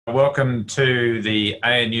Welcome to the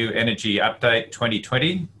ANU Energy Update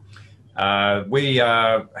 2020. We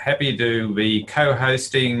are happy to be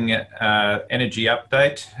co-hosting Energy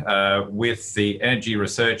Update with the Energy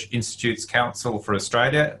Research Institutes Council for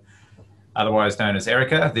Australia, otherwise known as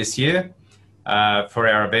ERICA, this year for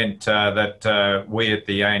our event that we at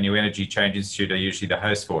the ANU Energy Change Institute are usually the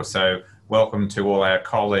host for. So welcome to all our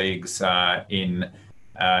colleagues in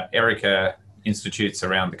ERICA institutes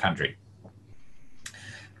around the country.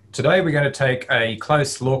 Today we're going to take a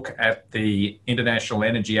close look at the International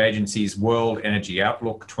Energy Agency's World Energy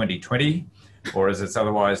Outlook 2020, or as it's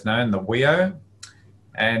otherwise known, the WEO.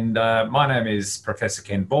 And my name is Professor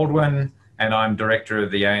Ken Baldwin, and I'm Director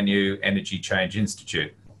of the ANU Energy Change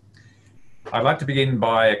Institute. I'd like to begin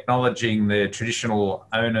by acknowledging the traditional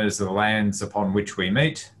owners of the lands upon which we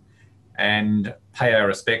meet and pay our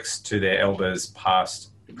respects to their elders past,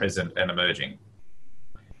 present and emerging.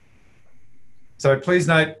 So please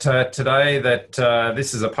note today that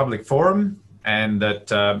this is a public forum and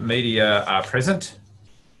that media are present.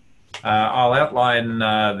 I'll outline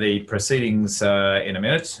the proceedings in a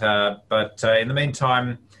minute, but in the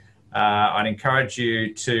meantime, I'd encourage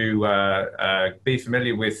you to be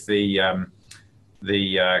familiar with the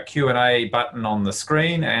Q&A button on the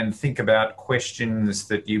screen and think about questions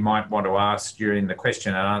that you might want to ask during the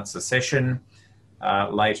question and answer session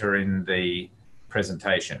later in the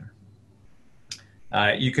presentation.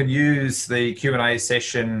 You can use the Q&A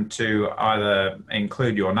session to either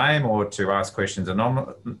include your name or to ask questions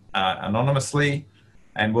anonymously.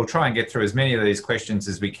 And we'll try and get through as many of these questions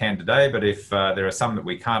as we can today, but if there are some that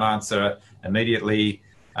we can't answer immediately,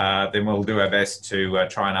 then we'll do our best to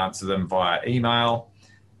try and answer them via email.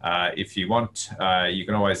 If you want, you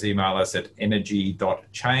can always email us at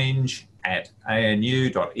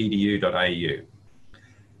energy.change@anu.edu.au.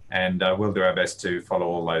 And we'll do our best to follow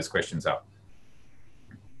all those questions up.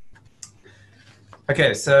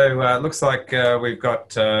 Okay, so it looks like we've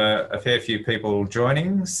got a fair few people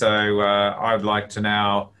joining. So I'd like to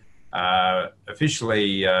now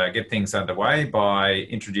officially get things underway by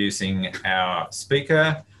introducing our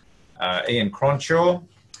speaker, Ian Cronshaw.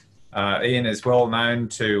 Ian is well known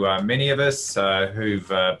to many of us who've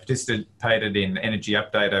participated in Energy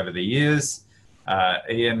Update over the years.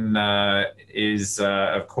 Ian is,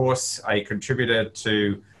 of course, a contributor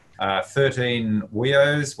to 13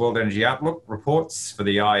 WEOs, World Energy Outlook reports for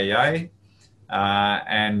the IEA,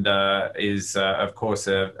 and is, of course,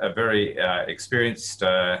 a very experienced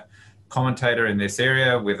commentator in this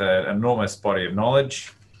area with an enormous body of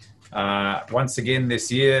knowledge. Once again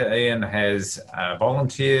this year, Ian has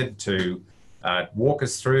volunteered to walk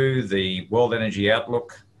us through the World Energy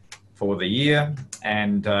Outlook for the year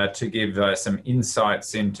and to give some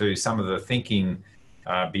insights into some of the thinking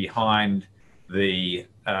behind the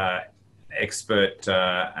expert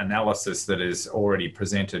analysis that is already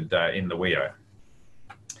presented in the WEO.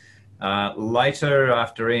 Later,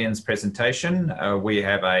 after Ian's presentation, we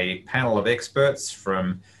have a panel of experts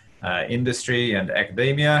from industry and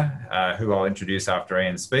academia who I'll introduce after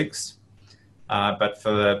Ian speaks. But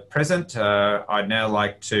for the present, I'd now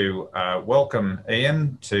like to welcome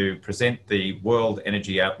Ian to present the World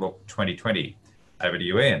Energy Outlook 2020. Over to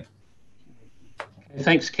you, Ian.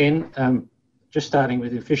 Thanks, Ken. Just starting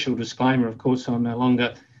with the official disclaimer, of course, I no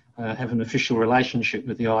longer have an official relationship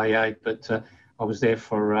with the IEA, but I was there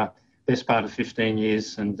for best part of 15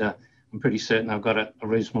 years, and I'm pretty certain I've got a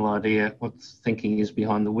reasonable idea what the thinking is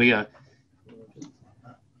behind the WEO.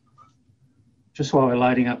 Just while we're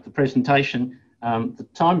loading up the presentation, the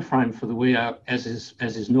time frame for the WEO, as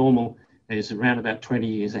is normal, is around about 20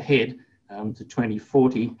 years ahead to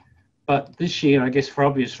 2040. But this year, I guess for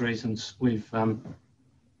obvious reasons, we've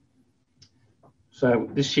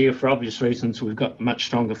got a much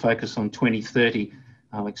stronger focus on 2030.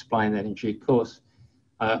 I'll explain that in due course.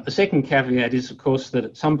 The second caveat is, of course, that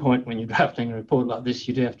at some point when you're drafting a report like this,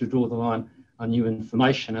 you do have to draw the line on new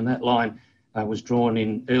information, and that line was drawn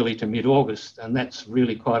in early to mid-August, and that's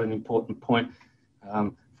really quite an important point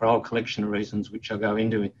for a whole collection of reasons, which I'll go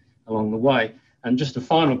into along the way. And just a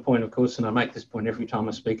final point, of course, and I make this point every time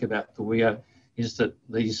I speak about the WEO, is that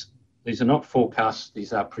these are not forecasts,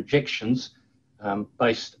 these are projections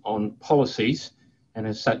based on policies, and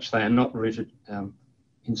as such they are not rooted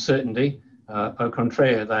in certainty. Au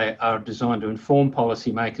contraire, they are designed to inform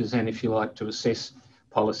policymakers and, if you like, to assess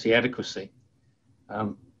policy adequacy.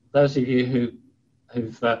 Those of you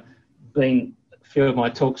who've been a few of my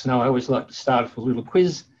talks know I always like to start with a little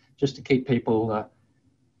quiz just to keep people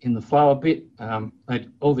in the flow a bit.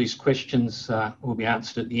 All these questions will be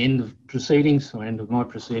answered at the end of proceedings, or end of my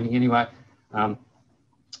proceeding anyway.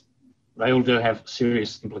 They all do have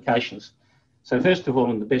serious implications. So first of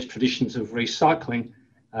all, in the best traditions of recycling,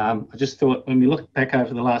 I just thought when we look back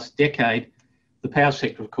over the last decade, the power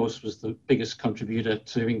sector, of course, was the biggest contributor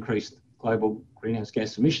to increased global greenhouse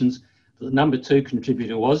gas emissions. But the number 2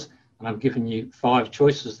 contributor was, and I've given you 5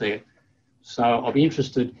 choices there. So I'll be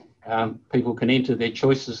interested, people can enter their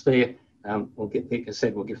choices there. We'll get, like I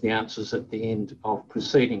said, we'll give the answers at the end of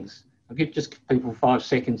proceedings. I'll give just people 5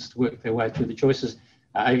 seconds to work their way through the choices.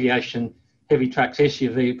 Aviation, heavy trucks,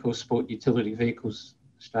 SUV, of course, sport utility vehicles.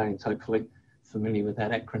 Australians hopefully familiar with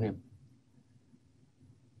that acronym.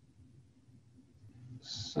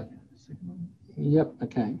 So, yep,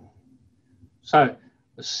 okay. So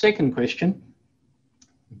the second question,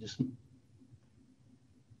 just need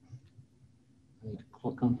to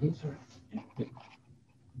clock on here, sorry. Yep.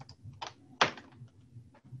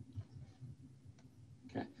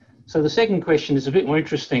 Okay. So the second question is a bit more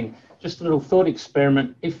interesting. Just a little thought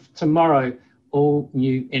experiment. If tomorrow all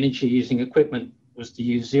new energy using equipment was to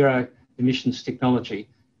use zero emissions technology,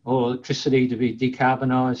 or electricity to be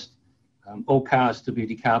decarbonised, all cars to be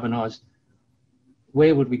decarbonised,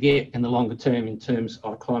 where would we get in the longer term in terms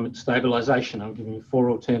of climate stabilisation? I'm giving you 4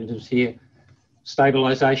 alternatives here.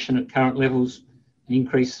 Stabilisation at current levels,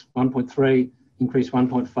 increase 1.3, increase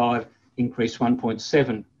 1.5, increase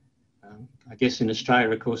 1.7. I guess in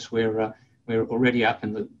Australia, of course, we're already up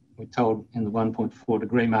in the, we're told, in the 1.4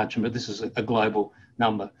 degree margin, but this is a global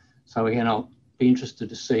number. So again, I'll be interested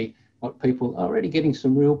to see what people are already getting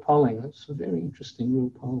some real polling. That's a very interesting real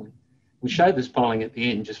polling. We'll show this polling at the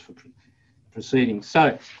end just for proceedings.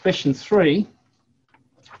 So question 3.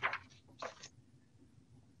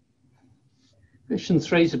 Question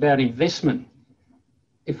 3 is about investment.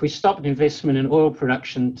 If we stopped investment in oil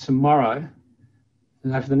production tomorrow,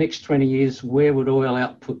 and over the next 20 years, where would oil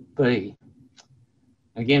output be?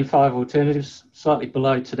 Again, 5 alternatives, slightly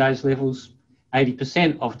below today's levels,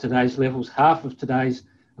 80% of today's levels, half of today's,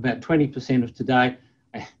 about 20% of today.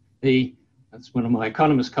 That's one of my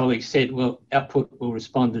economist colleagues said, well, output will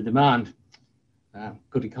respond to demand.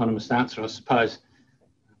 Good economist answer, I suppose.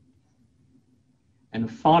 And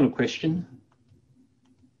the final question,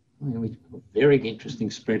 we've got a very interesting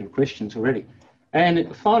spread of questions already. And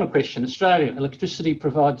the final question, Australia, electricity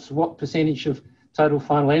provides what percentage of total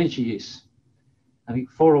final energy use? I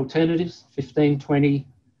think 4 alternatives, 15, 20,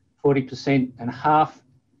 40% and half.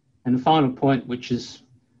 And the final point, which is,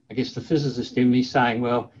 I guess, the physicist in me saying,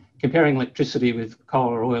 well, comparing electricity with coal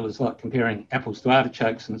or oil is like comparing apples to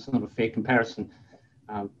artichokes, and it's not a fair comparison,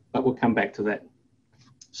 but we'll come back to that.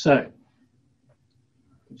 So,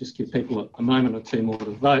 I'll just give people a moment or 2 more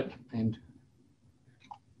to vote, and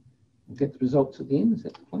we'll get the results at the end. Is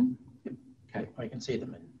that the plan? Yep. Okay, I can see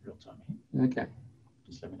them in real time here. Okay.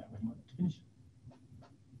 Just let me know when you want to finish.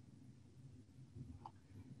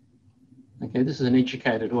 Okay, this is an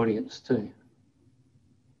educated audience too.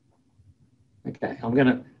 Okay,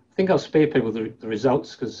 I think I'll spare people the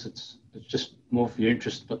results because it's just more for your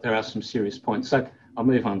interest, but there are some serious points. So I'll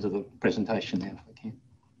move on to the presentation now if I can.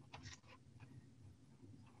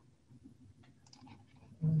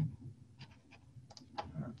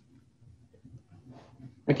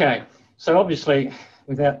 Okay, so obviously,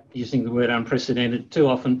 without using the word unprecedented too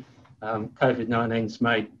often, COVID-19's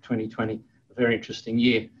made 2020 a very interesting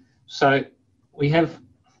year. So we have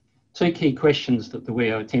 2 key questions that the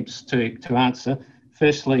WEO attempts to answer.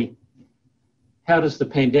 Firstly, how does the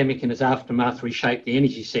pandemic and its aftermath reshape the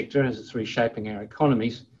energy sector as it's reshaping our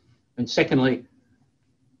economies? And secondly,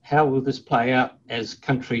 how will this play out as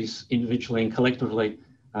countries individually and collectively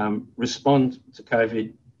respond to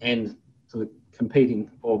COVID and to the competing,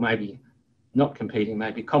 or maybe not competing,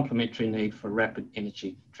 maybe complementary need for rapid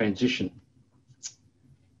energy transition?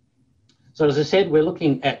 So as I said, we're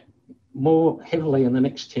looking at more heavily in the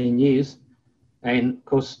next 10 years. And of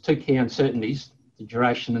course, 2 key uncertainties, the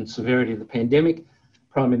duration and severity of the pandemic.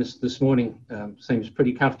 Prime Minister this morning seems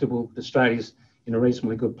pretty comfortable that Australia's in a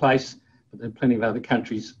reasonably good place, but there are plenty of other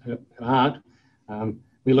countries who aren't.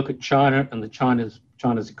 We look at China and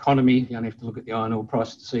China's economy. You only have to look at the iron ore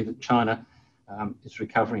price to see that China is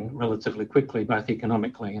recovering relatively quickly, both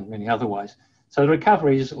economically and many other ways. So the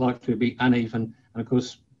recovery is likely to be uneven. And of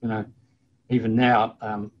course, you know, even now,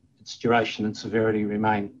 its duration and severity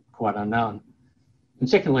remain quite unknown. And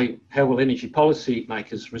secondly, how will energy policy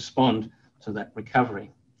makers respond to that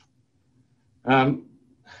recovery?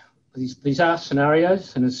 These are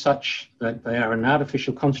scenarios, and as such, that they are an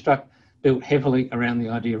artificial construct built heavily around the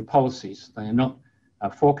idea of policies. They are not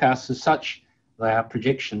forecasts as such, they are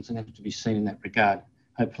projections and have to be seen in that regard.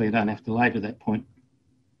 Hopefully I don't have to labour that point.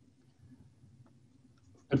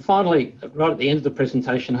 And finally, right at the end of the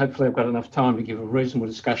presentation, hopefully I've got enough time to give a reasonable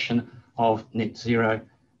discussion of net zero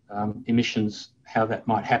emissions, how that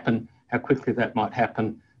might happen, how quickly that might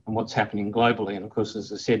happen, and what's happening globally. And of course,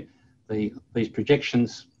 as I said, these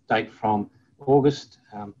projections date from August.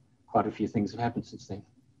 Quite a few things have happened since then.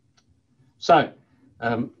 So,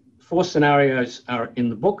 4 scenarios are in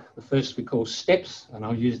the book. The first we call STEPS, and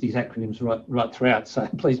I'll use these acronyms right throughout, so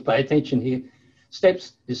please pay attention here.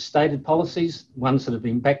 STEPS is stated policies, ones that have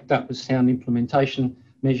been backed up with sound implementation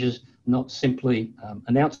measures, not simply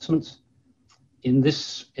announcements. In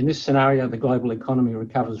this scenario, the global economy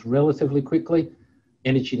recovers relatively quickly.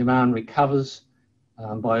 Energy demand recovers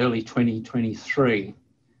by early 2023.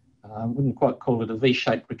 I wouldn't quite call it a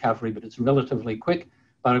V-shaped recovery, but it's relatively quick.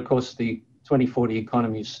 But of course, the 2040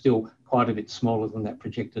 economy is still quite a bit smaller than that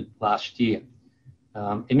projected last year.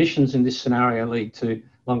 Emissions in this scenario lead to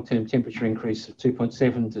long-term temperature increase of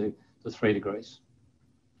 2.7 to 3 degrees.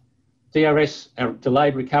 DRS, a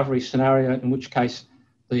delayed recovery scenario, in which case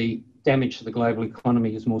the damage to the global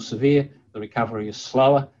economy is more severe, the recovery is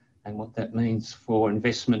slower, and what that means for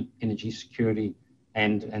investment, energy security,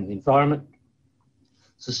 and the environment.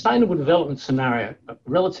 Sustainable development scenario, a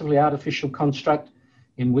relatively artificial construct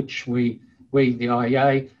in which we the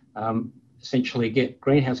IEA, essentially get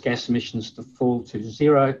greenhouse gas emissions to fall to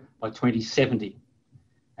 0 by 2070.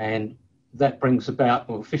 And that brings about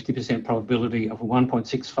 50% probability of a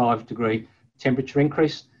 1.65 degree temperature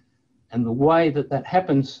increase. And the way that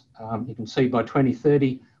happens, you can see by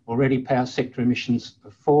 2030, already power sector emissions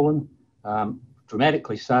have fallen,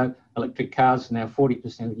 dramatically so. Electric cars are now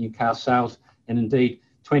 40% of new car sales, and indeed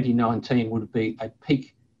 2019 would be a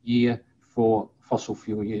peak year for fossil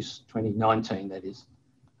fuel use, 2019 that is.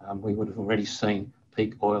 We would have already seen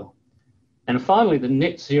peak oil. And finally, the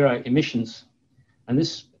net zero emissions, and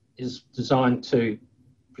this is designed to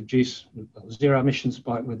produce zero emissions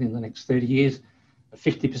within the next 30 years, a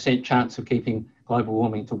 50% chance of keeping global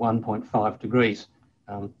warming to 1.5 degrees.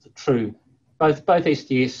 The true, both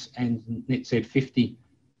SDS and Net Z50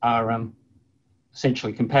 are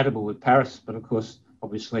essentially compatible with Paris, but of course,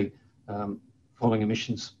 obviously, falling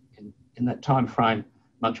emissions in that time frame,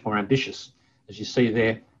 much more ambitious. As you see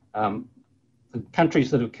there, the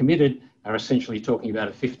countries that have committed are essentially talking about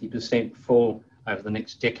a 50% fall over the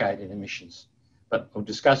next decade in emissions. But I'll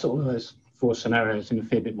discuss all of those 4 scenarios in a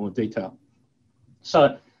fair bit more detail.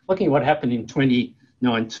 So looking at what happened in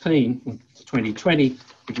 2019 to 2020, you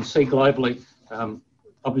can see globally,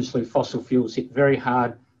 obviously fossil fuels hit very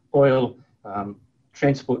hard. Oil,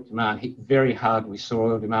 transport demand hit very hard. We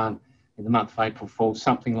saw oil demand in the month of April fall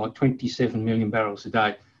something like 27 million barrels a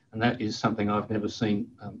day. And that is something I've never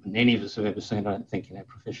seen, and any of us have ever seen, I don't think, in our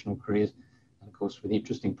professional careers. And of course, with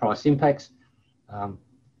interesting price impacts.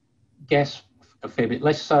 Gas, a fair bit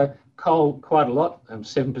less so. Coal, quite a lot,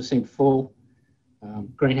 7% fall.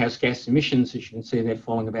 Greenhouse gas emissions, as you can see, they're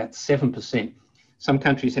falling about 7%. Some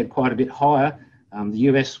countries had quite a bit higher. The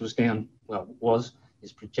US was down,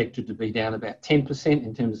 is projected to be down about 10%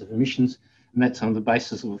 in terms of emissions. And that's on the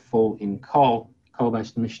basis of a fall in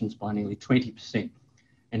coal-based emissions by nearly 20%.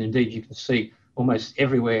 And indeed, you can see almost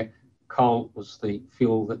everywhere coal was the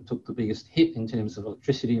fuel that took the biggest hit in terms of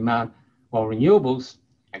electricity demand, while renewables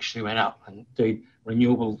actually went up. And indeed,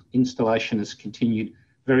 renewable installation has continued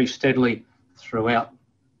very steadily throughout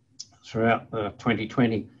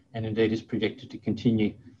 2020, and indeed is projected to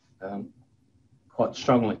continue quite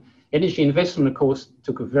strongly. Energy investment, of course,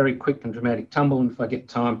 took a very quick and dramatic tumble, and if I get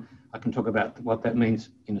time, I can talk about what that means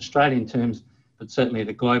in Australian terms, but certainly at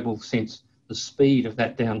a global sense, the speed of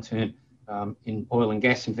that downturn in oil and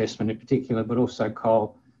gas investment in particular, but also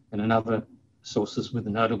coal and in other sources, with the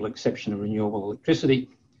notable exception of renewable electricity,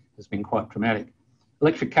 has been quite dramatic.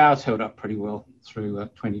 Electric cars held up pretty well through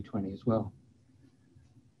 2020 as well.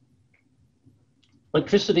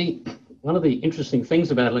 Electricity, one of the interesting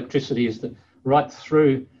things about electricity is that right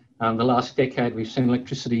through the last decade, we've seen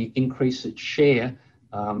electricity increase its share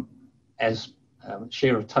as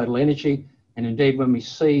share of total energy. And indeed, when we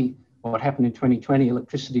see what happened in 2020,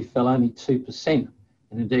 electricity fell only 2%. And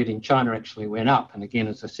indeed, in China, actually went up. And again,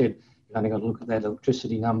 as I said, you've only got to look at that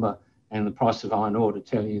electricity number and the price of iron ore to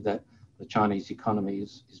tell you that the Chinese economy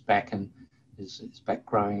is back and is back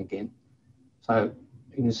growing again. So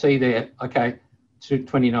you can see there, okay,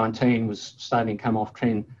 2019 was starting to come off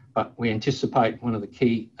trend, but we anticipate one of the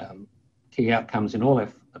key outcomes in all our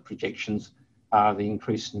projections are the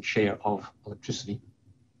increase in share of electricity.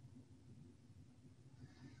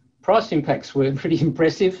 Price impacts were pretty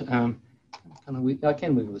impressive. I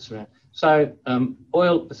can wiggle this around. So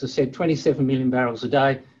oil, as I said, 27 million barrels a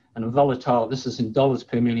day, and a volatile, this is in dollars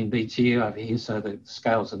per million BTU over here, so the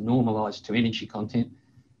scales are normalised to energy content.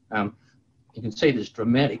 You can see this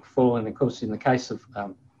dramatic fall, and of course in the case of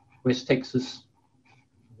West Texas,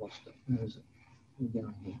 lost it. Where is it? We're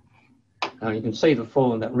going here. You can see the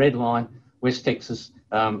fall in that red line. West Texas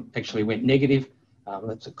actually went negative.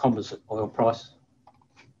 That's a composite oil price.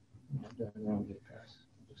 That's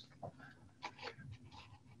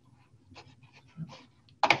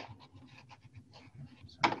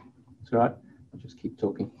right. I'll just keep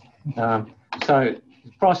talking. So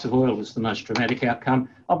the price of oil is the most dramatic outcome.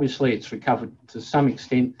 Obviously, it's recovered to some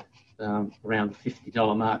extent around the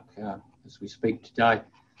 $50 mark as we speak today.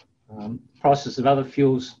 Prices of other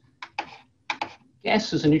fuels.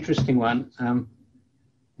 Gas is an interesting one.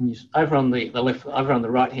 Over on the left, over on the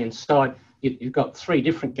right-hand side, you've got three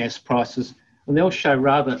different gas prices, and they all show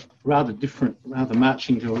rather different, rather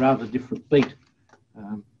marching to a rather different beat.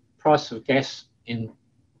 Price of gas in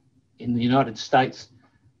the United States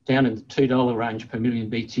down in the $2 range per million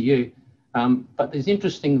BTU. But there's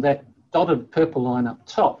interesting that dotted purple line up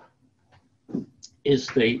top is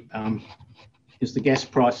the gas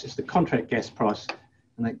price, is the contract gas price,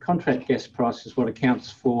 and that contract gas price is what accounts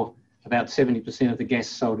for about 70% of the gas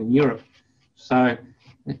sold in Europe. So,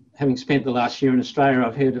 having spent the last year in Australia,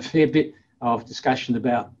 I've heard a fair bit of discussion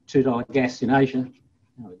about $2 gas in Asia.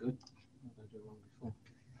 Oh, we're good.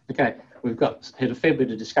 Okay, we've had a fair bit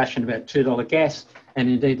of discussion about $2 gas, and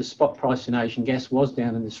indeed the spot price in Asian gas was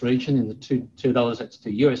down in this region in the $2, that's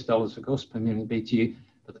to US dollars, of course, per million BTU,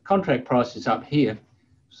 but the contract price is up here.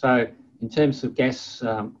 So in terms of gas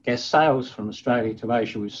sales from Australia to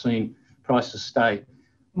Asia, we've seen prices stay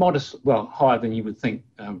modest, well, higher than you would think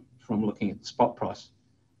from looking at the spot price.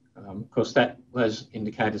 Of course, those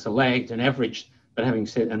indicators are lagged and averaged, but having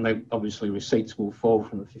said, and they, obviously receipts will fall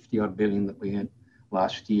from the 50-odd billion that we had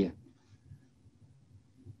last year.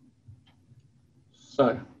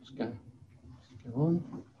 So let's go on.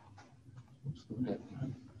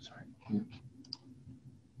 Sorry. Yeah.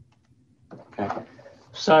 Okay.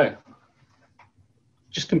 So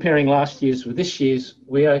just comparing last year's with this year's,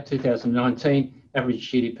 WEO 2019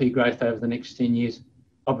 average GDP growth over the next 10 years.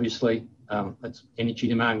 Obviously, that's energy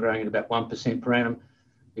demand growing at about 1% per annum.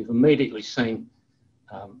 We've immediately seen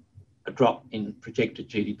a drop in projected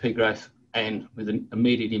GDP growth and with an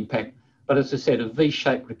immediate impact. But as I said, a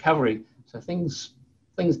V-shaped recovery. So things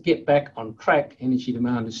get back on track. Energy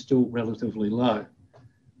demand is still relatively low.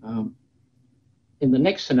 In the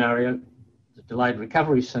next scenario, the delayed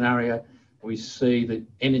recovery scenario, we see that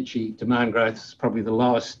energy demand growth is probably the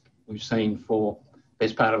lowest we've seen for the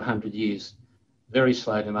best part of 100 years. Very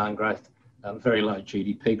slow demand growth, very low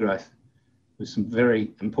GDP growth, with some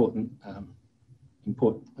very important,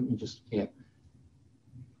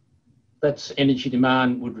 that's energy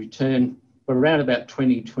demand would return for around about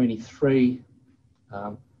 2023,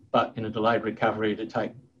 but in a delayed recovery to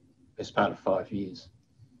take the best part of 5 years.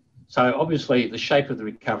 So obviously the shape of the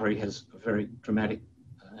recovery has a very dramatic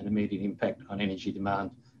and immediate impact on energy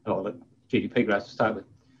demand, or the GDP growth to start with.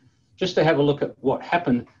 Just to have a look at what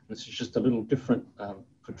happened, this is just a little different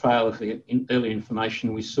portrayal of the early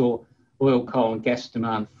information. We saw oil, coal and gas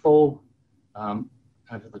demand fall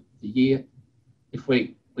over the year. If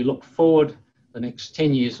we look forward the next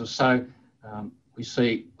 10 years or so, we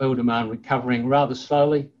see oil demand recovering rather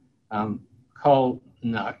slowly. Coal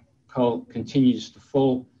continues to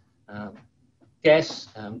fall. Gas,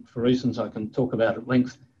 for reasons I can talk about at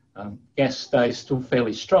length, gas stays still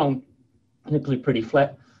fairly strong, nuclear pretty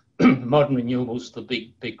flat. Modern renewables, the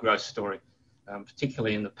big growth story,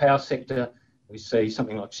 particularly in the power sector. We see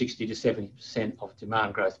something like 60 to 70% of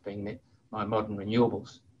demand growth being met by modern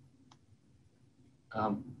renewables.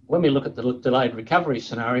 When we look at the delayed recovery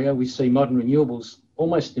scenario, we see modern renewables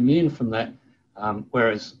almost immune from that,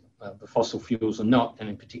 whereas the fossil fuels are not, and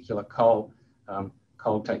in particular coal.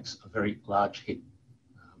 Coal takes a very large hit.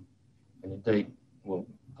 And indeed, I'll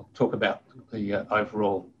talk about the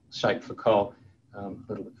overall shape for coal a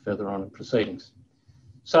little bit further on in proceedings.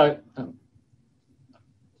 So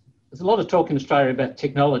there's a lot of talk in Australia about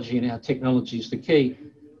technology, and how technology is the key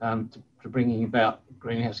to bringing about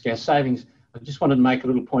greenhouse gas savings. I just wanted to make a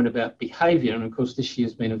little point about behaviour, and of course this year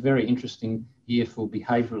has been a very interesting year for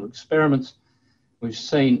behavioural experiments. We've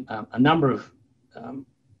seen a number of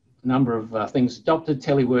things adopted,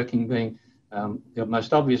 teleworking being the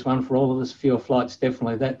most obvious one for all of us. Fewer flights,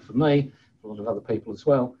 definitely that for me, for a lot of other people as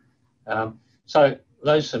well. So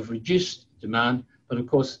those have reduced demand, but of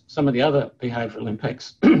course some of the other behavioural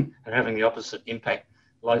impacts are having the opposite impact.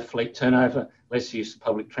 Low fleet turnover, less use of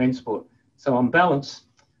public transport. So on balance,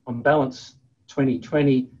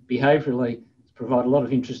 2020 behaviourally has provided a lot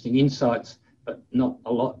of interesting insights, but not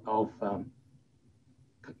a lot of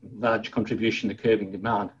large contribution to curbing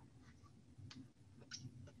demand.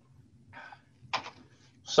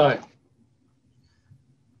 So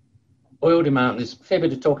oil demand, there's a fair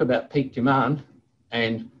bit to talk about peak demand,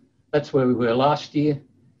 and that's where we were last year.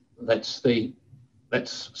 That's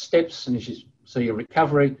steps, and as you see, a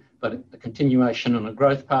recovery, but a continuation on a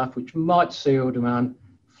growth path, which might see oil demand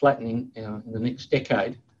flattening in the next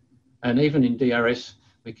decade. And even in DRS,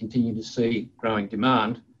 we continue to see growing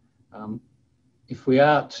demand. If we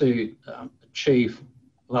are to achieve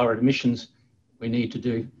lower emissions, we need to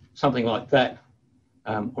do something like that,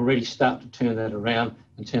 already start to turn that around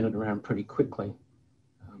and turn it around pretty quickly,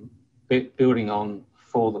 building on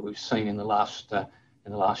fall that we've seen in the last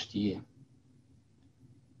year.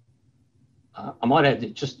 I might add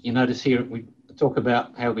that just you notice here we talk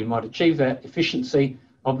about how we might achieve that efficiency.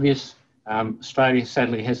 Obvious, Australia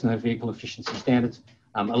sadly has no vehicle efficiency standards.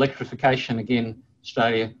 Electrification, again,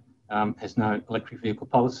 Australia has no electric vehicle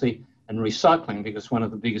policy, and recycling, because one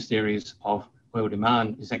of the biggest areas of oil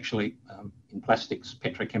demand is actually in plastics,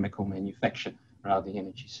 petrochemical manufacture, rather than the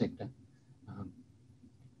energy sector.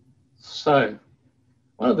 So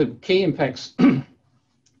one of the key impacts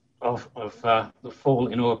of the fall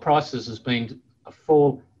in oil prices has been a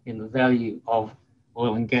fall in the value of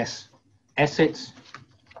oil and gas assets.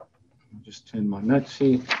 I'll just turn my notes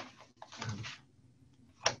here.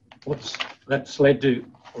 That's led to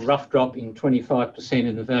a rough drop in 25%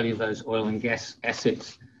 in the value of those oil and gas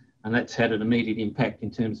assets, and that's had an immediate impact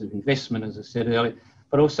in terms of investment, as I said earlier,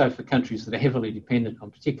 but also for countries that are heavily dependent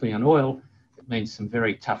on, particularly on oil. It means some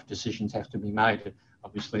very tough decisions have to be made.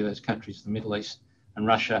 Obviously, those countries, the Middle East and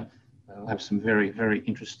Russia, will have some very, very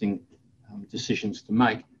interesting decisions to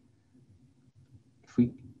make. If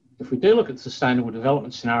we do look at the sustainable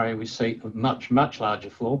development scenario, we see a much, much larger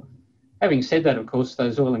fall. Having said that, of course,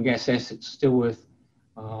 those oil and gas assets are still worth,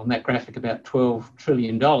 on that graphic, about $12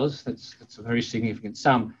 trillion. That's a very significant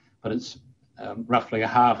sum, but it's roughly a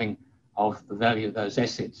halving of the value of those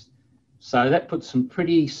assets. So that puts some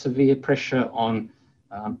pretty severe pressure on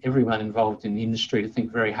everyone involved in the industry to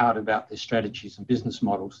think very hard about their strategies and business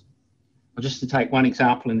models. Well, just to take one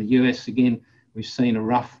example, in the US, again, we've seen a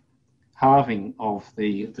rough halving of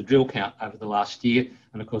the drill count over the last year,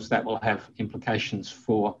 and of course that will have implications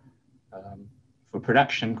for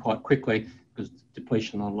production quite quickly, because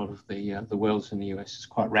depletion on a lot of the wells in the US is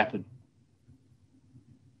quite rapid.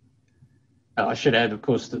 I should add, of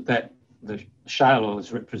course, that the shale oil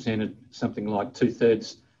has represented something like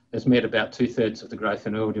has met about two-thirds of the growth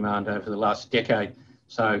in oil demand over the last decade.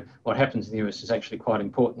 So what happens in the US is actually quite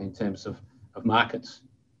important in terms of markets.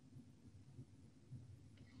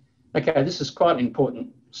 Okay, this is quite an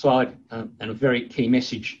important slide and a very key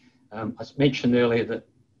message. I mentioned earlier that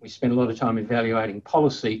we spend a lot of time evaluating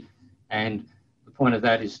policy, and the point of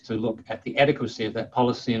that is to look at the adequacy of that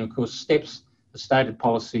policy. And of course, steps, the stated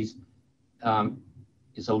policies,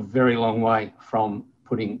 is a very long way from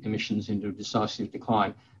putting emissions into a decisive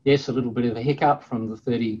decline. Yes, a little bit of a hiccup from the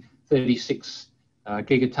 36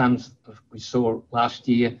 gigatons we saw last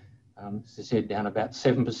year, as I said, down about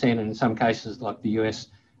 7%, and in some cases, like the US,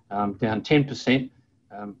 down 10%.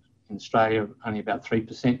 In Australia, only about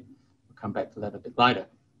 3%. We'll come back to that a bit later.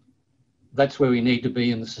 That's where we need to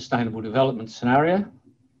be in the sustainable development scenario,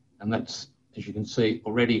 and that's, as you can see,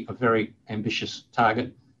 already a very ambitious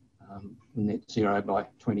target, net zero by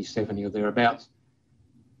 2070 or thereabouts.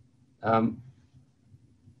 A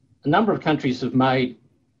number of countries have made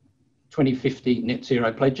 2050 net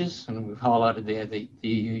zero pledges, and we've highlighted there the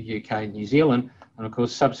EU, UK, and New Zealand. And of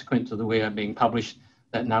course, subsequent to the WEO being published,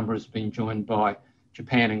 that number has been joined by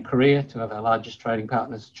Japan and Korea, two of our largest trading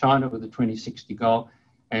partners, China with a 2060 goal,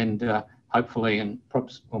 and hopefully and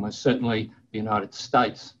almost certainly the United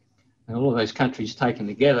States. And all of those countries taken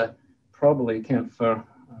together probably account for,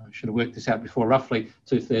 I should have worked this out before, roughly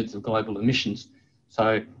two-thirds of global emissions.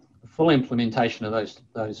 So the full implementation of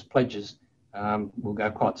those pledges will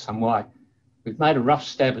go quite some way. We've made a rough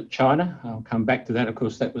stab at China. I'll come back to that. Of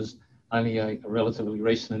course, that was only a relatively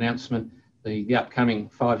recent announcement. The upcoming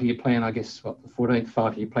 5-year plan, I guess, the 14th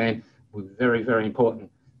 5-year plan, will be very, very important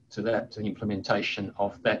to that, to the implementation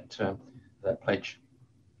of that pledge.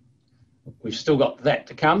 We've still got that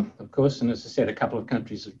to come, of course, and as I said, a couple of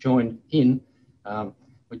countries have joined in,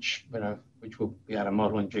 which we'll be able to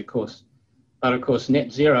model in due course. But of course,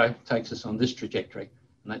 net zero takes us on this trajectory,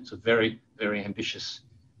 and that's a very, very ambitious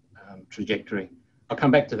trajectory. I'll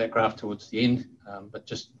come back to that graph towards the end, but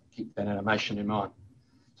just keep that animation in mind.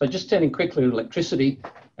 So just turning quickly to electricity,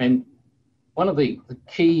 and one of the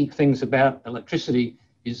key things about electricity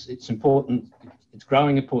is its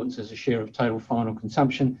growing importance as a share of total final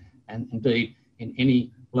consumption, and indeed in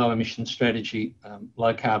any low emission strategy,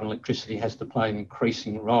 low carbon electricity has to play an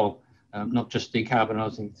increasing role, not just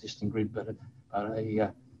decarbonising the existing grid, but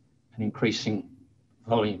an increasing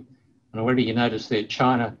volume. And already you notice there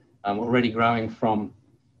China already growing from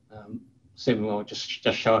just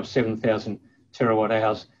shy of 7,000 terawatt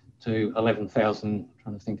hours to 11,000,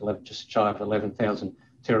 trying to think, just shy of 11,000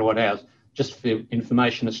 terawatt hours. Just for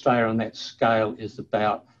information, Australia on that scale is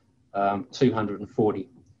about 240.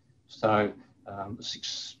 So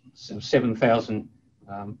 7,000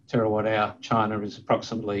 terawatt hour. China is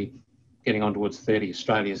approximately getting on towards 30.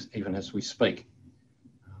 Australia's even as we speak.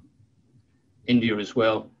 India as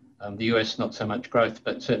well. The US not so much growth,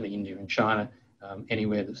 but certainly India and China.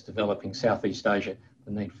 Anywhere that's developing, Southeast Asia,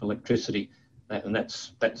 the need for electricity, and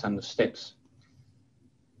that's under steps.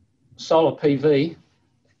 Solar PV,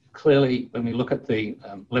 clearly, when we look at the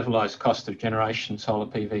levelised cost of generation, solar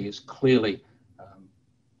PV is clearly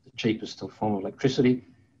the cheapest form of electricity,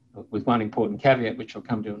 with one important caveat, which I'll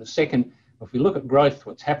come to in a second. If we look at growth,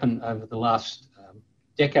 what's happened over the last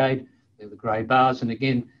decade, they're the grey bars, and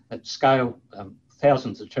again, at scale,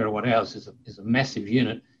 thousands of terawatt hours is a massive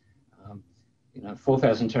unit.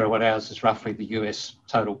 4,000 terawatt hours is roughly the US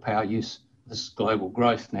total power use. This is global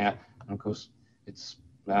growth now, and of course, it's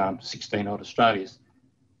 16 odd Australias.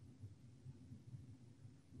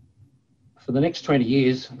 For the next 20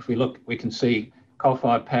 years, if we look, we can see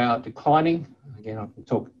coal-fired power declining. Again, I can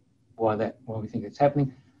talk why we think it's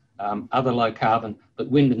happening. Other low carbon, but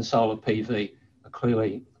wind and solar PV are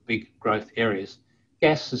clearly big growth areas.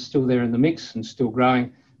 Gas is still there in the mix and still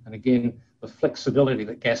growing. And again, the flexibility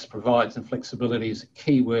that gas provides, and flexibility is a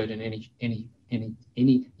key word in any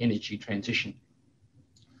energy transition.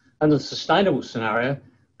 Under the sustainable scenario,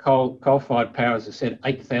 coal-fired power, as I said,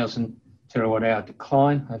 8,000 terawatt hour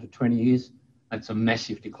decline over 20 years. That's a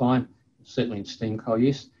massive decline, certainly in steam coal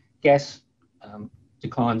use. Gas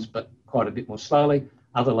declines, but quite a bit more slowly.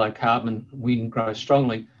 Other low carbon, wind grows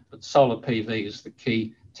strongly, but solar PV is the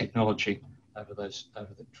key technology over the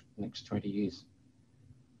next 20 years.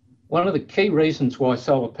 One of the key reasons why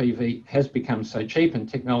solar PV has become so cheap, and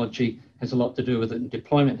technology has a lot to do with it, and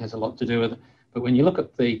deployment has a lot to do with it, but when you look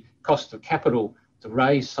at the cost of capital to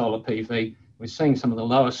raise solar PV, we're seeing some of the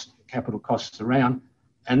lowest capital costs around,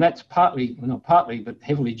 and that's partly, well, not partly, but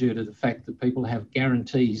heavily due to the fact that people have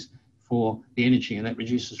guarantees for the energy, and that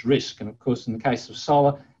reduces risk. And of course, in the case of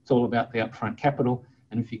solar, it's all about the upfront capital,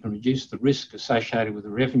 and if you can reduce the risk associated with the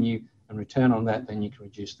revenue and return on that, then you can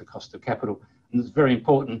reduce the cost of capital. And it's very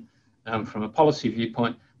important from a policy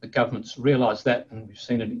viewpoint that governments realise that, and we've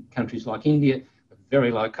seen it in countries like India, a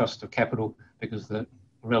very low cost of capital because the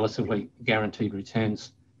relatively guaranteed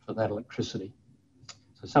returns for that electricity.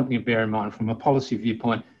 So something to bear in mind from a policy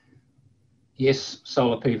viewpoint. Yes,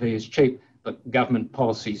 solar PV is cheap, but government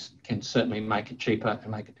policies can certainly make it cheaper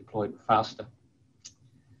and make it deployed faster.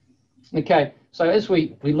 Okay, so as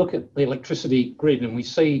we look at the electricity grid and we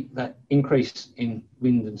see that increase in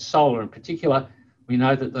wind and solar in particular, we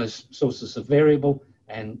know that those sources are variable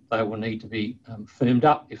and they will need to be firmed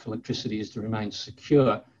up if electricity is to remain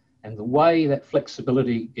secure. And the way that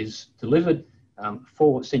flexibility is delivered,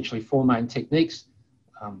 essentially four main techniques.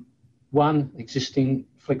 One, existing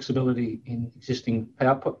flexibility in existing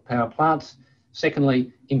power plants.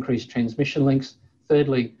 Secondly, increased transmission links.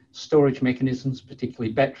 Thirdly, storage mechanisms,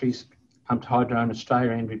 particularly batteries. Pumped hydro in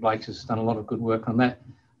Australia, Andrew Blake has done a lot of good work on that.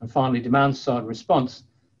 And finally, demand side response.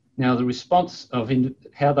 Now, the response of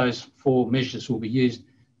how those four measures will be used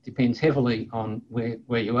depends heavily on where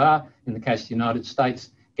you are. In the case of the United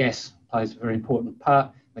States, gas plays a very important part.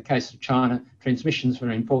 In the case of China, transmission is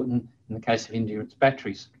very important. In the case of India, it's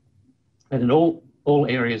batteries. And in all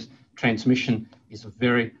areas, transmission is a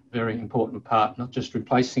very, very important part, not just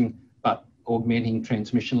replacing, but augmenting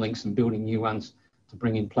transmission links and building new ones to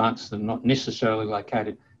bring in plants that are not necessarily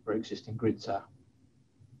located where existing grids are.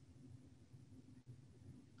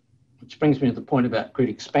 Which brings me to the point about grid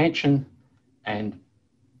expansion, and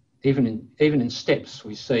even in steps,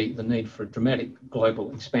 we see the need for a dramatic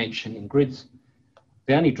global expansion in grids.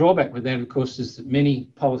 The only drawback with that, of course, is that many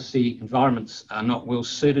policy environments are not well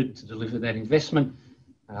suited to deliver that investment.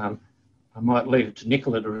 I might leave it to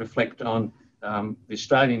Nicola to reflect on the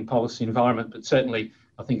Australian policy environment, but certainly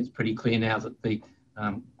I think it's pretty clear now that the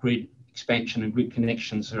grid expansion and grid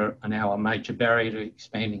connections are now a major barrier to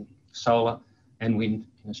expanding solar and wind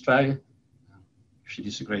in Australia. If she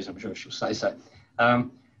disagrees, I'm sure she'll say so.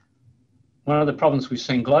 One of the problems we've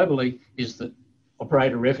seen globally is that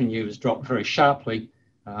operator revenue has dropped very sharply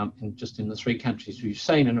just in the three countries we've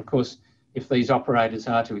seen. And of course, if these operators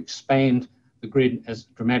are to expand the grid as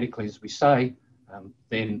dramatically as we say,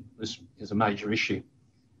 then this is a major issue.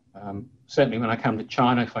 Certainly when I come to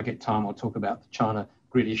China, if I get time, I'll talk about the China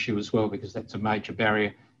grid issue as well, because that's a major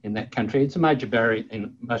barrier in that country. It's a major barrier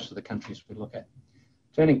in most of the countries we look at.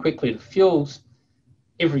 Turning quickly to fuels,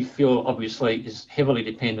 every fuel obviously is heavily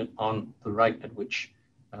dependent on the rate at which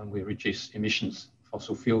we reduce emissions.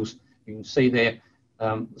 Fossil fuels, you can see there,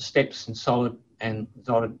 the steps in solid and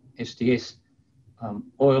dotted SDS.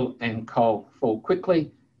 Oil and coal fall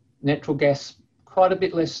quickly. Natural gas, quite a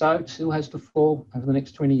bit less so. It still has to fall over the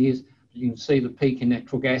next 20 years. But you can see the peak in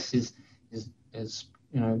natural gas is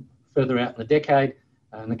further out in the decade.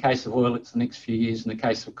 In the case of oil, it's the next few years. In the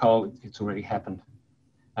case of coal, it's already happened.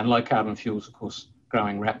 And low carbon fuels, of course,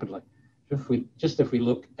 growing rapidly. If we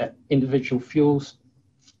look at individual fuels,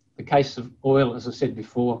 the case of oil, as I said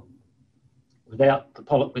before, without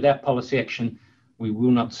policy action, we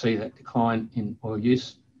will not see that decline in oil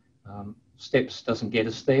use. STEPS doesn't get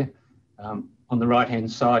us there. On the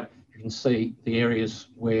right-hand side, you can see the areas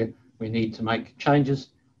where we need to make changes.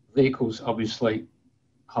 Vehicles, obviously,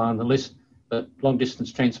 high on the list, but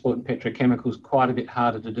long-distance transport and petrochemicals, quite a bit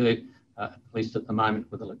harder to do, at least at the moment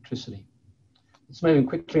with electricity. It's moving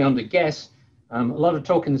quickly on to gas. A lot of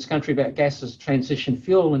talk in this country about gas as a transition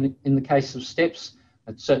fuel, and in the case of STEPS,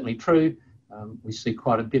 that's certainly true. We see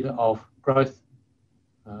quite a bit of growth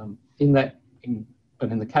but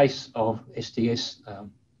in the case of SDS,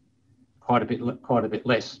 quite a bit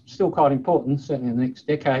less. Still quite important, certainly in the next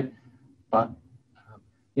decade, but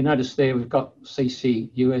you notice there we've got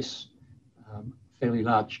CCUS, fairly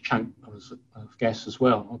large chunk of gas as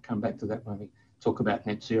well. I'll come back to that when we talk about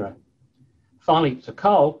net zero. Finally, to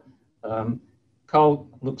coal. Coal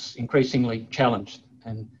looks increasingly challenged,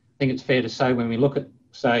 and I think it's fair to say when we look at,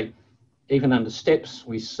 say, even under STEPS,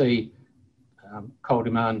 we see coal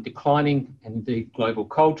demand declining, and indeed global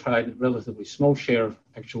coal trade, a relatively small share of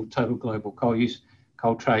actual total global coal use,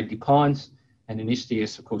 coal trade declines, and in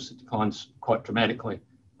SDS, of course, it declines quite dramatically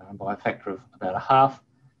by a factor of about 1/2.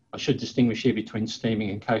 I should distinguish here between steaming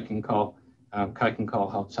and coking coal. Coking coal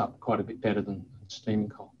holds up quite a bit better than steaming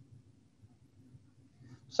coal.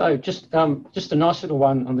 So just a nice little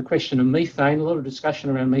one on the question of methane. A lot of discussion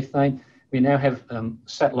around methane. We now have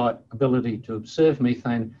satellite ability to observe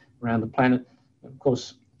methane around the planet. Of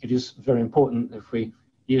course, it is very important if we're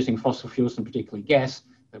using fossil fuels and particularly gas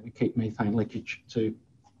that we keep methane leakage to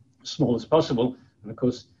as small as possible. And of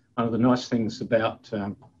course, one of the nice things about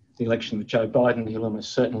the election of Joe Biden, he'll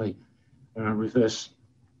almost certainly reverse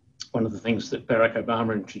one of the things that Barack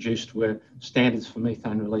Obama introduced were standards for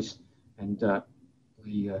methane release, and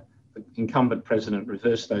the incumbent president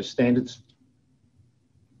reversed those standards.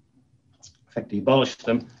 In fact, he abolished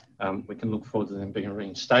them. We can look forward to them being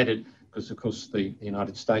reinstated because, of course, the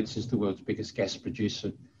United States is the world's biggest gas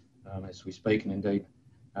producer as we speak, and indeed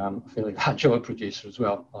a fairly large oil producer as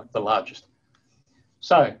well, like the largest.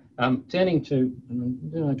 So turning to, and I'm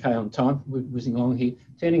doing okay on time, we're whizzing along here,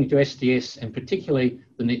 turning to SDS and particularly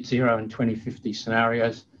the net zero and 2050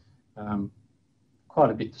 scenarios, quite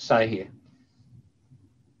a bit to say here.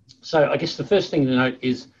 So I guess the first thing to note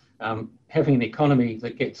is having an economy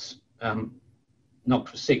that gets knocked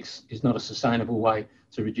for six is not a sustainable way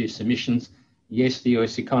to reduce emissions. Yes, the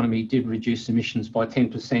US economy did reduce emissions by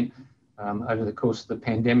 10% over the course of the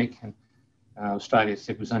pandemic, and Australia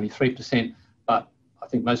said it was only 3%, but I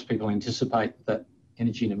think most people anticipate that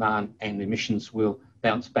energy demand and emissions will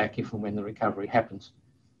bounce back if and when the recovery happens.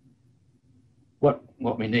 What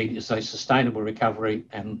we need is a sustainable recovery,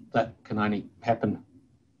 and that can only happen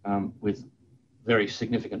with very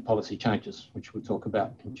significant policy changes, which we'll talk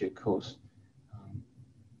about in due course.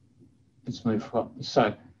 Let's move on.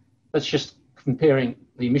 So let's just comparing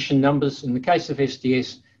the emission numbers. In the case of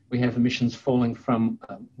SDS, we have emissions falling from,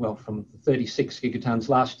 from 36 gigatons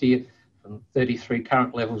last year, from 33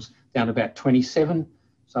 current levels down to about 27.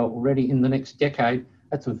 So already in the next decade,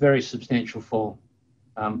 that's a very substantial fall.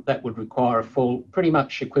 That would require a fall pretty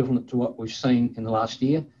much equivalent to what we've seen in the last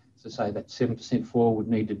year. So say that 7% fall would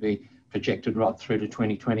need to be projected right through to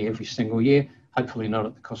 2020 every single year, hopefully not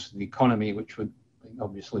at the cost of the economy, which would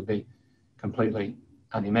obviously be completely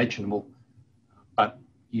unimaginable, but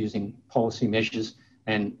using policy measures.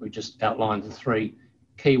 And we just outlined the three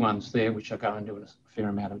key ones there, which I go into in a fair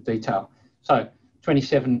amount of detail. So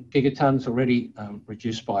 27 gigatons already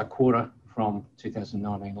reduced by 1/4 from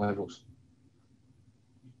 2019 levels.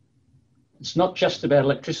 It's not just about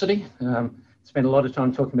electricity. Spent a lot of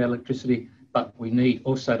time talking about electricity, but we need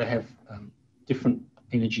also to have different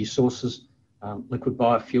energy sources. Liquid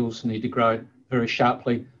biofuels need to grow very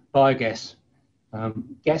sharply. Biogas.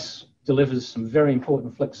 Gas delivers some very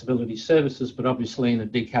important flexibility services, but obviously in a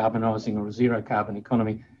decarbonising or a zero carbon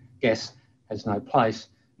economy, gas has no place,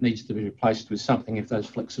 needs to be replaced with something if those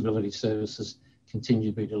flexibility services continue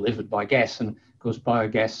to be delivered by gas. And of course,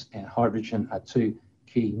 biogas and hydrogen are two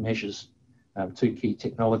key measures, two key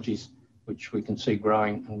technologies, which we can see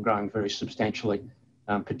growing and growing very substantially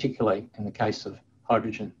particularly in the case of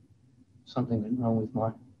hydrogen. Something went wrong with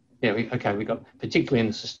my... Yeah, we got particularly in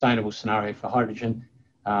the sustainable scenario for hydrogen,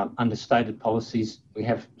 understated policies. We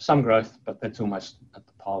have some growth, but that's almost at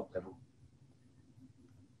the pilot level.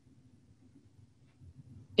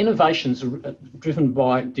 Innovations are driven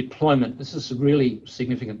by deployment. This is a really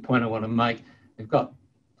significant point I want to make. We've got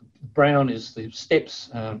brown is the steps,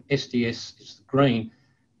 SDS is the green.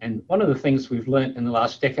 And one of the things we've learnt in the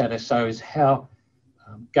last decade or so is how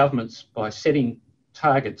governments, by setting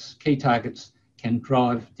targets, key targets, can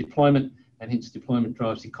drive deployment, and hence deployment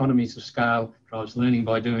drives economies of scale, drives learning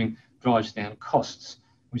by doing, drives down costs.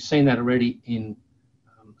 We've seen that already in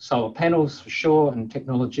solar panels for sure, and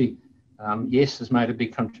technology, yes, has made a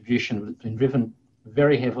big contribution, but it's been driven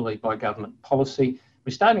very heavily by government policy.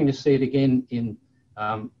 We're starting to see it again in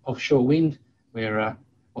offshore wind, where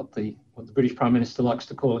what the British Prime Minister likes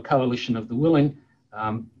to call a coalition of the willing,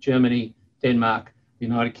 Germany, Denmark, the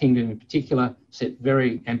United Kingdom in particular, set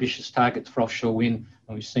very ambitious targets for offshore wind,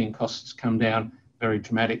 and we've seen costs come down very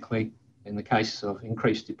dramatically in the case of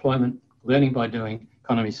increased deployment, learning by doing,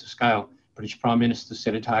 economies of scale. British Prime Minister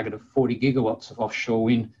set a target of 40 gigawatts of offshore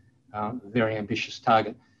wind, very ambitious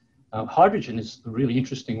target. Hydrogen is the really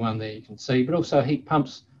interesting one there you can see, but also heat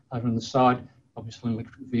pumps over on the side, obviously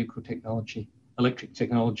electric vehicle technology, electric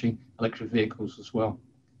vehicles as well.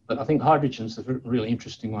 But I think hydrogen's a really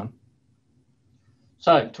interesting one.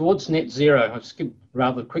 So towards net zero, I've skipped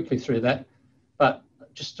rather quickly through that, but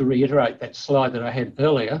just to reiterate that slide that I had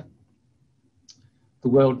earlier, the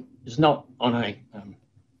world is not on a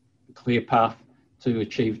clear path to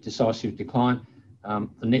achieve decisive decline.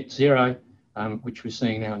 The net zero, which we're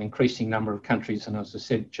seeing now an increasing number of countries, and as I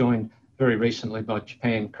said, joined very recently by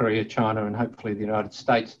Japan, Korea, China, and hopefully the United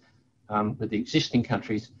States, with the existing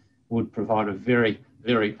countries, would provide a very,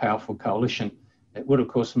 very powerful coalition. It would, of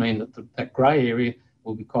course, mean that that grey area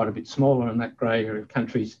will be quite a bit smaller, and that grey area of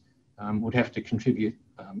countries would have to contribute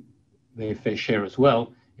their fair share as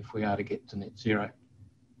well if we are to get to net zero.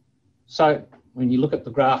 So when you look at the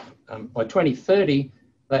graph, by 2030,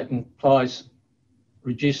 that implies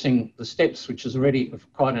reducing the steps, which is already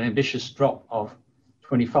quite an ambitious drop of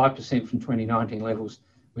 25% from 2019 levels.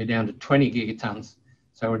 We're down to 20 gigatons.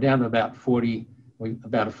 So we're down to about a 40 to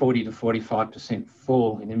 45%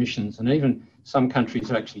 fall in emissions. And even some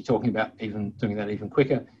countries are actually talking about even doing that even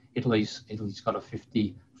quicker. Italy's got a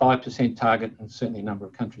 55% target, and certainly a number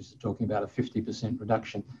of countries are talking about a 50%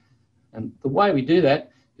 reduction. And the way we do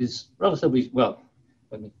that is relatively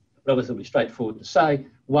straightforward to say.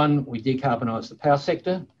 One, we decarbonise the power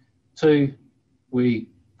sector. Two, we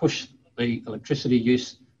push the electricity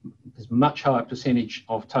use as much higher percentage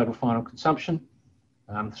of total final consumption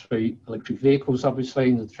through electric vehicles, obviously,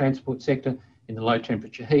 in the transport sector, in the low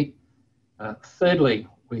temperature heat. Thirdly,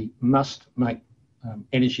 we must make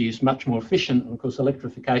energy use much more efficient, and of course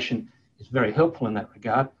electrification is very helpful in that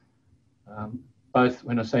regard. Both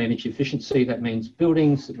when I say energy efficiency, that means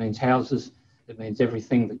buildings, it means houses, it means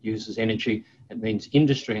everything that uses energy, it means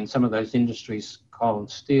industry, and some of those industries, coal and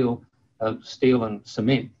steel and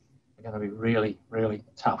cement, are going to be really, really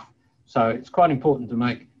tough. So it's quite important to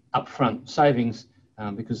make upfront savings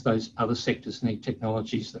because those other sectors need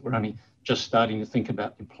technologies that we're only just starting to think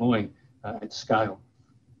about deploying at scale.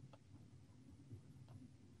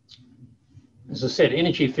 As I said,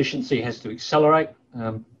 energy efficiency has to accelerate.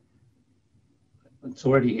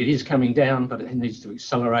 It is coming down, but it needs to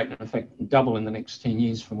accelerate and in fact double in the next 10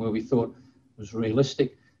 years from where we thought was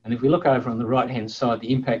realistic. And if we look over on the right-hand side,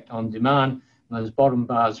 the impact on demand, and those bottom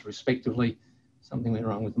bars respectively, something went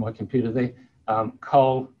wrong with my computer there,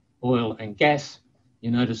 coal, oil and gas.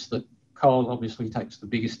 You notice that coal obviously takes the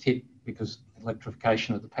biggest hit because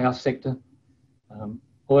electrification of the power sector.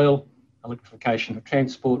 Oil, electrification of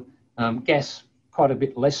transport. Gas, quite a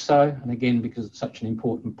bit less so, and again, because it's such an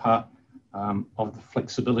important part of the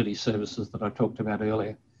flexibility services that I talked about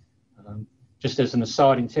earlier. Just as an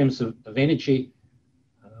aside, in terms of energy,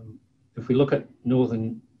 if we look at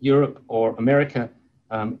Northern Europe or America,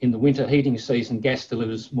 in the winter heating season, gas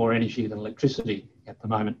delivers more energy than electricity at the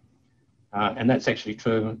moment. And that's actually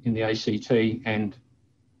true in the ACT and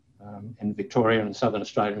Victoria and Southern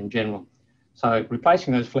Australia in general. So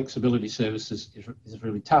replacing those flexibility services is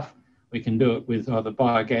really tough. We can do it with either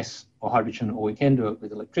biogas or hydrogen, or we can do it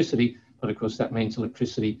with electricity. But of course, that means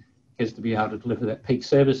electricity has to be able to deliver that peak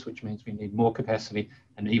service, which means we need more capacity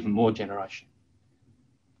and even more generation.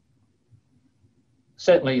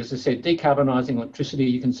 Certainly, as I said, decarbonising electricity,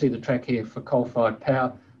 you can see the track here for coal-fired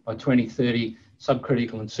power by 2030,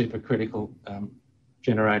 subcritical and supercritical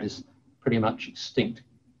generators pretty much extinct.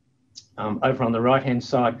 Over on the right-hand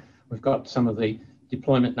side, we've got some of the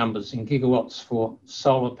deployment numbers in gigawatts for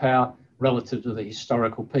solar power relative to the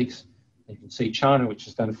historical peaks. You can see China, which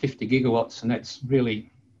has done 50 gigawatts, and that's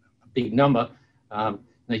really a big number,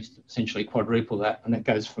 needs to essentially quadruple that, and that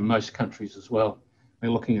goes for most countries as well. We're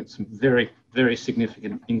looking at some very, very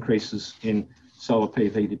significant increases in solar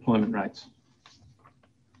PV deployment rates.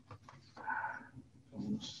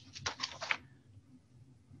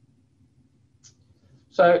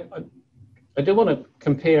 So I do want to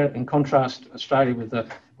compare and contrast Australia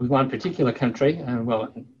with one particular country,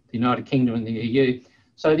 well, the United Kingdom and the EU.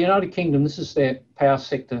 So the United Kingdom, this is their power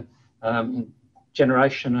sector in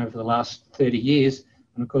generation over the last 30 years.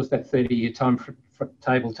 And of course, that 30-year time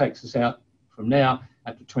table takes us out from now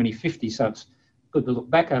up to 2050. So it's good to look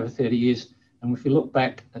back over 30 years. And if you look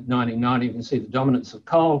back at 1990, you can see the dominance of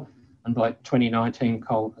coal. And by 2019,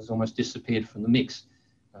 coal has almost disappeared from the mix.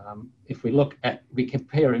 If we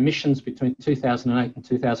compare emissions between 2008 and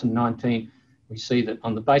 2019, we see that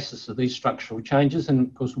on the basis of these structural changes, and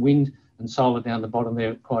of course wind and solar down the bottom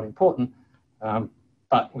there are quite important,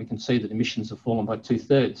 but we can see that emissions have fallen by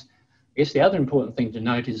 2/3. I guess the other important thing to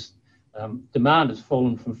note is demand has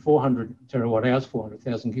fallen from 400 terawatt hours,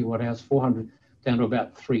 400,000 gigawatt hours, 400 down to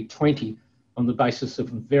about 320 on the basis of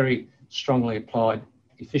very strongly applied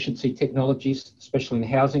efficiency technologies, especially in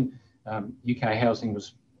housing. UK housing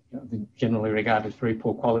was generally regarded as very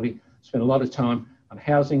poor quality. Spent a lot of time on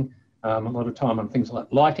housing, a lot of time on things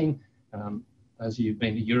like lighting. Those of you who've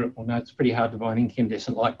been to Europe will know it's pretty hard to buy an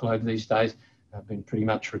incandescent light globe these days. Been pretty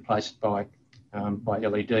much replaced by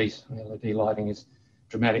LEDs. LED lighting is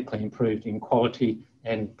dramatically improved in quality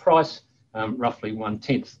and price, roughly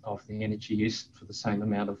 1/10 of the energy use for the same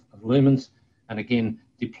amount of lumens. And again,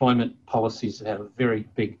 deployment policies have had a very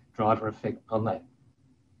big driver effect on that.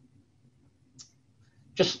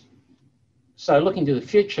 Just so looking to the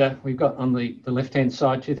future, we've got on the left-hand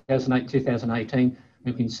side, 2008, 2018,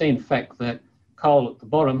 we can see in fact that coal at the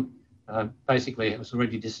bottom basically has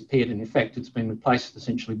already disappeared, and in fact it's been replaced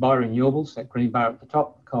essentially by renewables. That green bar at the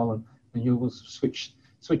top, coal and renewables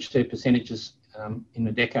switched their percentages in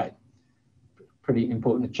a decade. Pretty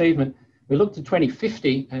important achievement. We looked at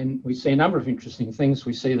 2050 and we see a number of interesting things.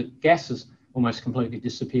 We see that gas has almost completely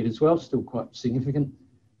disappeared as well, still quite significant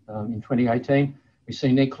in 2018. We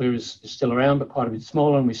see nuclear is still around, but quite a bit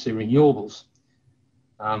smaller, and we see renewables.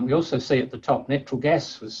 We also see at the top natural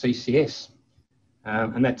gas with CCS,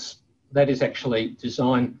 and that is actually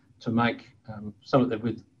designed to make some of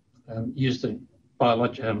the used in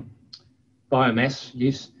biomass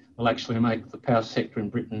use will actually make the power sector in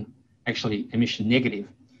Britain actually emission negative.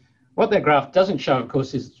 What that graph doesn't show, of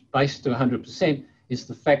course, is based to 100%, is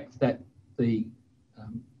the fact that the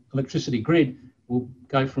electricity grid will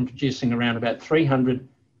go from producing around about 300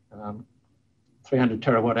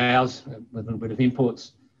 terawatt hours with a little bit of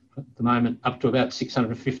imports at the moment, up to about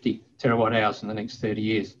 650 terawatt hours in the next 30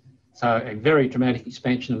 years. So a very dramatic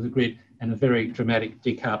expansion of the grid and a very dramatic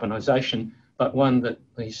decarbonisation, but one that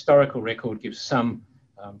the historical record gives some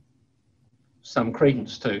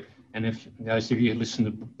credence to. And if those of you who listen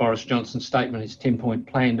to Boris Johnson's statement, his 10-point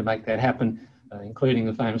plan to make that happen, including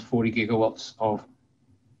the famous 40 gigawatts of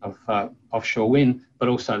offshore wind, but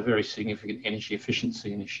also very significant energy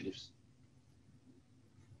efficiency initiatives.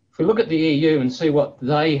 If we look at the EU and see what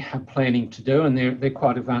they are planning to do, and they're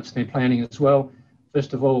quite advanced in their planning as well.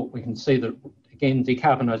 First of all, we can see that, again,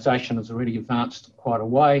 decarbonisation has already advanced quite a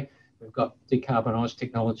way. We've got decarbonised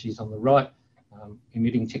technologies on the right,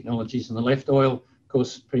 emitting technologies on the left. Oil, of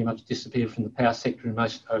course, pretty much disappeared from the power sector in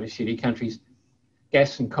most OECD countries.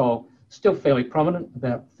 Gas and coal, still fairly prominent,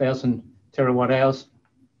 about 1,000 terawatt hours.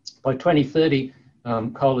 By 2030,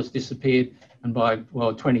 coal has disappeared, and by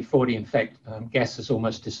 2040, in fact, gas has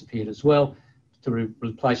almost disappeared as well,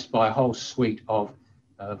 replaced by a whole suite of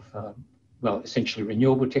essentially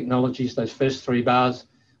renewable technologies. Those first three bars,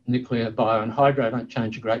 nuclear, bio and hydro, don't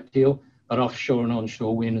change a great deal, but offshore and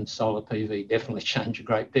onshore wind and solar PV definitely change a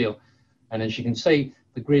great deal. And as you can see,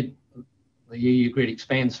 the grid, the EU grid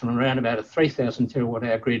expands from around about a 3,000 terawatt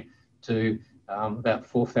hour grid to about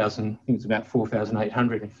 4,000, I think it's about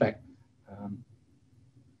 4,800 in fact,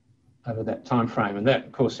 over that time frame. And that,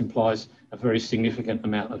 of course, implies a very significant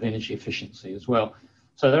amount of energy efficiency as well.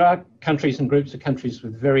 So there are countries and groups of countries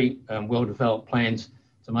with very well-developed plans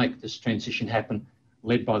to make this transition happen,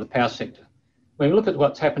 led by the power sector. When we look at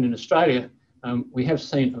what's happened in Australia, we have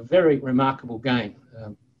seen a very remarkable gain.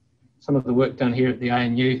 Some of the work done here at the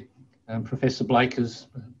ANU, Professor Blakers,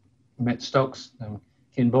 Matt Stocks,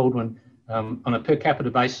 Ken Baldwin, on a per capita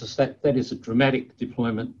basis, that is a dramatic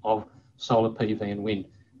deployment of solar PV and wind.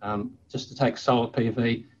 Just to take solar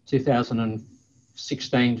PV,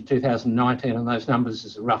 2016 to 2019, and those numbers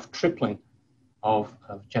is a rough tripling of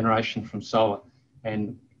generation from solar.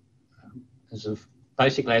 And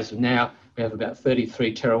basically as of now, we have about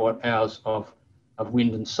 33 terawatt hours of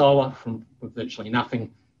wind and solar from virtually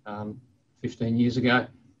nothing 15 years ago.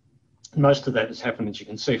 Most of that has happened, as you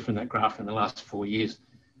can see from that graph, in the last 4 years.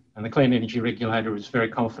 And the Clean Energy Regulator is very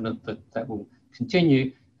confident that that will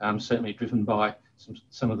continue, certainly driven by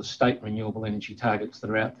some of the state renewable energy targets that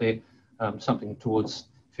are out there, something towards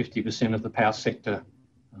 50% of the power sector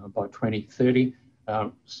by 2030.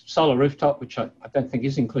 Solar rooftop, which I don't think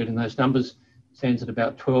is included in those numbers, stands at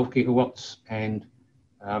about 12 gigawatts and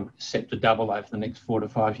set to double over the next 4 to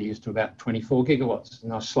 5 years to about 24 gigawatts. A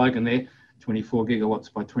nice slogan there, 24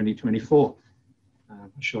 gigawatts by 2024.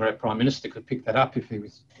 I'm sure our Prime Minister could pick that up if he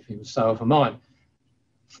was so of a mind.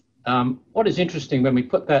 What is interesting, when we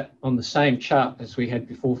put that on the same chart as we had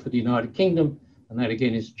before for the United Kingdom, and that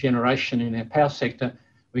again is generation in our power sector,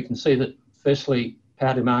 we can see that firstly,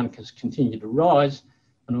 power demand has continued to rise,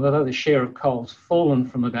 and although the share of coal's fallen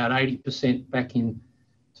from about 80% back in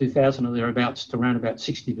 2000 or thereabouts to around about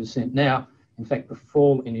 60% now, in fact, the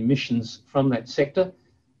fall in emissions from that sector,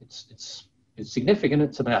 it's significant.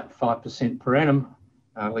 It's about 5% per annum,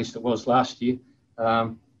 at least it was last year,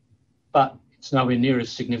 but it's nowhere near as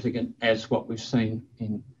significant as what we've seen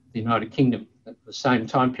in the United Kingdom. At the same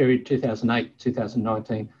time period, 2008,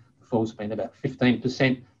 2019, the fall's been about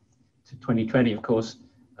 15%. To 2020, of course,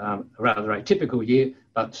 a rather atypical year,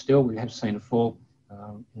 but still we have seen a fall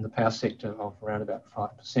in the power sector of around about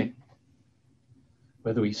 5%.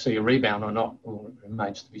 Whether we see a rebound or not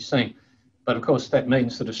remains to be seen. But of course, that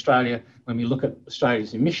means that Australia, when we look at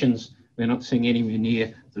Australia's emissions, we're not seeing anywhere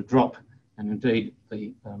near the drop. And indeed,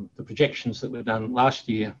 the projections that were done last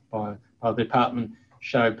year by the department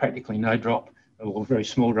show practically no drop, or a very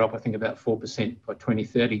small drop, I think about 4% by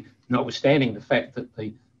 2030, notwithstanding the fact that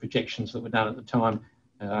the projections that were done at the time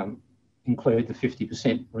include the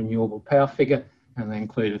 50% renewable power figure, and they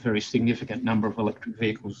include a very significant number of electric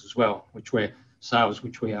vehicles as well, which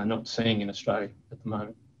we are not seeing in Australia at the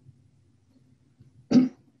moment.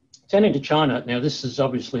 Turning to China, now this is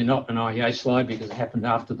obviously not an IEA slide because it happened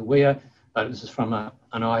after the WEO, but this is from an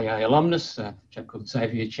IEA alumnus, a chap called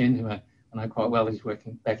Xavier Chen, who I know quite well. He's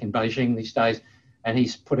working back in Beijing these days, and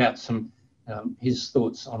he's put out some his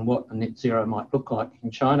thoughts on what a net zero might look like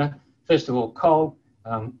in China. First of all, coal.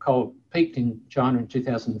 Coal peaked in China in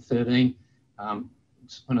 2013.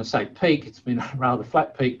 When I say peak, it's been a rather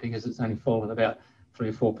flat peak because it's only fallen about 3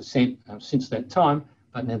 or 4% since that time,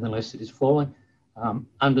 but nevertheless it is falling.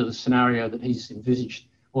 Under the scenario that he's envisaged,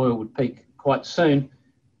 oil would peak quite soon.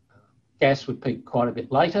 Gas would peak quite a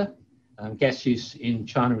bit later. Gas use in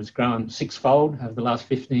China has grown 6-fold over the last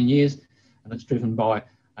 15 years, and it's driven by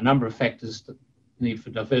a number of factors, the need for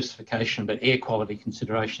diversification, but air quality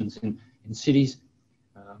considerations in cities.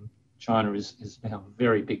 China is now a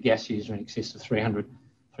very big gas user, in excess of 300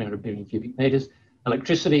 billion cubic metres.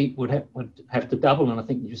 Electricity would have to double, and I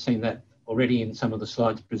think you've seen that already in some of the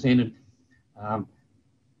slides presented.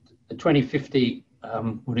 The 2050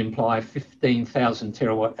 would imply 15,000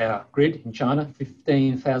 terawatt hour grid in China,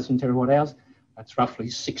 15,000 terawatt hours. That's roughly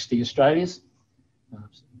 60 Australias,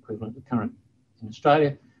 equivalent to current in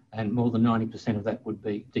Australia, and more than 90% of that would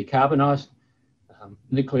be decarbonised.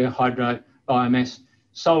 Nuclear, hydro, biomass,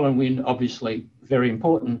 solar and wind, obviously very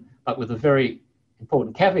important, but with a very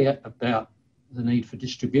important caveat about the need for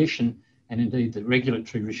distribution and indeed the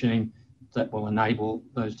regulatory regime that will enable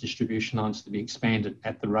those distribution lines to be expanded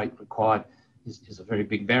at the rate required is a very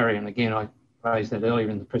big barrier. And again, I raised that earlier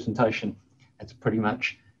in the presentation. That's pretty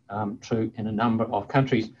much true in a number of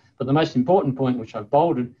countries. But the most important point, which I've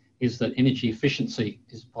bolded, is that energy efficiency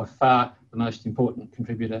is by far the most important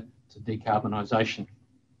contributor to decarbonisation.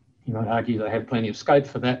 You might argue they have plenty of scope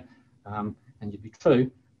for that, and you'd be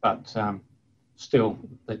true, but still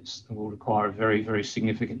that will require a very, very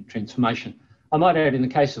significant transformation. I might add, in the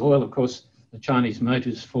case of oil, of course, the Chinese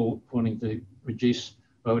motives for wanting to reduce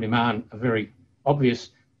oil demand are very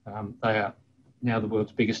obvious. They are now the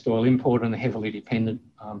world's biggest oil importer and they're heavily dependent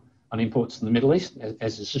on imports from the Middle East,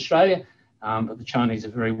 as is Australia. But the Chinese are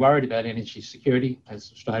very worried about energy security,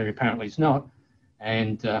 as Australia apparently is not.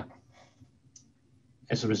 And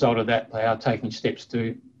as a result of that, they are taking steps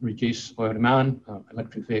to reduce oil demand,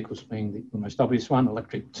 electric vehicles being the most obvious one,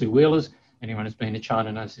 electric two-wheelers. Anyone who's been to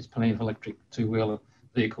China knows there's plenty of electric two-wheeler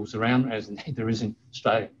vehicles around, as indeed there is in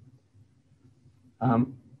Australia.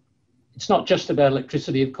 It's not just about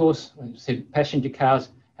electricity, of course. As I said, passenger cars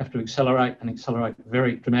have to accelerate and accelerate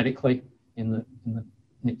very dramatically in the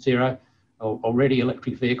net zero. Already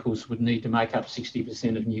electric vehicles would need to make up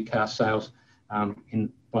 60% of new car sales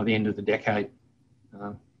by the end of the decade.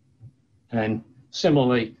 And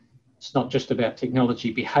similarly, it's not just about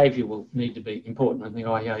technology. Behaviour will need to be important, and the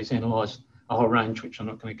IEA's analysed a whole range, which I'm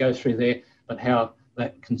not going to go through there, but how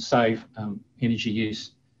that can save energy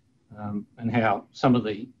use, and how some of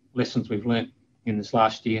the lessons we've learnt in this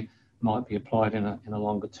last year might be applied in a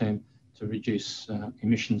longer term to reduce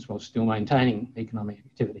emissions while still maintaining economic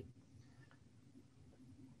activity.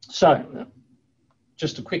 So,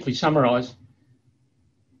 just to quickly summarise,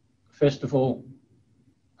 first of all,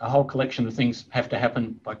 a whole collection of things have to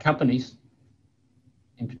happen by companies.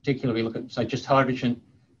 In particular, we look at, say, just hydrogen.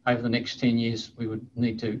 Over the next 10 years, we would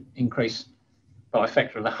need to increase by a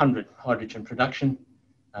factor of 100 hydrogen production.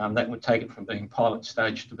 That would take it from being pilot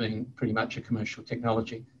stage to being pretty much a commercial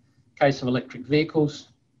technology. Case of electric vehicles,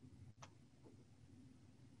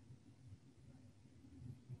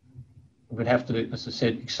 we would have to, as I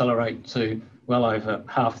said, accelerate to well over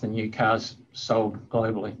half the new cars sold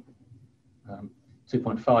globally.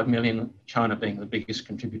 2.5 million, China being the biggest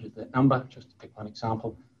contributor to that number, just to pick one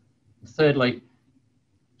example. And thirdly,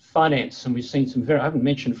 finance, and we've seen some I haven't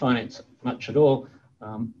mentioned finance much at all,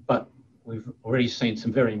 but we've already seen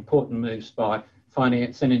some very important moves by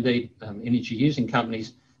finance and indeed energy using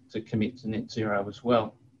companies to commit to net zero as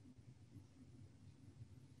well.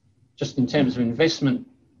 Just in terms of investment,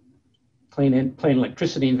 clean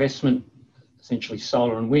electricity investment, essentially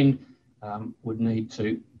solar and wind, would need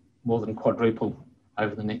to more than quadruple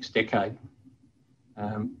over the next decade.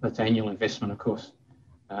 That's annual investment, of course,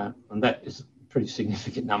 and that is a pretty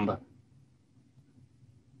significant number.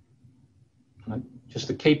 Just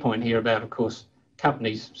the key point here about, of course,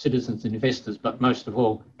 companies, citizens and investors, but most of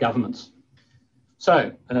all, governments.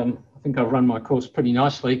 So I think I've run my course pretty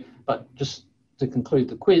nicely, but just to conclude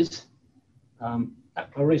the quiz, I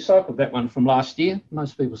recycled that one from last year.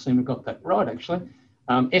 Most people seem to have got that right, actually.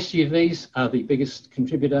 SUVs are the biggest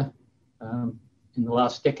contributor in the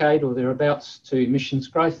last decade or thereabouts to emissions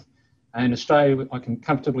growth. And Australia, I can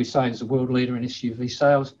comfortably say, is a world leader in SUV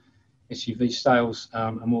sales. SUV sales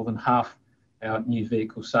are more than half our new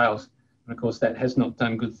vehicle sales. And of course, that has not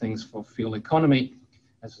done good things for fuel economy.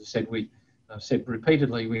 As I said, I've said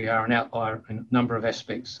repeatedly, we are an outlier in a number of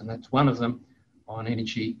aspects, and that's one of them. On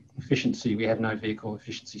energy efficiency, we have no vehicle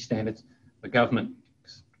efficiency standards. The government,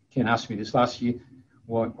 Ken asked me this last year,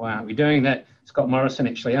 why aren't we doing that? Scott Morrison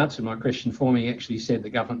actually answered my question for me. He actually said the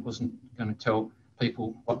government wasn't going to tell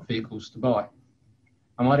people what vehicles to buy.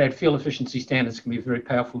 I might add, fuel efficiency standards can be a very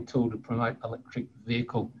powerful tool to promote electric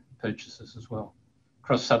vehicle purchases as well,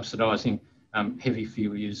 cross-subsidising heavy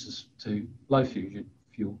fuel users to low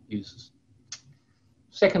fuel users.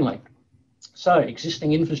 Secondly, so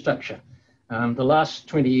existing infrastructure. The last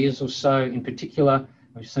 20 years or so in particular,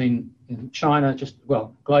 we've seen in China,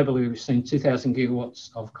 globally, we've seen 2,000 gigawatts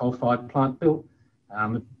of coal-fired plant built,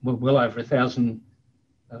 well over a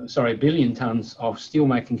billion tonnes of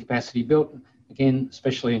steel-making capacity built, again,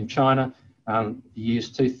 especially in China, the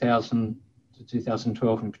years 2000 to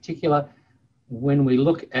 2012 in particular. When we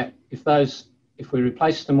look at, if we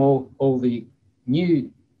replace them all the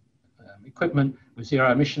new equipment with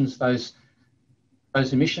zero emissions, those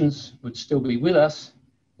emissions would still be with us.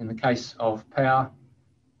 In the case of power,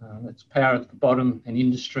 that's power at the bottom, and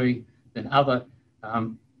industry, then other,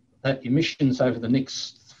 that emissions over the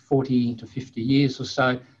next 40 to 50 years or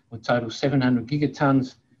so would total 700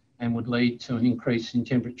 gigatons and would lead to an increase in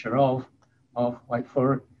temperature of wait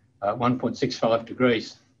for it, 1.65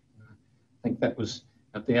 degrees. I think that was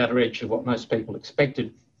at the outer edge of what most people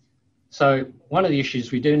expected. So one of the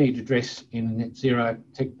issues we do need to address in a net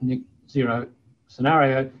zero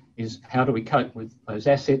scenario is how do we cope with those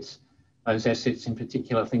assets? Those assets in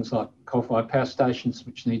particular, things like coal-fired power stations,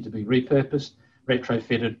 which need to be repurposed,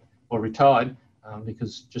 retrofitted or retired,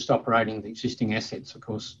 because just operating the existing assets, of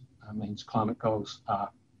course, means climate goals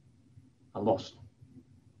are lost.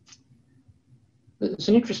 There's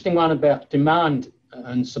an interesting one about demand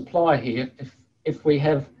and supply here. If we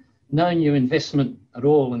have no new investment at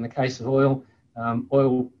all in the case of oil,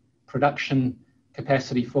 oil production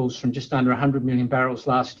capacity falls from just under 100 million barrels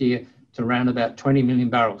last year to around about 20 million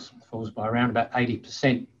barrels, falls by around about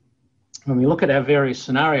 80%. When we look at our various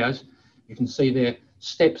scenarios, you can see there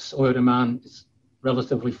steps oil demand is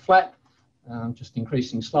relatively flat, just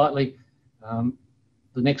increasing slightly.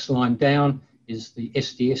 The next line down is the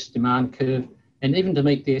SDS demand curve. And even to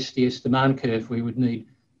meet the SDS demand curve, we would need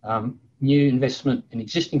new investment in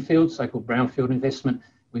existing fields, so-called brownfield investment.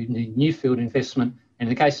 We need new field investment. And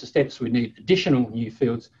in the case of steps, we need additional new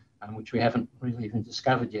fields, which we haven't really even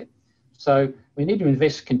discovered yet. So we need to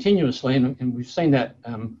invest continuously, and we've seen that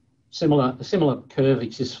a similar curve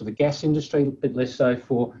exists for the gas industry, a bit less so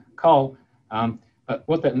for coal. But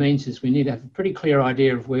what that means is we need to have a pretty clear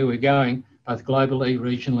idea of where we're going both globally,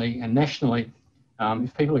 regionally and nationally.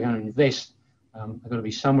 If people are going to invest, they've got to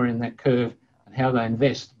be somewhere in that curve and how they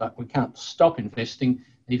invest, but we can't stop investing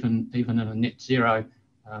even in a net zero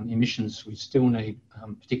emissions. We still need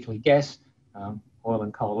particularly gas, oil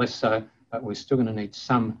and coal less so, but we're still going to need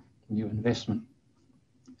some new investment.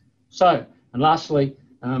 So, and lastly,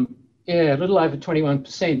 yeah, a little over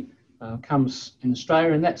 21% comes in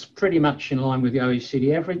Australia, and that's pretty much in line with the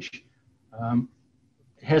OECD average.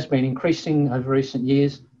 It has been increasing over recent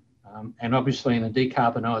years, and obviously in a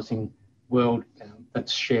decarbonising world, that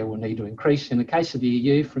share will need to increase. In the case of the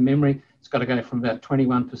EU, from memory, it's got to go from about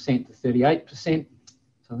 21% to 38%.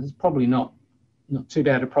 So it's probably not too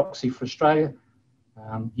bad a proxy for Australia.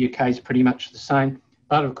 UK is pretty much the same,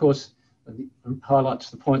 but of course, it highlights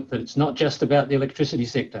the point that it's not just about the electricity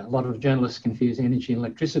sector. A lot of journalists confuse energy and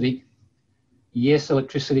electricity. Yes,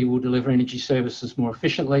 electricity will deliver energy services more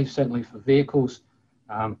efficiently, certainly for vehicles.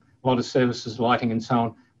 A lot of services, lighting and so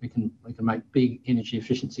on, we can make big energy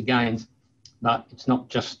efficiency gains, but it's not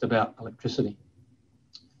just about electricity.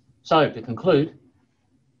 So to conclude,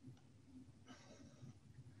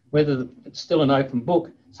 whether it's still an open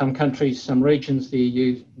book, some countries, some regions, the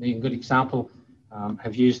EU being a good example,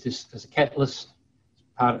 have used this as a catalyst.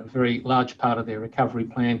 A very large part of their recovery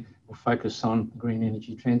plan will focus on green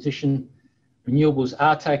energy transition. Renewables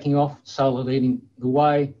are taking off, solar leading the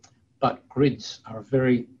way, but grids are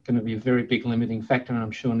going to be a very big limiting factor, and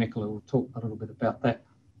I'm sure Nicola will talk a little bit about that.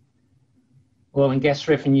 Oil and gas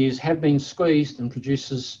revenues have been squeezed, and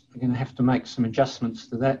producers are going to have to make some adjustments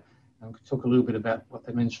to that. And we'll talk a little bit about what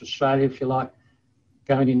that means for Australia, if you like.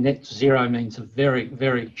 Going in net zero means a very,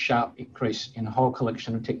 very sharp increase in a whole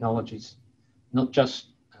collection of technologies, not just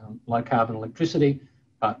low carbon electricity,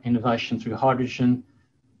 but innovation through hydrogen,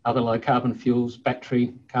 other low carbon fuels,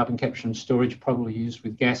 battery, carbon capture and storage, probably used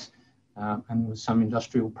with gas and with some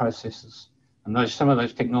industrial processes. And some of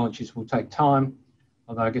those technologies will take time,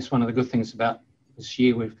 although I guess one of the good things about this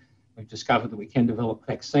year, we've discovered that we can develop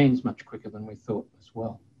vaccines much quicker than we thought as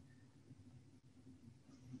well.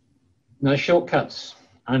 No shortcuts,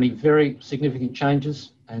 only very significant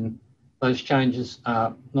changes, and those changes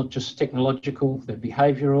are not just technological, they're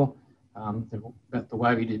behavioural, they're about the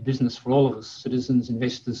way we do business for all of us, citizens,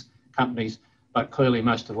 investors, companies, but clearly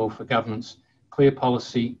most of all for governments. Clear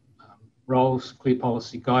policy roles, clear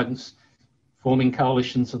policy guidance, forming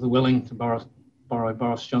coalitions of the willing, to borrow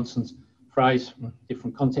Boris Johnson's phrase from a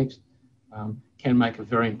different context, can make a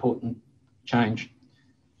very important change.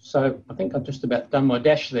 So I think I've just about done my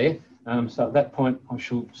dash there. So at that point, I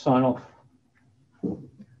shall sign off.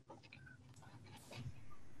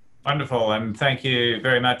 Wonderful, and thank you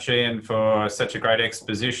very much, Ian, for such a great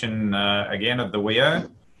exposition again of the WEO.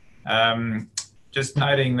 Just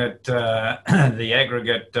noting that the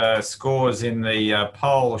aggregate scores in the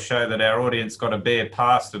poll show that our audience got a bare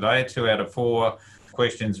pass today, 2 out of 4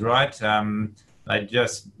 questions right. They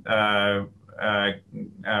just were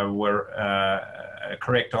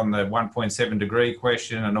correct on the 1.7 degree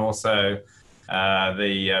question, and also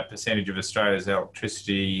the percentage of Australia's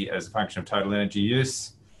electricity as a function of total energy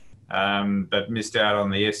use, but missed out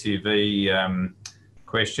on the SUV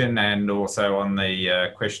question, and also on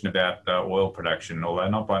the question about oil production, although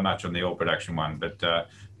not by much on the oil production one, but the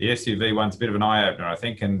SUV one's a bit of an eye-opener, I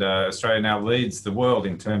think, and Australia now leads the world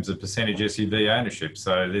in terms of percentage SUV ownership,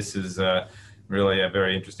 so this is really a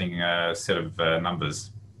very interesting set of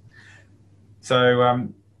numbers. So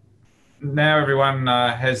now everyone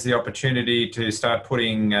has the opportunity to start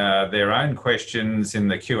putting their own questions in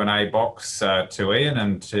the Q&A box to Ian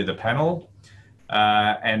and to the panel.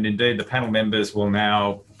 And indeed, the panel members will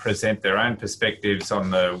now present their own perspectives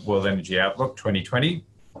on the World Energy Outlook 2020.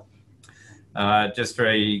 Just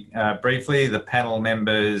very briefly, the panel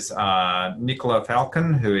members are Nicola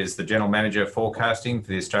Falcon, who is the General Manager of Forecasting for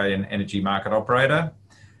the Australian Energy Market Operator,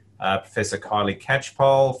 Professor Kylie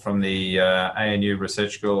Catchpole from the ANU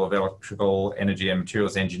Research School of Electrical Energy and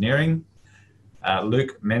Materials Engineering,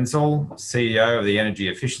 Luke Menzel, CEO of the Energy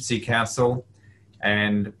Efficiency Council,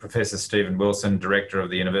 and Professor Stephen Wilson, Director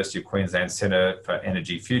of the University of Queensland Centre for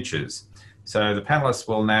Energy Futures. So the panellists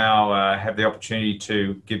will now have the opportunity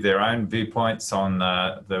to give their own viewpoints on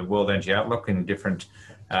the World Energy Outlook in different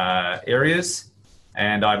areas.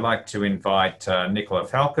 And I'd like to invite Nicola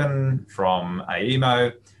Falcon from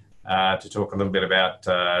AEMO to talk a little bit about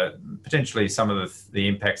potentially some of the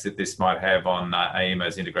impacts that this might have on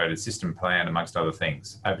AEMO's integrated system plan, amongst other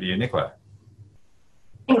things. Over to you, Nicola.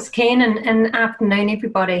 Thanks, Ken, and afternoon,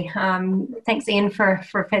 everybody. Thanks, Ian, for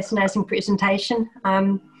a fascinating presentation.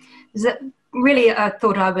 really, I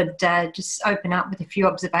thought I would just open up with a few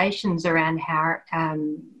observations around how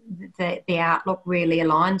the outlook really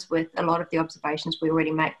aligns with a lot of the observations we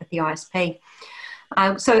already make with the ISP.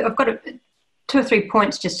 So I've got two or three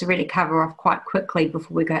points just to really cover off quite quickly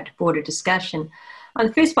before we go to broader discussion.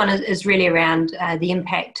 The first one is really around the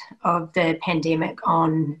impact of the pandemic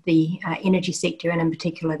on the energy sector, and in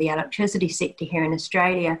particular the electricity sector here in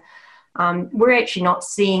Australia. We're actually not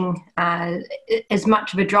seeing as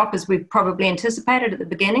much of a drop as we probably anticipated at the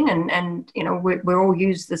beginning, and you know, we all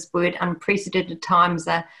use this word unprecedented times,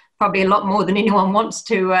 probably a lot more than anyone wants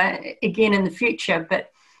to again in the future,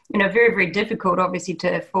 but you know, very, very difficult obviously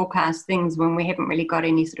to forecast things when we haven't really got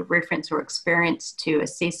any sort of reference or experience to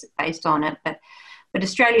assess it based on it. But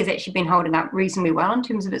Australia's actually been holding up reasonably well in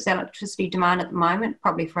terms of its electricity demand at the moment,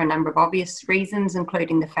 probably for a number of obvious reasons,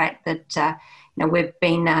 including the fact that you know, we've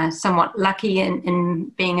been somewhat lucky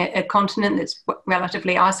in being a continent that's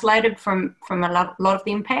relatively isolated from a lot of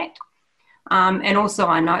the impact. And also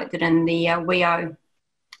I note that in the WEO,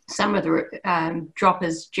 some of the drop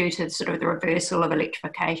is due to sort of the reversal of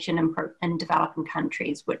electrification in developing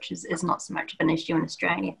countries, which is not so much of an issue in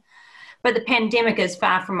Australia. But the pandemic is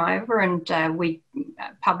far from over, and we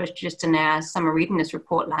published just in our summer readiness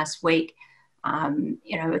report last week,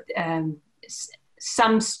 you know,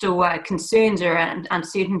 some still concerns around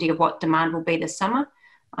uncertainty of what demand will be this summer,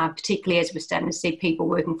 particularly as we're starting to see people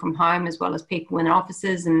working from home as well as people in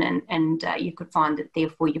offices, and you could find that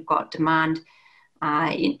therefore you've got demand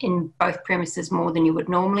in both premises more than you would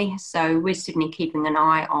normally. So we're certainly keeping an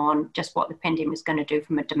eye on just what the pandemic is going to do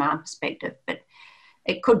from a demand perspective. But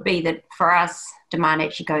it could be that for us, demand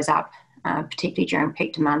actually goes up, particularly during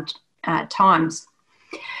peak demand times.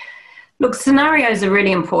 Look, scenarios are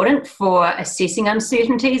really important for assessing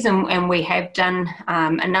uncertainties, and we have done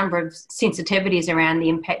a number of sensitivities around the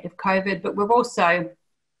impact of COVID, but we've also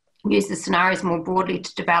used the scenarios more broadly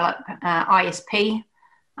to develop ISP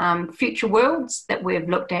future worlds that we've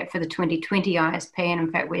looked at for the 2020 ISP, and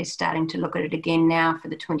in fact we're starting to look at it again now for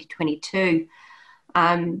the 2022.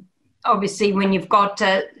 Obviously, when you've got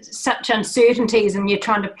such uncertainties and you're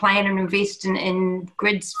trying to plan and invest in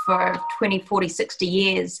grids for 20, 40, 60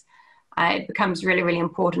 years, it becomes really, really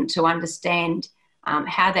important to understand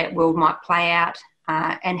how that world might play out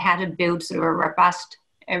and how to build sort of a robust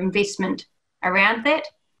investment around that.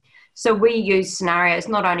 So we use scenarios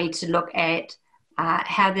not only to look at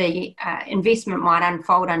how the investment might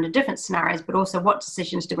unfold under different scenarios, but also what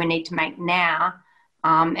decisions do we need to make now,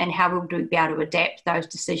 and how will we be able to adapt those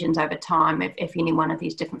decisions over time if any one of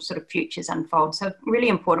these different sort of futures unfold. So really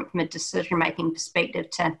important from a decision-making perspective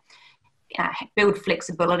to build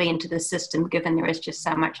flexibility into the system, given there is just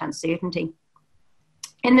so much uncertainty.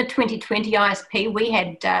 In the 2020 ISP, we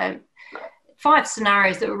had 5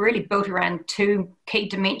 scenarios that were really built around 2 key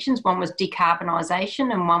dimensions. One was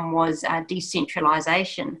decarbonisation and one was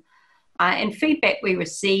decentralisation. And feedback we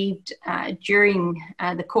received during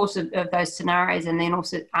the course of those scenarios, and then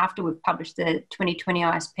also after we've published the 2020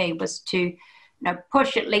 ISP, was to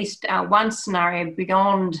push at least one scenario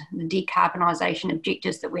beyond the decarbonisation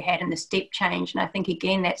objectives that we had in the step change. And I think,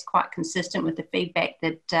 again, that's quite consistent with the feedback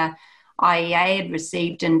that IEA had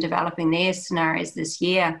received in developing their scenarios this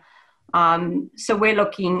year. So we're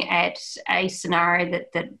looking at a scenario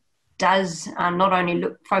that does not only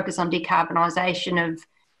focus on decarbonisation of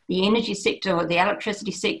the energy sector or the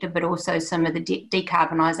electricity sector, but also some of the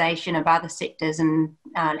decarbonisation of other sectors and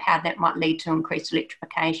how that might lead to increased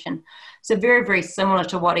electrification. So very, very similar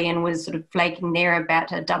to what Ian was sort of flagging there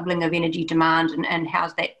about a doubling of energy demand and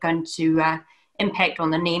how's that going to impact on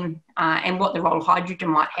the NEM and what the role hydrogen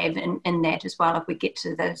might have in that as well, if we get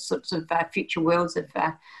to the sorts of future worlds of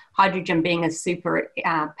hydrogen being a super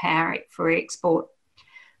power for export.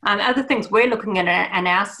 Other things we're looking at in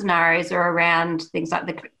our scenarios are around things like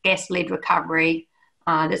the gas-led recovery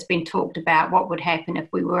that's been talked about. What would happen if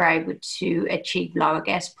we were able to achieve lower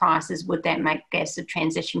gas prices? Would that make gas a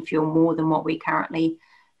transition fuel more than what we currently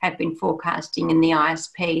have been forecasting in the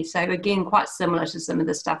ISP? So again, quite similar to some of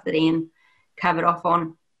the stuff that Ian covered off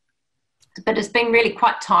on. But it's been really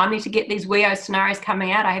quite timely to get these WEO scenarios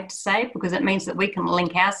coming out, I have to say, because it means that we can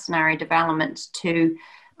link our scenario development to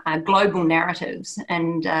global narratives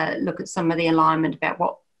and look at some of the alignment about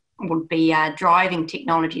what would be driving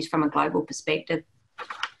technologies from a global perspective.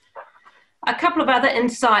 A couple of other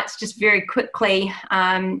insights just very quickly.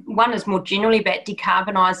 One is more generally about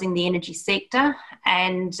decarbonising the energy sector,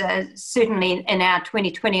 and certainly in our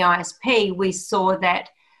 2020 ISP we saw that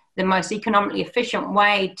the most economically efficient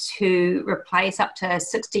way to replace up to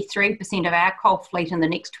 63% of our coal fleet in the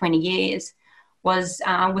next 20 years was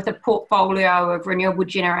with a portfolio of renewable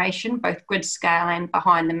generation, both grid scale and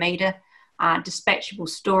behind the meter, dispatchable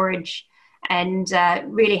storage, and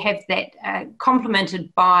really have that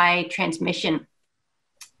complemented by transmission.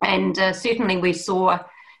 And certainly we saw,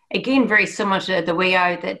 again, very similar to the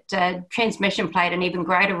WEO, that transmission played an even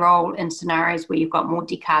greater role in scenarios where you've got more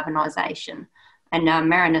decarbonisation. And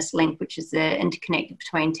Marinus Link, which is the interconnector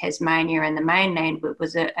between Tasmania and the mainland,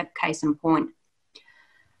 was a case in point.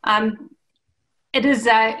 It is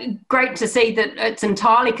great to see that it's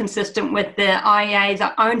entirely consistent with the IEA's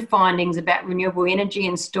own findings about renewable energy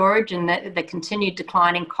and storage, and the continued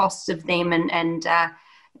declining costs of them, and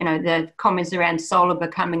you know, the comments around solar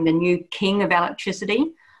becoming the new king of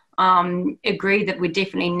electricity. Agree that we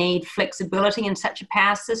definitely need flexibility in such a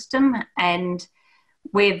power system, and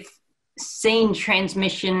we've seen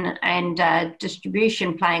transmission and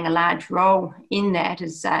distribution playing a large role in that,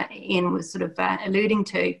 as Ian was sort of alluding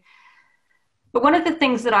to. But one of the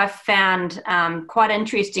things that I found quite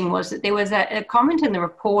interesting was that there was a comment in the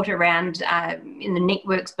report around in the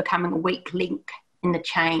networks becoming a weak link in the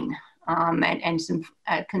chain, and some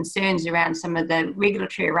concerns around some of the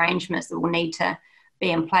regulatory arrangements that will need to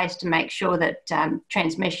be in place to make sure that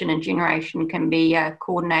transmission and generation can be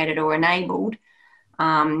coordinated or enabled,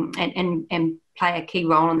 and play a key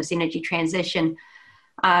role in this energy transition.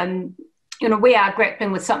 You know, we are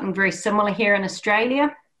grappling with something very similar here in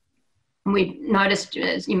Australia. We noticed,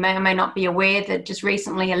 as you may or may not be aware, that just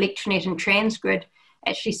recently Electranet and Transgrid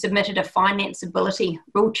actually submitted a financeability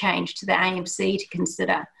rule change to the AMC to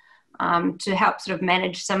consider, to help sort of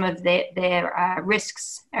manage some of their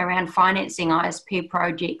risks around financing ISP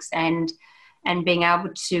projects and being able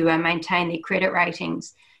to maintain their credit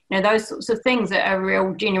ratings. You know, those sorts of things are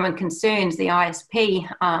real genuine concerns. The ISP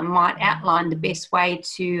might outline the best way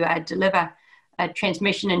to deliver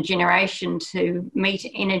transmission and generation to meet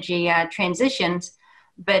energy transitions,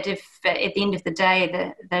 but if at the end of the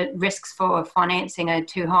day the risks for financing are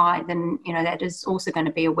too high, then you know that is also going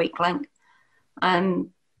to be a weak link.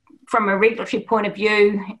 From a regulatory point of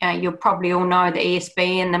view, you'll probably all know the ESB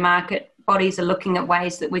and the market bodies are looking at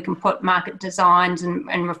ways that we can put market designs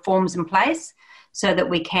and reforms in place so that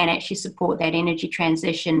we can actually support that energy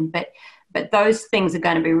transition. But those things are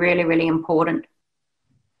going to be really, really important.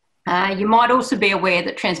 You might also be aware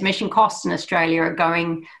that transmission costs in Australia are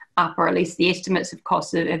going up, or at least the estimates of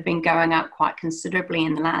costs have been going up quite considerably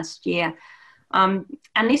in the last year.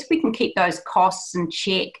 Unless we can keep those costs in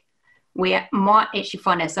check, we might actually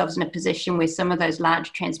find ourselves in a position where some of those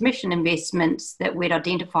large transmission investments that we'd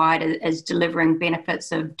identified as delivering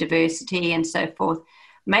benefits of diversity and so forth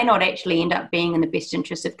may not actually end up being in the best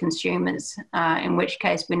interest of consumers, in which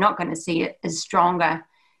case we're not going to see it as stronger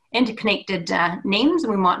interconnected NEMs, and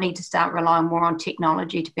we might need to start relying more on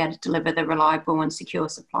technology to be able to deliver the reliable and secure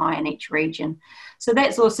supply in each region. So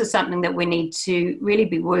that's also something that we need to really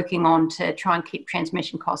be working on to try and keep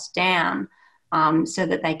transmission costs down, so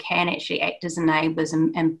that they can actually act as enablers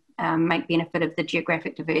and make benefit of the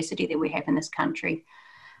geographic diversity that we have in this country.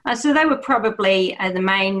 So they were probably the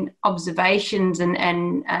main observations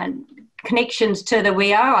and connections to the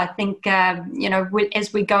WEO. I think, you know,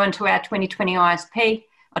 as we go into our 2020 ISP,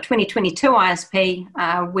 or 2022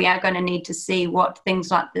 ISP, we are going to need to see what things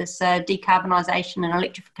like this decarbonisation and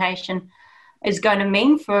electrification is going to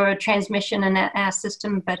mean for transmission in our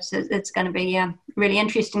system, but it's going to be really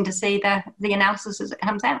interesting to see the analysis as it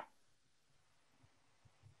comes out.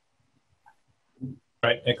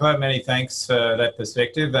 Great, Nicola, many thanks for that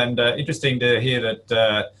perspective, and interesting to hear that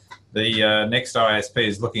the next ISP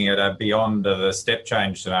is looking at beyond the step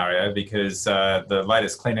change scenario, because the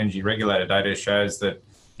latest Clean Energy Regulator data shows that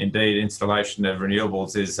indeed installation of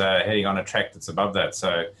renewables is heading on a track that's above that.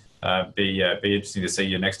 So be interesting to see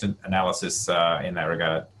your next analysis in that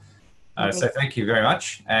regard. So thank you very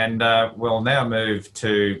much. And we'll now move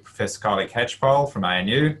to Professor Kylie Catchpole from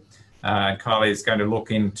ANU. Kylie is going to look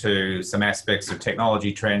into some aspects of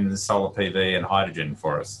technology trends, solar PV and hydrogen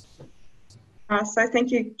for us. So thank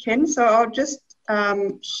you, Ken. So I'll just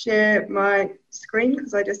share my screen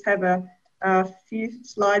because I just have a few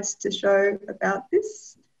slides to show about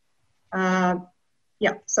this.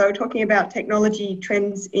 Yeah, so talking about technology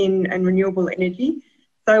trends in and renewable energy.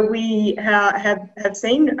 So we have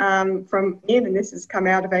seen from Ian, and this has come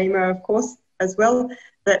out of AEMO, of course, as well,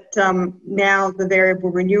 that now the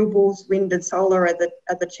variable renewables, wind and solar are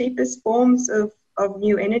the cheapest forms of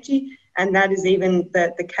new energy. And that is even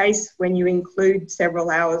the case when you include several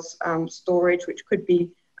hours storage, which could be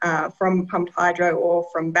from pumped hydro or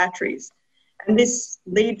from batteries. And this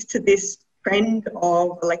leads to this trend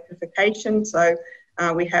of electrification. So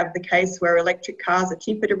we have the case where electric cars are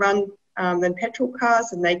cheaper to run than petrol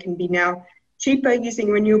cars, and they can be now cheaper using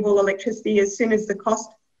renewable electricity as soon as the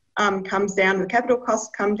cost comes down, the capital costs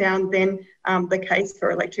come down, then the case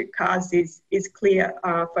for electric cars is clear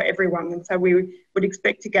for everyone. And so we would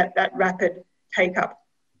expect to get that rapid take up.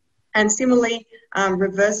 And similarly,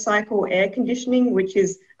 reverse cycle air conditioning, which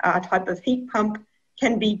is a type of heat pump,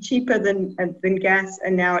 can be cheaper than gas,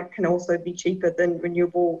 and now it can also be cheaper than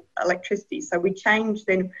renewable electricity. So we change,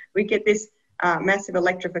 then we get this massive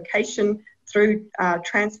electrification through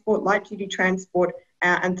transport, light duty transport,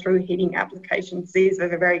 and through heating applications. These are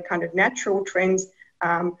the very kind of natural trends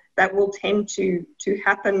that will tend to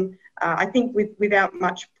happen, I think, without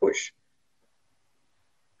much push.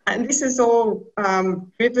 And this is all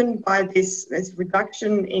driven by this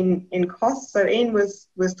reduction in costs. So Ian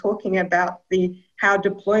was talking about how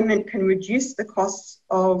deployment can reduce the costs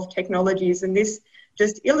of technologies, and this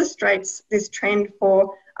just illustrates this trend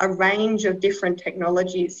for a range of different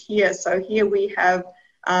technologies here. So here we have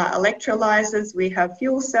electrolyzers, we have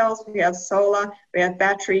fuel cells, we have solar, we have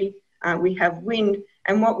battery, we have wind,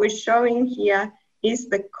 and what we're showing here is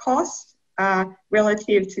the cost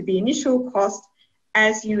relative to the initial cost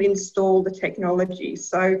as you install the technology.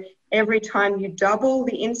 So every time you double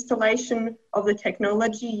the installation of the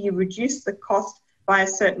technology, you reduce the cost by a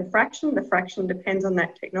certain fraction. The fraction depends on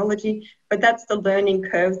that technology, but that's the learning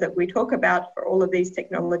curve that we talk about for all of these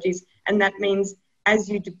technologies. And that means as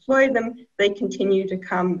you deploy them, they continue to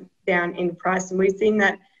come down in price. And we've seen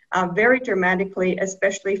that very dramatically,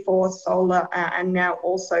 especially for solar and now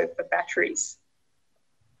also for batteries.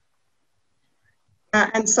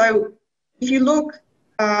 And so if you look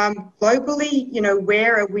globally, you know,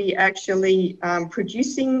 where are we actually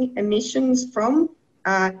producing emissions from?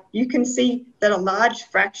 You can see that a large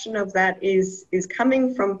fraction of that is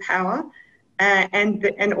coming from power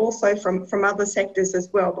and also from other sectors as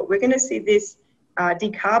well. But we're going to see this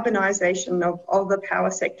decarbonisation of the power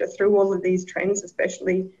sector through all of these trends,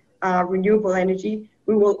 especially renewable energy.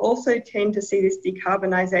 We will also tend to see this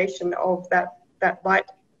decarbonisation of that light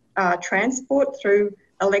transport through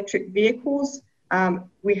electric vehicles.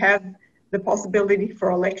 We have the possibility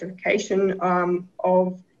for electrification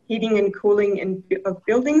of heating and cooling of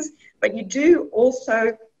buildings, but you do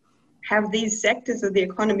also have these sectors of the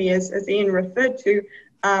economy, as Ian referred to,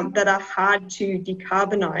 that are hard to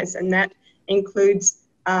decarbonise, and that includes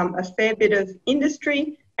a fair bit of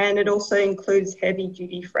industry, and it also includes heavy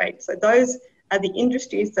duty freight. So those are the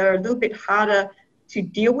industries that are a little bit harder to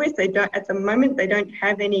deal with. They don't, at the moment, they don't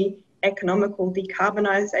have any economical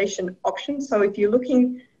decarbonisation options. So if you're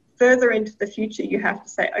looking further into the future, you have to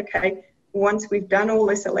say, okay, once we've done all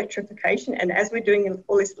this electrification, and as we're doing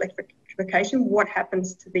all this electrification, what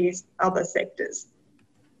happens to these other sectors?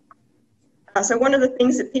 So one of the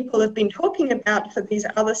things that people have been talking about for these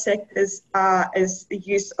other sectors is the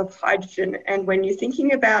use of hydrogen. And when you're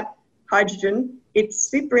thinking about hydrogen, it's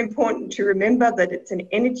super important to remember that it's an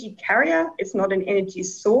energy carrier, it's not an energy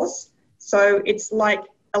source. So it's like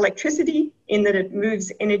electricity in that it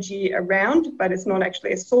moves energy around, but it's not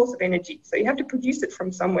actually a source of energy. So you have to produce it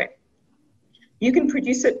from somewhere. You can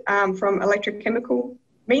produce it from electrochemical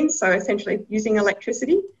means, so essentially using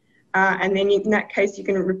electricity, and then in that case you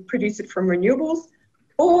can produce it from renewables,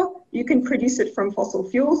 or you can produce it from fossil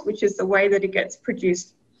fuels, which is the way that it gets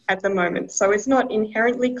produced at the moment. So it's not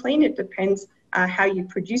inherently clean, it depends how you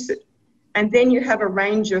produce it. And then you have a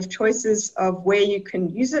range of choices of where you can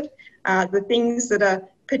use it. The things that are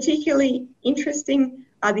particularly interesting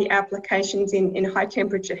are the applications in high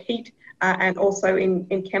temperature heat and also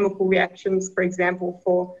in chemical reactions, for example,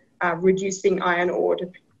 for reducing iron ore to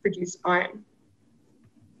produce iron.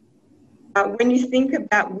 When you think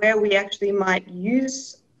about where we actually might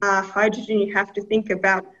use hydrogen, you have to think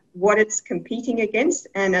about what it's competing against.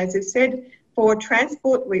 And as I said, for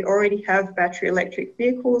transport, we already have battery electric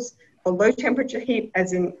vehicles. For low temperature heat,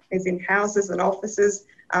 as in houses and offices,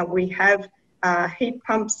 we have heat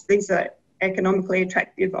pumps. These are economically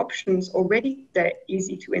attractive options already. They're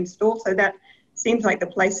easy to install, so that seems like the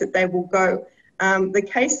place that they will go. The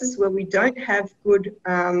cases where we don't have good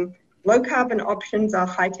low carbon options are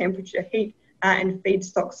high temperature heat and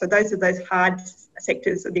feedstock. So those are those hard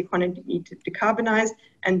sectors of the economy need to decarbonise,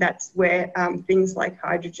 and that's where things like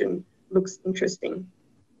hydrogen looks interesting.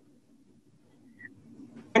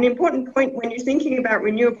 An important point when you're thinking about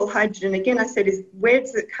renewable hydrogen, again, I said, is where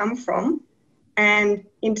does it come from? And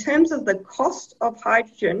in terms of the cost of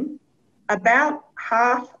hydrogen, about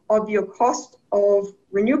half of your cost of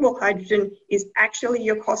renewable hydrogen is actually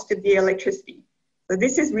your cost of the electricity. So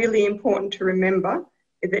this is really important to remember,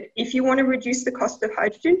 that if you want to reduce the cost of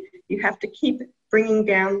hydrogen, you have to keep bringing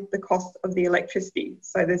down the cost of the electricity.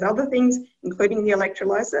 So there's other things, including the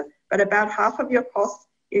electrolyzer, but about half of your cost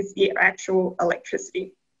is the actual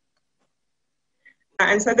electricity.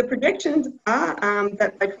 And so the projections are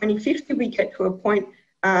that by 2050 we get to a point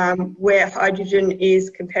where hydrogen is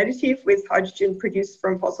competitive with hydrogen produced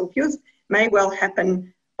from fossil fuels. May well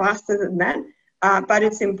happen faster than that, but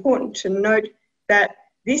it's important to note that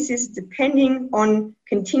this is depending on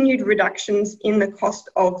continued reductions in the cost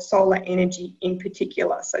of solar energy in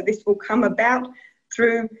particular. So this will come about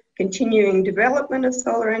through continuing development of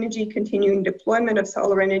solar energy, continuing deployment of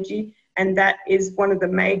solar energy, and that is one of the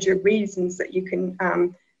major reasons that you can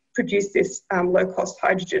produce this low-cost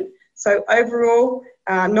hydrogen. So overall,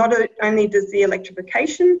 not only does the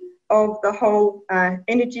electrification of the whole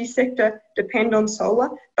energy sector depend on solar,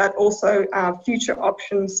 but also future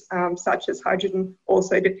options such as hydrogen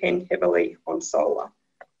also depend heavily on solar.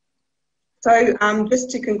 So just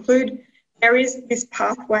to conclude, there is this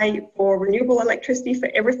pathway for renewable electricity for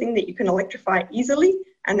everything that you can electrify easily,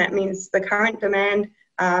 and that means the current demand,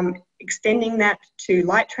 extending that to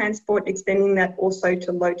light transport, extending that also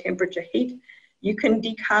to low temperature heat. You can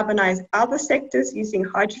decarbonise other sectors using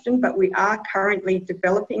hydrogen, but we are currently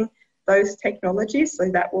developing those technologies, so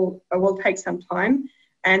that will take some time,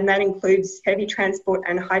 and that includes heavy transport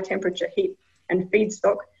and high temperature heat and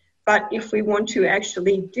feedstock. But if we want to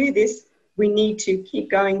actually do this, we need to keep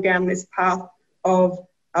going down this path of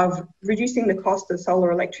reducing the cost of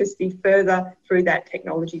solar electricity further through that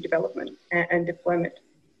technology development and deployment.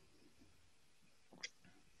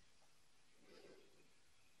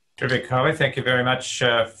 Terrific, Kylie. Thank you very much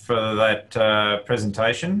for that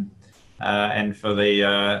presentation and for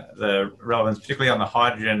the relevance, particularly on the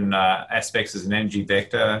hydrogen aspects as an energy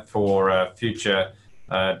vector for future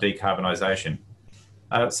decarbonisation.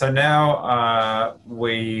 So now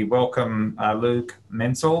we welcome Luke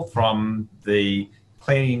Menzel from the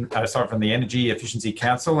from the Energy Efficiency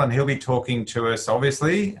Council, and he'll be talking to us,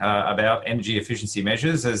 obviously, about energy efficiency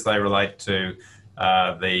measures as they relate to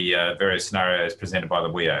the various scenarios presented by the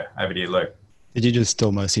WEO. Over to you, Luke. Did you just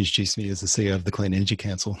almost introduce me as the CEO of the Clean Energy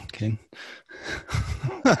Council, Ken?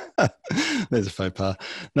 There's a faux pas.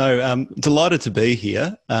 No, delighted to be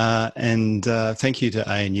here, and thank you to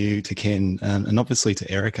ANU, to Ken, and obviously to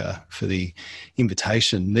Erica for the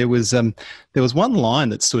invitation. There was one line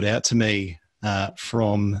that stood out to me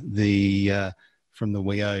from the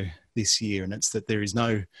WEO this year, and it's that there is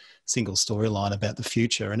no single storyline about the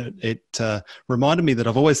future. And it reminded me that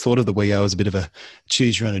I've always thought of the WEO as a bit of a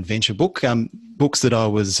choose your own adventure book. Books that I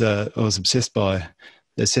was obsessed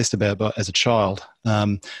about as a child.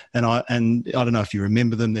 And I don't know if you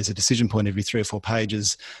remember them. There's a decision point every 3 or 4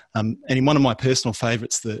 pages. And in one of my personal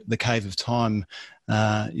favourites, the Cave of Time,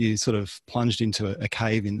 you sort of plunged into a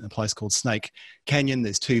cave in a place called Snake Canyon.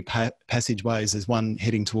 There's 2 passageways. There's one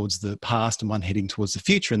heading towards the past and one heading towards the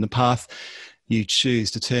future. And the path you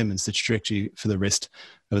choose determines the trajectory for the rest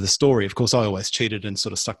of the story. Of course, I always cheated and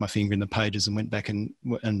sort of stuck my finger in the pages and went back and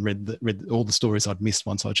read all the stories I'd missed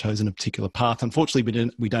once I'd chosen a particular path. Unfortunately,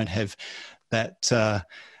 we don't have that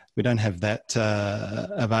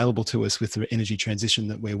available to us with the energy transition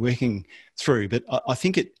that we're working through. But I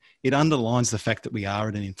think it underlines the fact that we are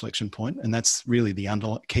at an inflection point, and that's really the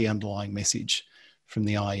key underlying message from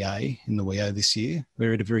the IEA in the WEO this year.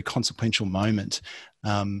 We're at a very consequential moment.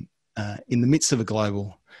 In the midst of a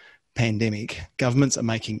global pandemic, governments are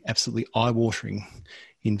making absolutely eye-watering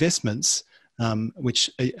investments, which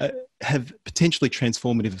have potentially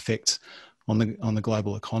transformative effects on the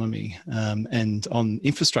global economy and on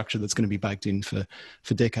infrastructure that's going to be baked in for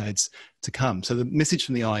decades to come. So the message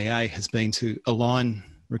from the IEA has been to align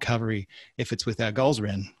recovery efforts with our goals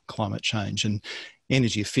around climate change, and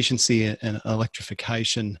energy efficiency and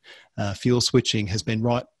electrification, fuel switching has been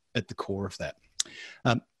right at the core of that.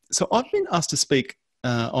 So I've been asked to speak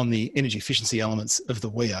on the energy efficiency elements of the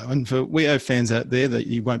WEO. And for WEO fans out there, that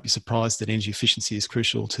you won't be surprised that energy efficiency is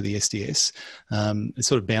crucial to the SDS. It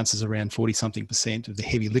sort of bounces around 40-something% of the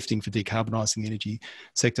heavy lifting for decarbonising the energy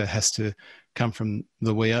sector has to come from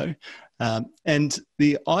the WEO. And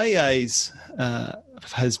the IEA's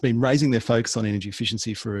has been raising their focus on energy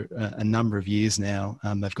efficiency for a number of years now.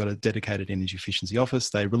 They've got a dedicated energy efficiency office.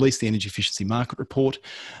 They release the energy efficiency market report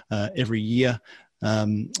every year,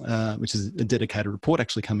 which is a dedicated report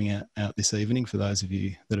actually coming out this evening for those of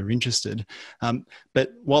you that are interested.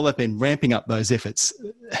 But while they've been ramping up those efforts,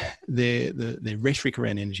 their rhetoric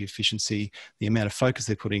around energy efficiency, the amount of focus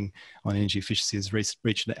they're putting on energy efficiency has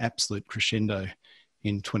reached an absolute crescendo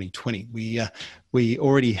in 2020. We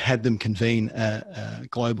already had them convene a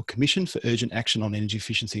global commission for urgent action on energy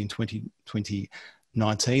efficiency in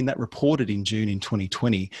 2019. That reported in June in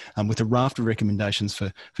 2020 with a raft of recommendations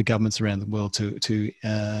for governments around the world to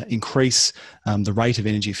increase the rate of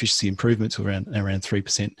energy efficiency improvement to around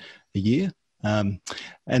 3% a year. And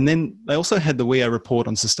then they also had the WEO report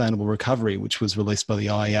on sustainable recovery, which was released by the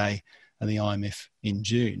IEA and the IMF in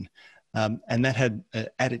June. And that had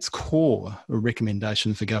at its core a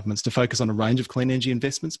recommendation for governments to focus on a range of clean energy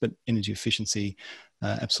investments, but energy efficiency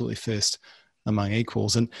absolutely first among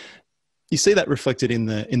equals. And you see that reflected in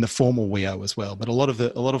the formal WEO as well. But a lot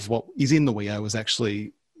of what is in the WEO was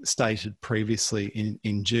actually stated previously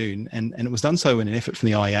in June, and it was done so in an effort from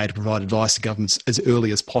the IEA to provide advice to governments as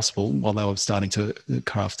early as possible while they were starting to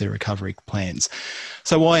craft their recovery plans.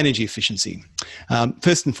 So why energy efficiency?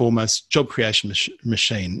 First and foremost, job creation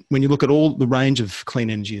machine. When you look at all the range of clean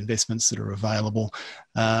energy investments that are available,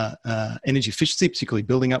 energy efficiency, particularly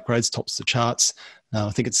building upgrades, tops the charts. I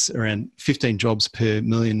think it's around 15 jobs per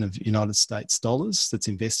million of United States dollars that's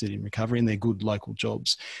invested in recovery, and they're good local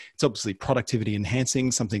jobs. It's obviously productivity enhancing,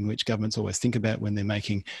 something which governments always think about when they're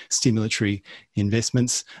making stimulatory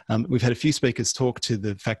investments. We've had a few speakers talk to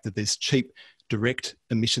the fact that there's cheap direct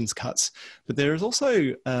emissions cuts, but there is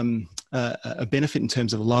also a benefit in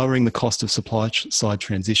terms of lowering the cost of supply side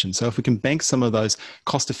transition. So if we can bank some of those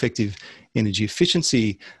cost-effective energy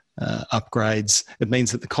efficiency upgrades, it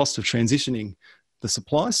means that the cost of transitioning the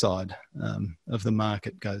supply side of the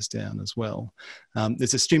market goes down as well.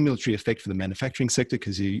 There's a stimulatory effect for the manufacturing sector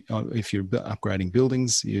because if you're upgrading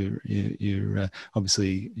buildings, you're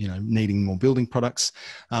obviously needing more building products.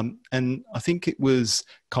 And I think it was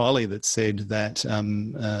Kylie that said that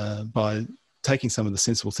by taking some of the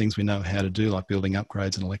sensible things we know how to do, like building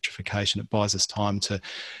upgrades and electrification, it buys us time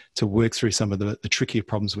to work through some of the trickier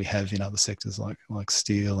problems we have in other sectors like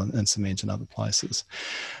steel and cement and other places.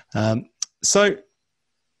 So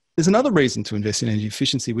there's another reason to invest in energy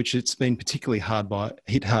efficiency, which it's been particularly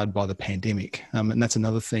hit hard by the pandemic. And that's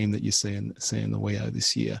another theme that you see in the WEO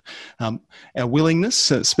this year. Our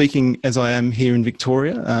willingness, speaking as I am here in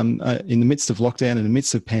Victoria, in the midst of lockdown, in the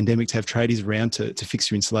midst of pandemic, to have tradies around to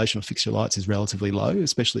fix your insulation or fix your lights is relatively low,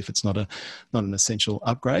 especially if it's not an essential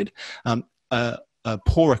upgrade. A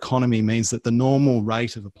poor economy means that the normal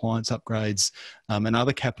rate of appliance upgrades and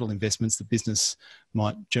other capital investments the business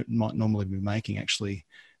might normally be making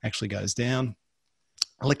actually goes down.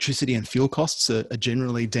 Electricity and fuel costs are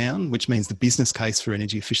generally down, which means the business case for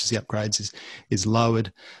energy efficiency upgrades is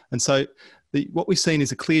lowered. And so what we've seen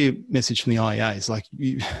is a clear message from the IEA. It's like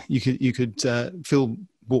you could fill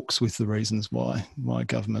books with the reasons why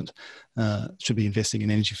government should be investing in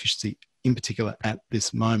energy efficiency, in particular at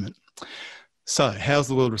this moment. So, how's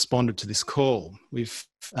the world responded to this call? We've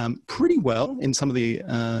pretty well in some of the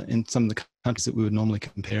countries that we would normally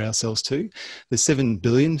compare ourselves to. There's 7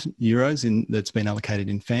 billion euros that's been allocated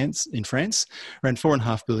in France, around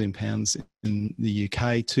 £4.5 billion in the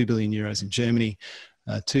UK, 2 billion euros in Germany,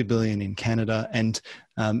 2 billion in Canada, and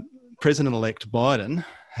President-elect Biden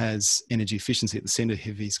has energy efficiency at the centre of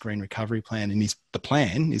his green recovery plan, and the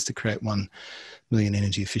plan is to create 1 million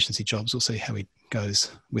energy efficiency jobs. We'll see how he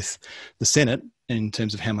goes with the Senate in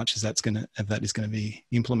terms of how much of that is going to be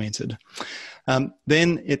implemented.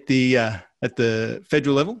 Then at the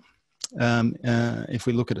federal level, if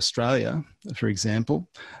we look at Australia, for example,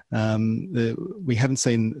 we haven't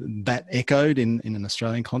seen that echoed in an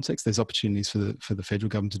Australian context. There's opportunities for the federal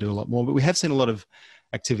government to do a lot more, but we have seen a lot of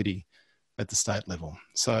activity at the state level.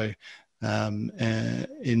 So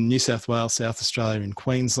in New South Wales, South Australia and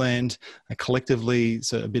Queensland, collectively,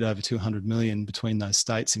 so a bit over 200 million between those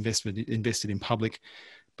states invested in public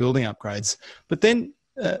building upgrades. But then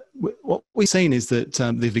what we've seen is that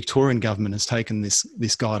the Victorian government has taken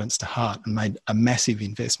this guidance to heart and made a massive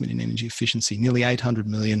investment in energy efficiency, nearly 800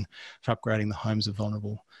 million for upgrading the homes of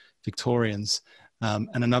vulnerable Victorians.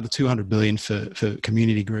 And another 200 billion for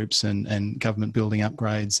community groups and government building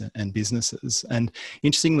upgrades and businesses. And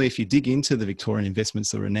interestingly, if you dig into the Victorian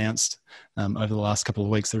investments that were announced over the last couple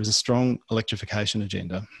of weeks, there is a strong electrification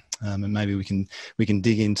agenda. And maybe we can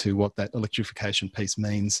dig into what that electrification piece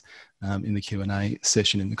means in the Q&A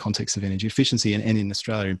session in the context of energy efficiency and in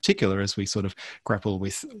Australia in particular, as we sort of grapple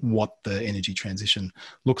with what the energy transition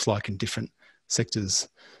looks like in different sectors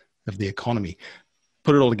of the economy.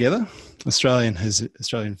 Put it all together, Australia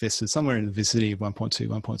invested somewhere in the vicinity of 1.2,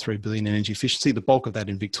 1.3 billion in energy efficiency, the bulk of that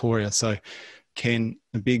in Victoria. So, Ken,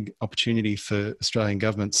 a big opportunity for Australian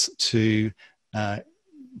governments to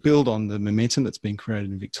build on the momentum that's been created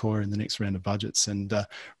in Victoria in the next round of budgets and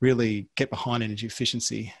really get behind energy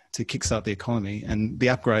efficiency to kickstart the economy and the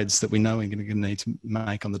upgrades that we know we're going to need to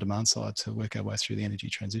make on the demand side to work our way through the energy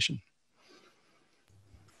transition.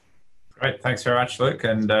 Great, thanks very much, Luke.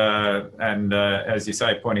 And as you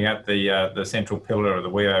say, pointing out the central pillar of the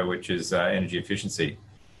WEO, which is energy efficiency.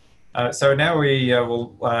 So now we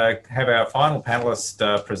will have our final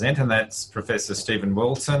panellist present, and that's Professor Stephen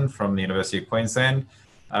Wilson from the University of Queensland.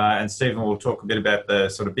 And Stephen will talk a bit about the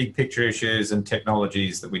sort of big picture issues and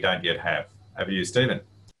technologies that we don't yet have. Over to you, Stephen.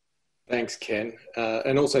 Thanks, Ken.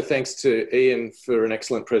 And also thanks to Ian for an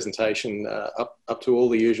excellent presentation, up to all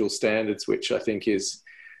the usual standards, which I think is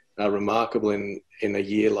remarkable in a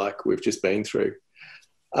year like we've just been through.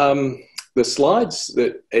 The slides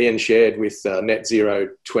that Ian shared with net zero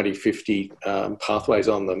 2050 pathways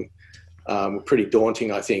on them were pretty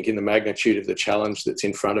daunting, I think, in the magnitude of the challenge that's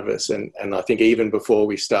in front of us. And I think even before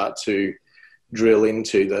we start to drill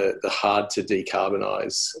into the hard to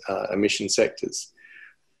decarbonise emission sectors.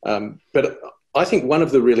 But I think one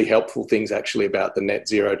of the really helpful things actually about the net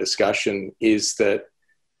zero discussion is that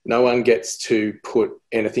no one gets to put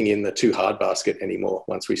anything in the too hard basket anymore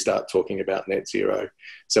once we start talking about net zero.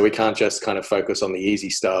 So we can't just kind of focus on the easy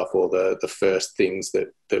stuff or the first things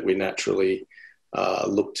that we naturally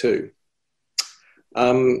look to.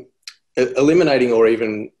 Eliminating or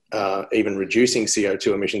even reducing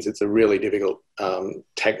CO2 emissions, it's a really difficult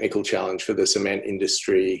technical challenge for the cement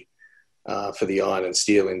industry, for the iron and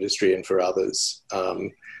steel industry, and for others.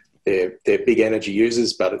 They're big energy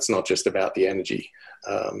users, but it's not just about the energy.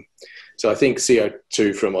 So I think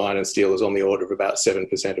CO2 from iron and steel is on the order of about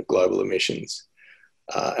 7% of global emissions.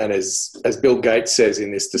 And as Bill Gates says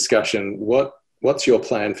in this discussion, what's your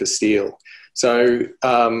plan for steel? So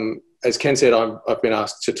as Ken said, I've been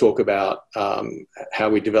asked to talk about how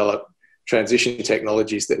we develop transition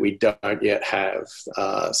technologies that we don't yet have,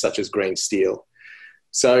 such as green steel.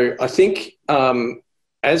 So I think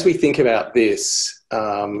as we think about this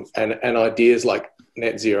and ideas like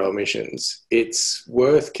net zero emissions, it's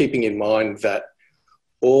worth keeping in mind that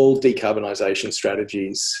all decarbonisation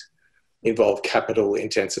strategies involve capital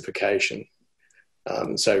intensification.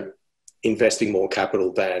 So investing more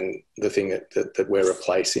capital than the thing that we're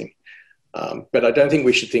replacing. But I don't think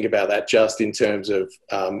we should think about that just in terms of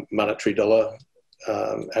monetary dollar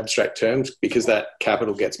abstract terms, because that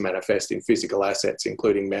capital gets manifest in physical assets,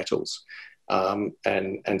 including metals.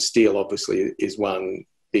 And steel obviously is one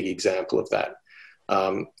big example of that.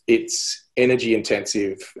 It's energy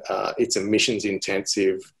intensive, it's emissions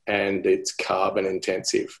intensive, and it's carbon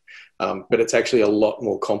intensive. But it's actually a lot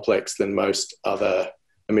more complex than most other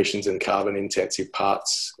emissions and carbon intensive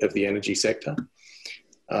parts of the energy sector.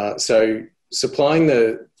 So supplying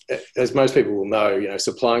as most people will know,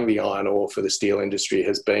 supplying the iron ore for the steel industry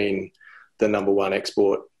has been the #1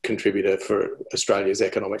 export contributor for Australia's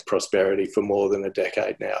economic prosperity for more than a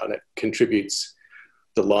decade now. And it contributes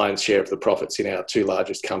the lion's share of the profits in our two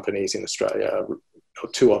largest companies in Australia, or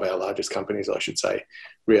two of our largest companies, I should say,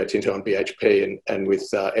 Rio Tinto and BHP, and with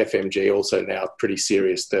FMG also now a pretty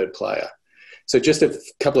serious third player. So just a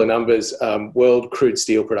couple of numbers, world crude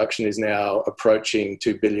steel production is now approaching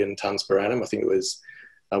 2 billion tonnes per annum. I think it was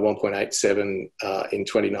 1.87 in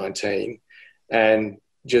 2019. And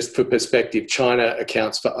just for perspective, China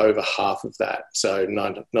accounts for over half of that. So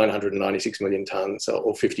 996 million tonnes,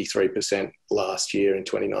 or 53% last year in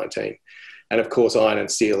 2019. And of course, iron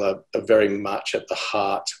and steel are very much at the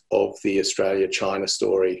heart of the Australia-China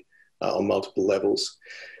story on multiple levels.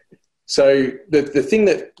 So the thing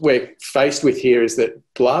that we're faced with here is that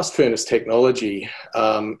blast furnace technology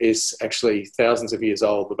is actually thousands of years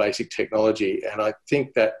old, the basic technology. And I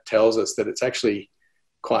think that tells us that it's actually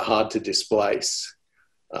quite hard to displace.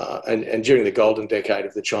 And during the golden decade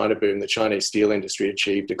of the China boom, the Chinese steel industry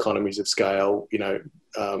achieved economies of scale,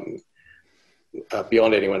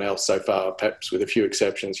 beyond anyone else so far, perhaps with a few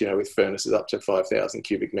exceptions, with furnaces up to 5,000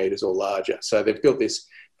 cubic metres or larger. So they've built this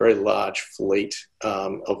very large fleet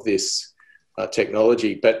of this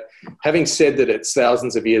technology. But having said that it's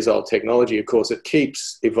thousands of years old technology, of course, it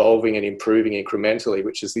keeps evolving and improving incrementally,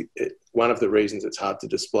 which is one of the reasons it's hard to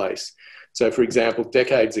displace. So, for example,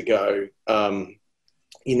 decades ago,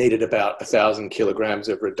 you needed about 1,000 kilograms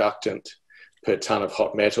of reductant per tonne of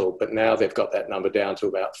hot metal, but now they've got that number down to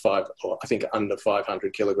about under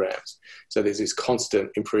 500 kilograms. So there's this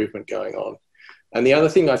constant improvement going on. And the other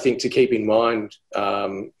thing I think to keep in mind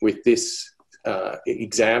with this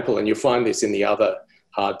example, and you'll find this in the other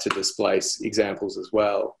hard to displace examples as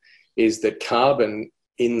well, is that carbon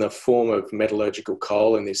in the form of metallurgical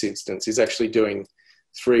coal in this instance is actually doing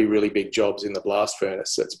three really big jobs in the blast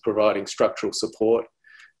furnace. It's providing structural support,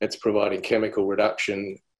 it's providing chemical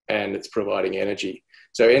reduction, and it's providing energy.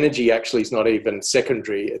 So energy actually is not even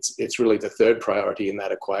secondary, it's really the third priority in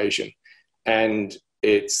that equation. And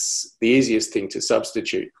it's the easiest thing to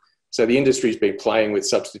substitute. So the industry's been playing with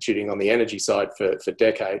substituting on the energy side for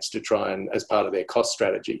decades to try and, as part of their cost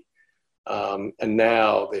strategy. And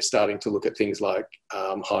now they're starting to look at things like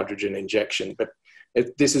hydrogen injection. But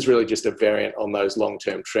this is really just a variant on those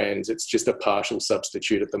long-term trends. It's just a partial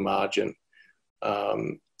substitute at the margin.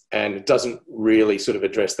 And it doesn't really sort of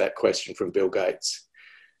address that question from Bill Gates.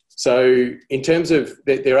 So in terms of,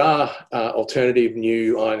 there are alternative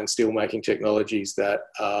new iron and steel making technologies that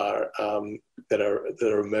are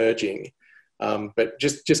emerging. But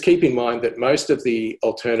just keep in mind that most of the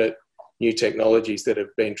alternate new technologies that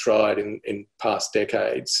have been tried in past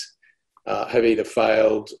decades have either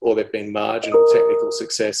failed or they've been marginal technical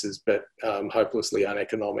successes, but hopelessly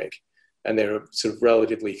uneconomic. And there are sort of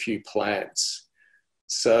relatively few plants.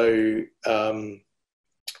 So, and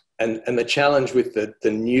the challenge with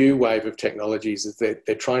the new wave of technologies is that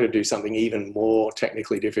they're trying to do something even more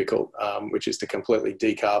technically difficult, which is to completely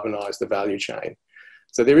decarbonise the value chain.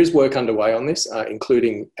 So there is work underway on this,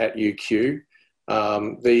 including at UQ.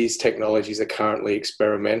 These technologies are currently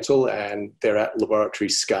experimental and they're at laboratory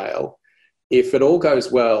scale. If it all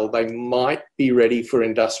goes well, they might be ready for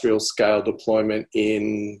industrial scale deployment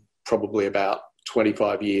in probably about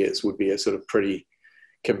 25 years, would be a sort of pretty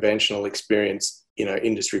conventional experienced,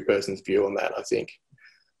 industry person's view on that, I think.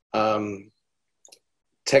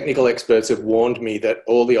 Technical experts have warned me that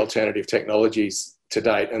all the alternative technologies to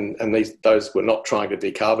date, and those were not trying to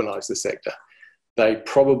decarbonise the sector, they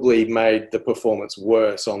probably made the performance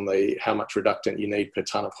worse on the how much reductant you need per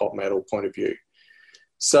tonne of hot metal point of view.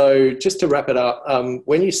 So just to wrap it up,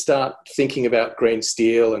 when you start thinking about green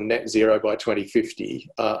steel and net zero by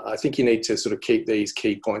 2050, I think you need to sort of keep these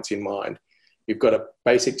key points in mind. You've got a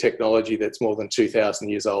basic technology that's more than 2,000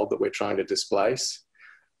 years old that we're trying to displace.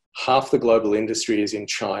 Half the global industry is in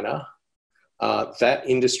China. That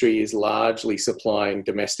industry is largely supplying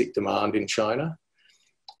domestic demand in China.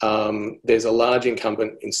 There's a large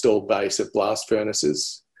incumbent installed base of blast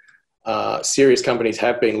furnaces. Serious companies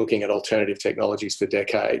have been looking at alternative technologies for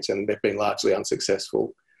decades and they've been largely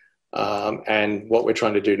unsuccessful. And what we're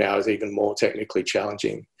trying to do now is even more technically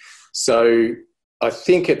challenging. So I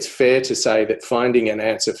think it's fair to say that finding an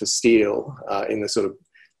answer for steel in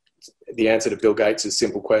the answer to Bill Gates'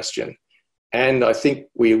 simple question, and I think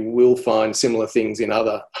we will find similar things in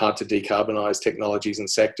other hard to decarbonise technologies and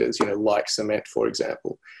sectors, like cement, for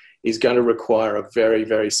example, is going to require a very,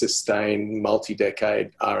 very sustained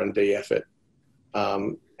multi-decade R&D effort.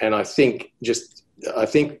 And I think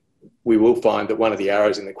we will find that one of the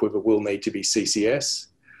arrows in the quiver will need to be CCS.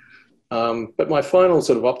 But my final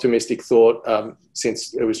sort of optimistic thought,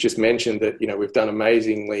 since it was just mentioned that, we've done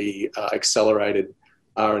amazingly accelerated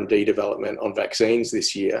R&D development on vaccines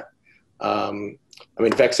this year.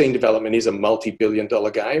 Vaccine development is a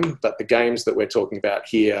multi-billion-dollar game, but the games that we're talking about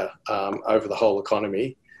here over the whole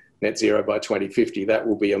economy, net zero by 2050, that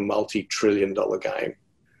will be a multi-trillion-dollar game.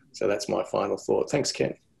 So that's my final thought. Thanks,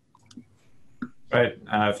 Ken. Great.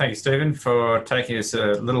 Thank you, Stephen, for taking us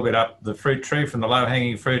a little bit up the fruit tree from the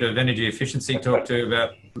low-hanging fruit of energy efficiency talked to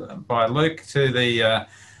about by Luke to the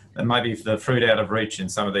maybe the fruit out of reach in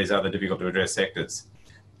some of these other difficult to address sectors.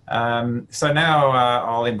 So now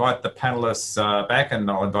I'll invite the panellists back,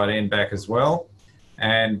 and I'll invite Ian back as well.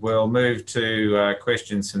 And we'll move to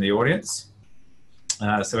questions from the audience.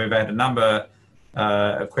 So we've had a number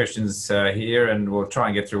of questions here, and we'll try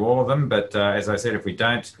and get through all of them. But as I said, if we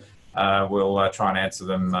don't, we'll try and answer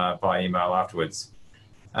them by email afterwards.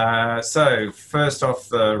 So first off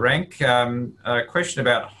the rank, a question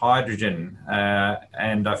about hydrogen.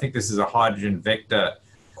 And I think this is a hydrogen vector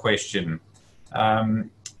question.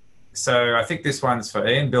 So I think this one's for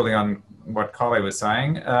Ian, building on what Kylie was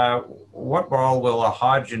saying. What role will a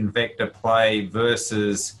hydrogen vector play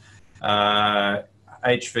versus HVDC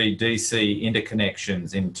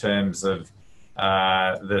interconnections in terms of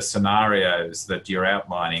the scenarios that you're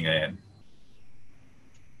outlining, Ian?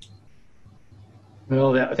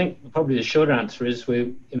 Well, I think probably the short answer is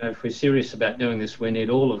if we're serious about doing this, we need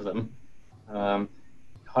all of them.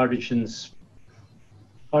 Hydrogen's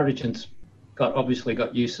obviously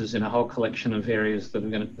got uses in a whole collection of areas that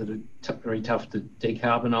are very tough to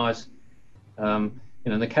decarbonise.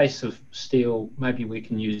 In the case of steel, maybe we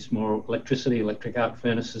can use more electricity, electric arc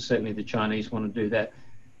furnaces. Certainly the Chinese want to do that,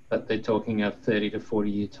 but they're talking a 30 to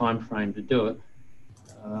 40 year time frame to do it.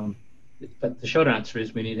 But the short answer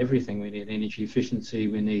is we need everything. We need energy efficiency.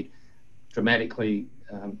 We need dramatically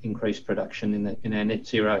increased production in our net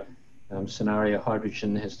zero scenario.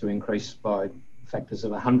 Hydrogen has to increase by factors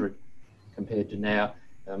of 100 compared to now.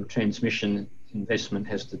 Transmission investment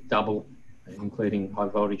has to double, including high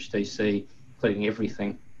voltage DC, including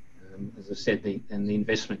everything. As I said, the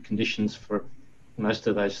investment conditions for most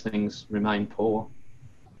of those things remain poor.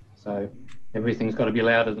 So everything's got to be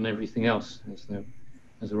louder than everything else, as the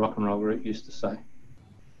as a rock and roll group used to say.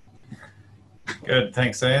 Good,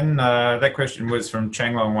 thanks, Ian. That question was from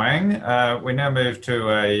Changlong Wang. We now move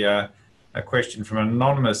to a question from an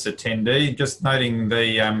anonymous attendee. Just noting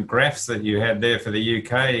the graphs that you had there for the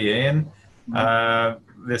UK, Ian.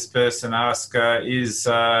 This person asked, is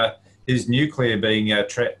nuclear being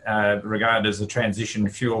regarded as a transition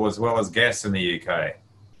fuel as well as gas in the UK?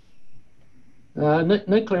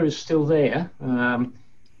 Nuclear is still there.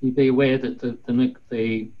 You'd be aware that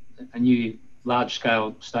a new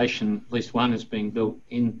large-scale station, at least one, is being built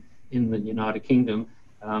in the United Kingdom.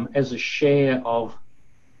 As a share of,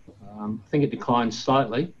 I think it declines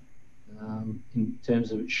slightly in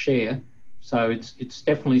terms of its share. So it's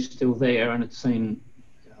definitely still there, and it's seen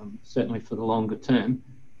certainly for the longer term.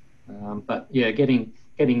 But yeah, getting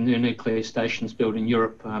new nuclear stations built in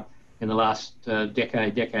Europe in the last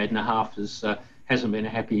decade and a half hasn't been a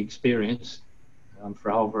happy experience for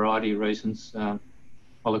a whole variety of reasons.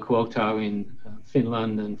 Olkiluoto in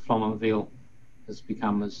Finland and Flamanville has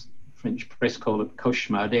become, as French press call it,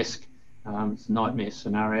 cauchemardesque. It's a nightmare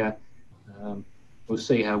scenario. We'll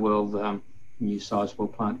see how well the new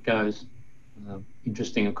Sizewell plant goes.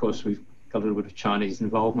 Interesting, of course, we've got a little bit of Chinese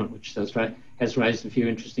involvement, which has raised a few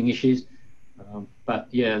interesting issues. But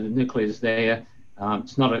yeah, the nuclear is there.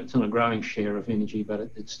 It's not a growing share of energy, but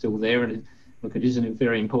it's still there. And it isn't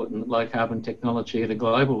very important that low carbon technology at a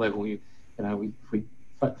global level. If we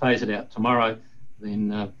phase it out tomorrow,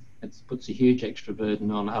 then it puts a huge extra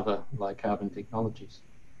burden on other low carbon technologies.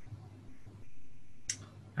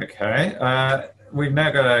 Okay. We've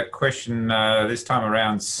now got a question this time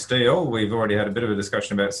around steel. We've already had a bit of a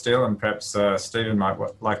discussion about steel, and perhaps Stephen might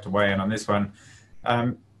like to weigh in on this one.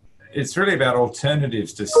 It's really about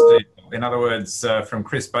alternatives to steel. In other words, from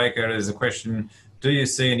Chris Baker, there's a question, do you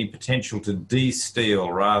see any potential to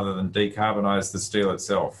de-steel rather than decarbonise the steel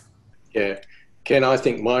itself? Yeah. Ken, I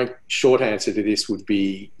think my short answer to this would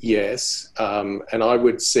be yes. And I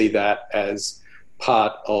would see that as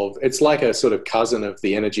part of, it's like a sort of cousin of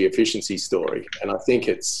the energy efficiency story. And I think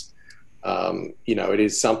it's, it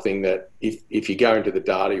is something that if you go into the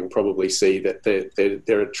data, you'll probably see that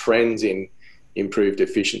there are trends in improved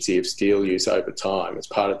efficiency of steel use over time as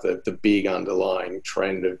part of the big underlying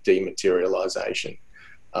trend of dematerialization.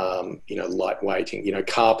 Lightweighting,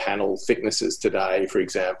 car panel thicknesses today, for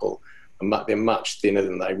example, they're much thinner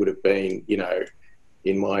than they would have been,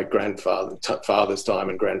 in my father's time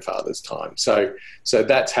and grandfather's time. So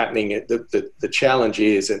that's happening. The challenge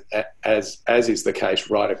is, as is the case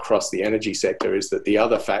right across the energy sector, is that the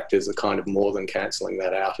other factors are kind of more than cancelling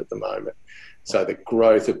that out at the moment. So the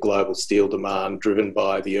growth of global steel demand driven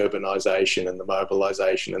by the urbanisation and the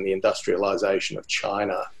mobilisation and the industrialisation of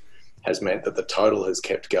China has meant that the total has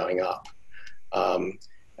kept going up.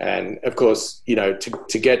 And of course,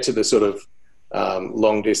 to get to the sort of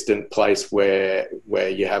long distant place where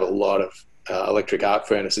you have a lot of electric arc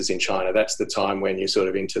furnaces in China, that's the time when you're sort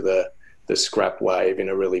of into the scrap wave in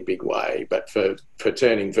a really big way. But for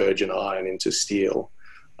turning virgin iron into steel,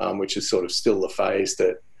 which is sort of still the phase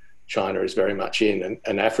that China is very much in,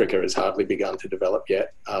 and Africa has hardly begun to develop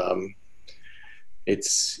yet,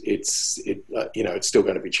 it's still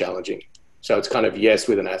going to be challenging. So it's kind of yes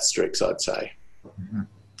with an asterisk, I'd say. Mm-hmm.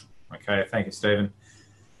 Okay, thank you, Stephen.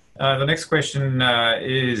 The next question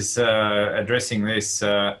is addressing this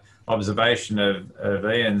observation of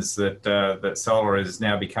Ian's that solar is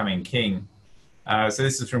now becoming king. So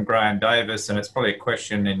this is from Graham Davis, and it's probably a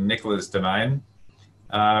question in Nicola's domain,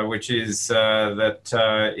 which is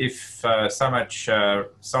that if so much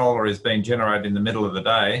solar is being generated in the middle of the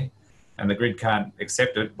day and the grid can't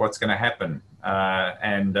accept it, what's going to happen?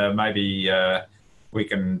 And maybe we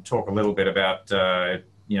can talk a little bit about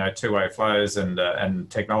two-way flows and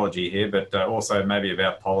technology here, but also maybe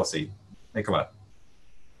about policy. Nicola.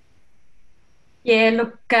 Yeah,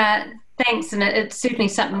 look, thanks. And it's certainly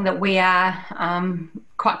something that we are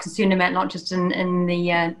quite concerned about, not just in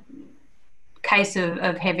the case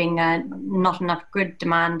of having not enough grid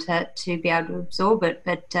demand to be able to absorb it,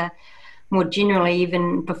 but more generally,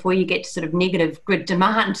 even before you get to sort of negative grid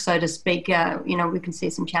demand, so to speak, we can see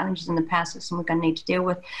some challenges in the power system we're going to need to deal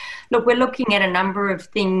with. Look, we're looking at a number of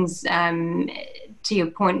things. To your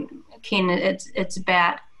point, Ken, it's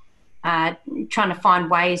about trying to find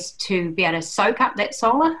ways to be able to soak up that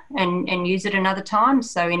solar and use it another time.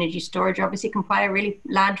 So energy storage obviously can play a really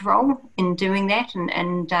large role in doing that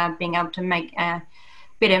and being able to make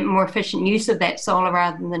better, more efficient use of that solar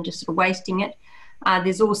rather than just sort of wasting it.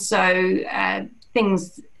 There's also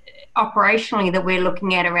things operationally that we're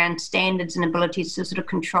looking at around standards and abilities to sort of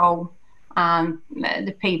control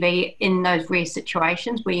the PV in those rare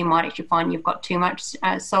situations where you might actually find you've got too much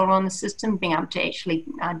solar on the system, being able to actually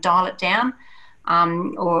dial it down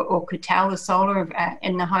or curtail the solar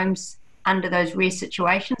in the homes under those rare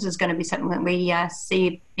situations is going to be something that we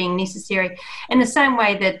see being necessary. In the same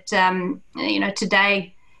way that,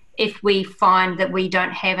 today, if we find that we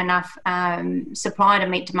don't have enough supply to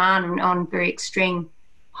meet demand on very extreme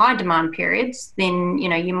high demand periods, then,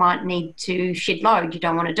 you might need to shed load. You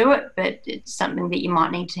don't want to do it, but it's something that you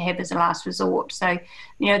might need to have as a last resort. So,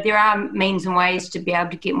 there are means and ways to be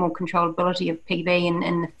able to get more controllability of PV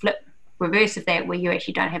and the flip reverse of that, where you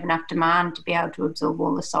actually don't have enough demand to be able to absorb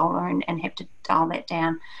all the solar and have to dial that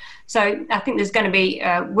down. So I think there's going to be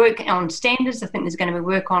work on standards. I think there's going to be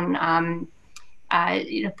work on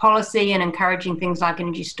policy and encouraging things like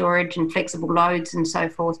energy storage and flexible loads and so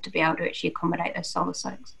forth to be able to actually accommodate those solar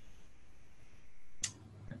soaks.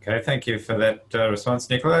 Okay, thank you for that response,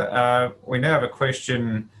 Nicola. We now have a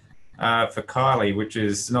question for Kylie, which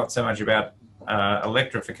is not so much about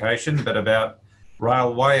electrification, but about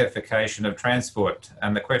railwayification of transport.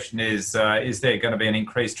 And the question is there going to be an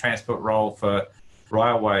increased transport role for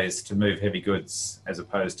railways to move heavy goods as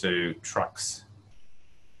opposed to trucks?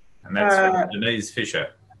 And that's from Denise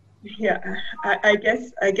Fisher. Yeah, I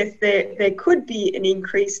guess there could be an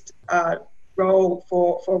increased role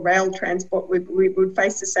for rail transport. We would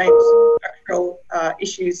face the same structural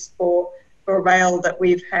issues for rail that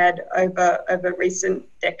we've had over recent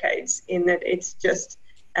decades, in that it's just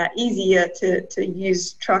easier to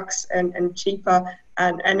use trucks and cheaper,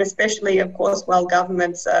 and especially, of course, while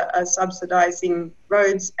governments are subsidising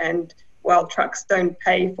roads and while trucks don't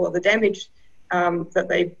pay for the damage that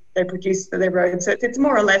they produce for their roads. So it's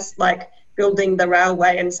more or less like building the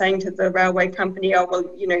railway and saying to the railway company, oh, well,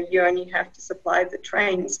 you only have to supply the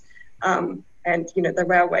trains, and, the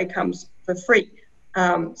railway comes for free.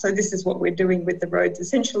 So this is what we're doing with the roads,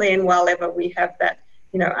 essentially, and while ever we have that,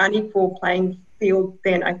 unequal playing field,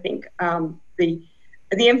 then I think the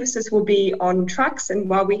emphasis will be on trucks. And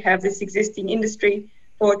while we have this existing industry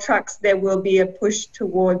for trucks, there will be a push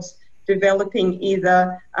towards developing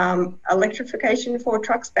either electrification for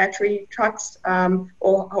trucks, battery trucks,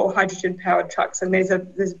 or hydrogen-powered trucks. And there's a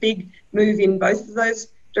big move in both of those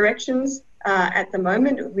directions at the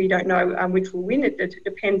moment. We don't know which will win. It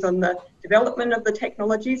depends on the development of the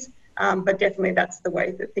technologies, but definitely that's the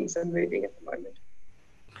way that things are moving at the moment.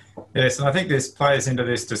 Yes, and I think this plays into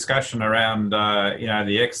this discussion around,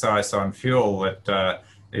 the excise on fuel that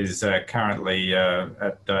is currently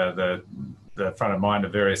at the front of mind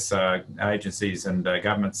of various agencies and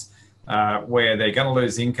governments, where they're going to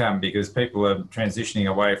lose income because people are transitioning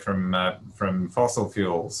away from fossil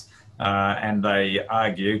fuels, and they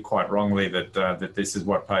argue quite wrongly that this is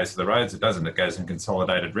what pays for the roads. It doesn't. It goes in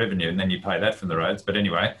consolidated revenue, and then you pay that from the roads. But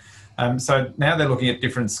anyway, so now they're looking at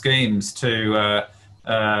different schemes to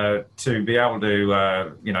be able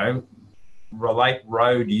to, relate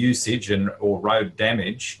road usage or road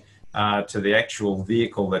damage to the actual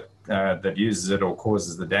vehicle that uses it or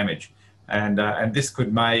causes the damage, and this could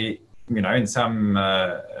in some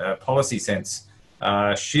policy sense,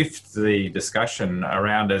 shift the discussion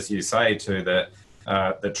around, as you say, to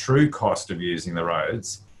the true cost of using the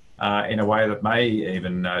roads. In a way that may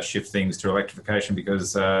even shift things to electrification,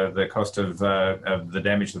 because the cost of the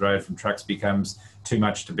damage to the road from trucks becomes too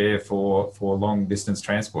much to bear for long distance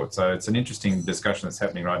transport. So it's an interesting discussion that's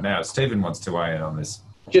happening right now. Stephen wants to weigh in on this.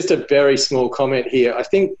 Just a very small comment here. I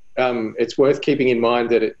think it's worth keeping in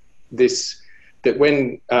mind that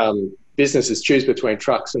when businesses choose between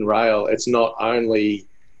trucks and rail, it's not only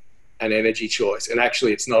an energy choice, and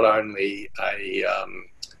actually it's not only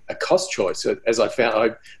a cost choice. As I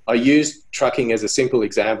found, I used trucking as a simple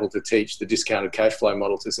example to teach the discounted cash flow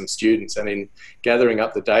model to some students, and in gathering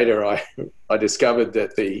up the data, I discovered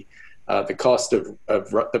that the cost of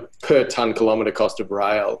the per ton kilometre cost of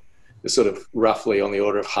rail is sort of roughly on the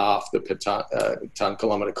order of half the per ton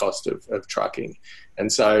kilometre cost of trucking.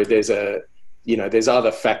 And so there's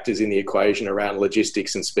other factors in the equation around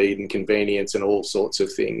logistics and speed and convenience and all sorts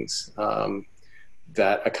of things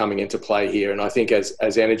that are coming into play here. And I think as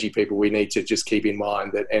energy people, we need to just keep in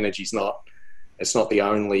mind that energy's not the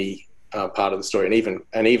only part of the story,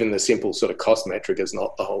 and even the simple sort of cost metric is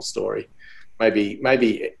not the whole story.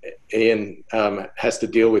 Maybe Ian has to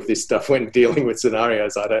deal with this stuff when dealing with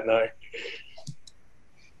scenarios. I don't know.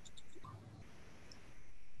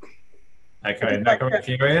 Okay, no comment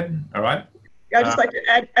for you, Ian. All right. I'd just like to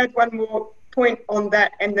add one more point on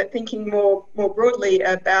that, and that thinking more broadly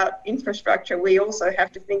about infrastructure, we also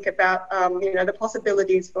have to think about the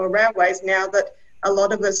possibilities for railways now that a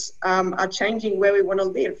lot of us are changing where we want to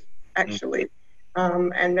live, actually.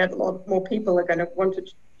 and that a lot more people are going to want to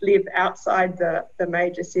live outside the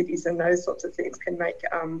major cities, and those sorts of things can make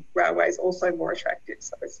railways also more attractive.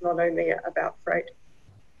 So it's not only about freight.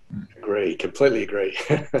 Agree, completely agree.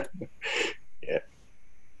 Yeah.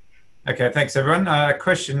 Okay, thanks everyone.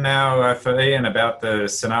 Question now for Ian about the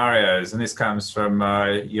scenarios, and this comes from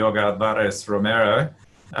Yoga Alvarez Romero.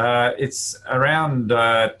 It's around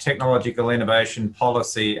technological innovation,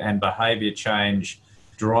 policy and behaviour change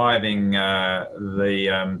driving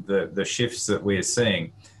the shifts that we're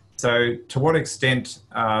seeing. So to what extent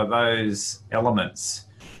are those elements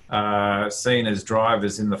seen as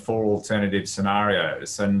drivers in the 4 alternative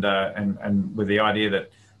scenarios, and with the idea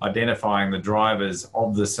that identifying the drivers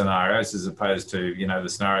of the scenarios as opposed to, you know, the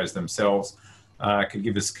scenarios themselves could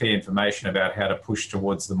give us key information about how to push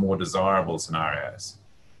towards the more desirable scenarios?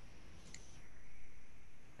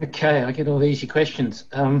 Okay, I get all the easy questions.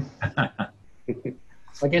 I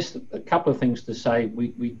guess a couple of things to say.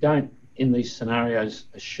 We don't, in these scenarios,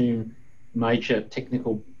 assume major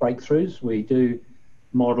technical breakthroughs. We do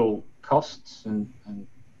model costs, and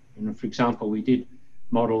you know, for example, we did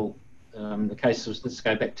model the cases. Let's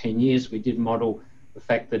go back 10 years. We did model the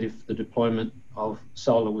fact that if the deployment of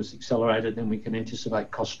solar was accelerated, then we can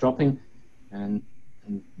anticipate costs dropping, and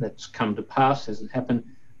that's come to pass as it happened.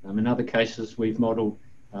 In other cases, we've modelled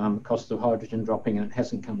the cost of hydrogen dropping, and it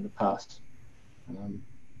hasn't come to pass.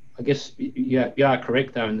 I guess you are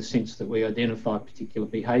correct, though, in the sense that we identify particular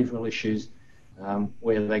behavioural issues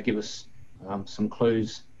where they give us some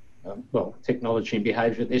clues. Well, technology and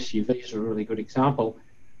behaviour, SUVs are a really good example.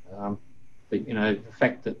 You know, the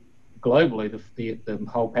fact that globally the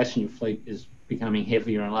whole passenger fleet is becoming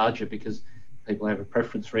heavier and larger because people have a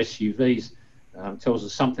preference for SUVs tells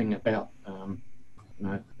us something about you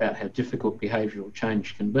know, about how difficult behavioural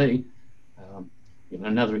change can be. You know,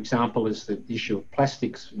 another example is the issue of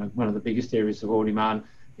plastics. You know, one of the biggest areas of ore demand,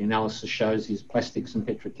 the analysis shows, is plastics and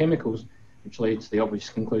petrochemicals, which leads to the obvious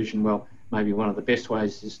conclusion, well, maybe one of the best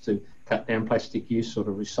ways is to cut down plastic use or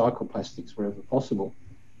to recycle plastics wherever possible.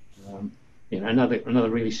 You know, another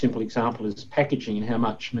really simple example is packaging and how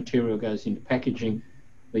much material goes into packaging.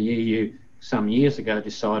 The EU some years ago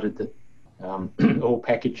decided that all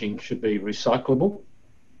packaging should be recyclable.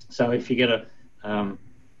 So if you get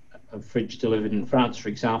a fridge delivered in France, for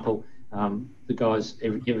example, the guys,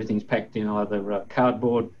 everything's packed in either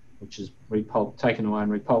cardboard, which is taken away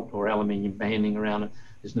and repulped, or aluminium banding around it.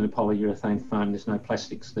 There's no polyurethane foam, there's no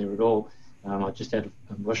plastics there at all. I just had a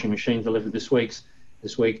washing machine delivered this week,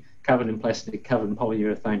 covered in plastic, covered in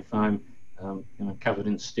polyurethane foam, you know, covered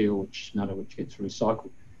in steel, none of which gets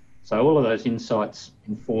recycled. So all of those insights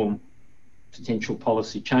inform potential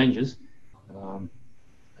policy changes.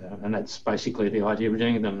 And that's basically the idea of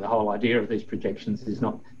doing them. The whole idea of these projections is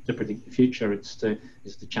not to predict the future, it's to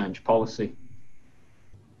change policy.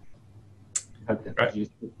 Hope that was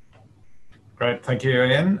useful. Great, thank you,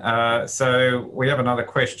 Ian. So we have another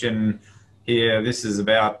question here. This is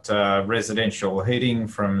about residential heating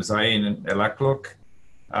from Zain Elakluk.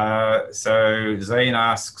 So Zain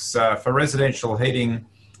asks, for residential heating,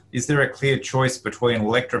 is there a clear choice between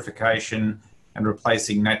electrification and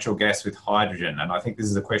replacing natural gas with hydrogen? And I think this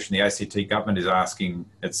is a question the ACT government is asking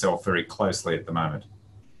itself very closely at the moment.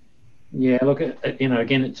 Yeah, look, you know,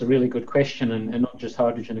 again, it's a really good question, and not just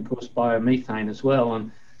hydrogen, of course, biomethane as well.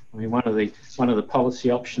 And I mean, one of the policy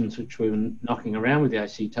options which we were knocking around with the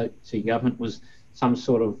ACT government was some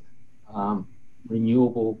sort of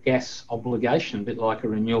renewable gas obligation, a bit like a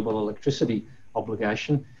renewable electricity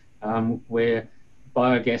obligation, where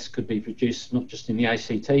biogas could be produced not just in the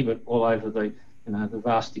ACT but all over the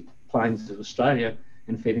vast plains of Australia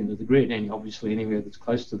and fed into the grid. And obviously anywhere that's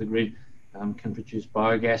close to the grid can produce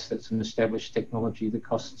biogas. That's an established technology. The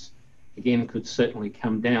costs again could certainly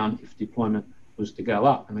come down if deployment was to go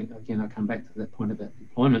up. And again, I come back to that point about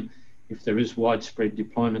deployment. If there is widespread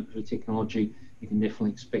deployment of the technology, you can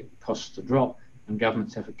definitely expect costs to drop, and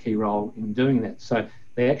governments have a key role in doing that. So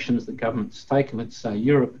the actions that governments take, let's say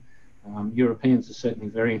Europe, Europeans are certainly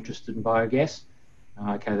very interested in biogas.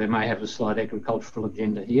 Okay, they may have a slight agricultural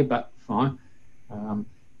agenda here, but fine.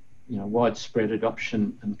 You know, widespread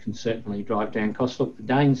adoption and can certainly drive down costs. Look, the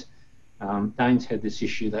Danes had this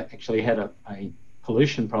issue. They actually had a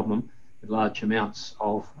pollution problem with large amounts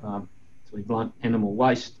of, to be blunt, animal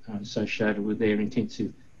waste associated with their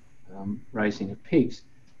intensive raising of pigs,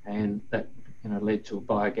 and that led to a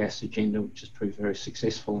biogas agenda which has proved very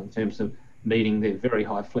successful in terms of meeting their very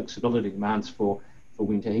high flexibility demands for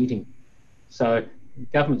winter heating. So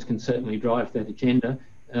governments can certainly drive that agenda.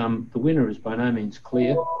 The winner is by no means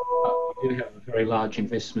clear, but we do have a very large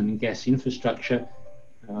investment in gas infrastructure.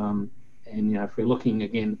 And if we're looking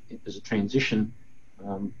again as a transition,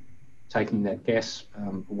 taking that gas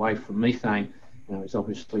away from methane, is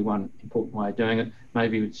obviously one important way of doing it.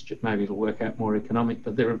 Maybe it'll work out more economic,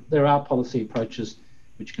 but there are policy approaches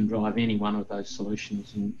which can drive any one of those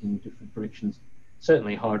solutions in different directions.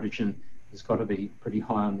 Certainly hydrogen has got to be pretty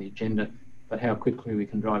high on the agenda, but how quickly we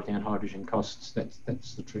can drive down hydrogen costs,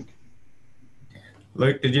 that's the trick.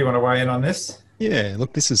 Luke, did you want to weigh in on this? Yeah,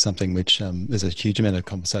 look, this is something which there's a huge amount of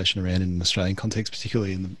conversation around in an Australian context,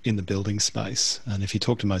 particularly in the building space. And if you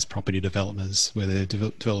talk to most property developers, where they're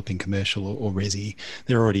developing commercial or resi,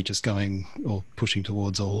 they're already just going or pushing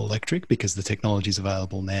towards all electric because the technology is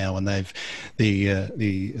available now, and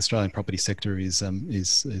the Australian property sector is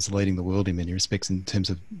leading the world in many respects in terms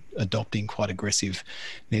of adopting quite aggressive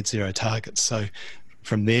net zero targets. So,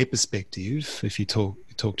 from their perspective, if you talk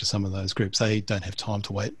to some of those groups, they don't have time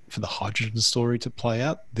to wait for the hydrogen story to play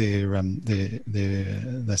out. They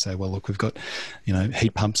say, well, look, we've got,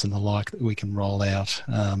 heat pumps and the like that we can roll out.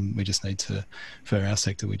 We just need to, for our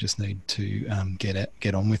sector, we just need to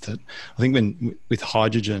get on with it. I think with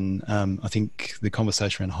hydrogen, I think the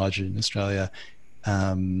conversation around hydrogen in Australia,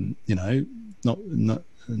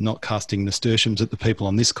 not casting nasturtiums at the people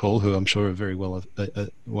on this call, who I'm sure are very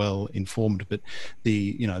well informed, but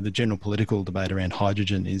the general political debate around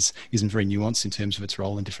hydrogen isn't very nuanced in terms of its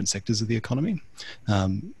role in different sectors of the economy.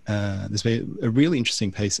 There's been two really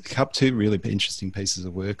interesting pieces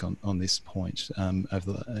of work on this point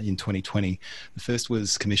in 2020. The first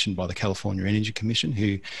was commissioned by the California Energy Commission,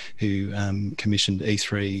 who commissioned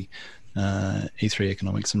E3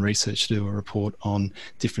 Economics and Research to do a report on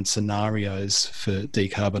different scenarios for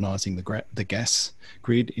decarbonising the gas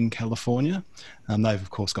grid in California. They've of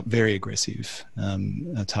course got very aggressive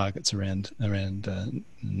targets around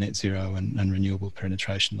net zero and renewable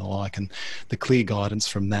penetration and the like. And the clear guidance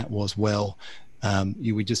from that was,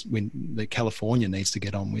 California needs to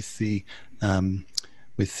get on with the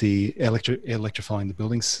electrifying the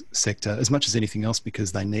buildings sector as much as anything else,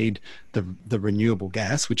 because they need the renewable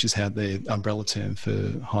gas, which is how the umbrella term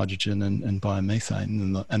for hydrogen and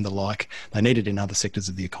biomethane and the like. They need it in other sectors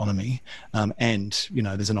of the economy, and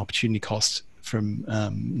there's an opportunity cost from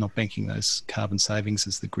not banking those carbon savings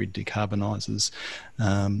as the grid decarbonises,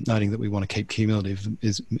 noting that we want to keep cumulative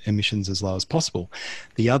emissions as low as possible.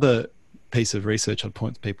 The other piece of research I'd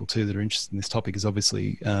point people to that are interested in this topic is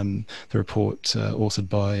obviously the report authored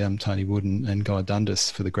by Tony Wood and Guy Dundas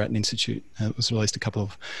for the Grattan Institute. It was released a couple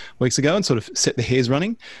of weeks ago and sort of set the hairs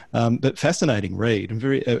running, but fascinating read and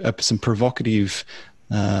very some provocative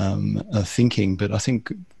thinking, but I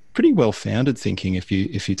think pretty well-founded thinking if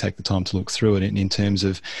you take the time to look through it in terms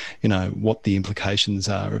of what the implications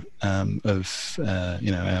are of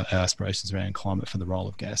our aspirations around climate for the role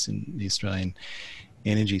of gas in the Australian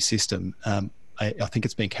energy system. I think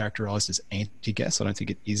it's been characterised as anti-gas. I don't think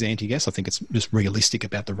it is anti-gas. I think it's just realistic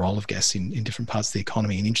about the role of gas in different parts of the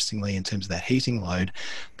economy. And interestingly, in terms of that heating load,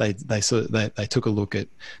 they took a look at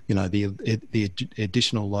the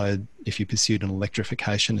additional load if you pursued an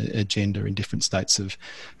electrification agenda in different states of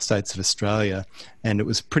Australia, and it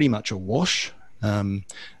was pretty much a wash.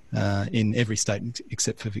 In every state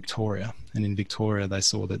except for Victoria, and in Victoria they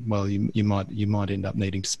saw that you might end up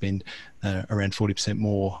needing to spend around 40%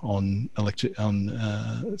 more on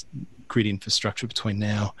grid infrastructure between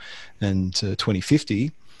now and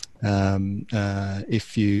 2050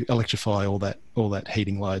 if you electrify all that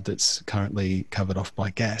heating load that's currently covered off by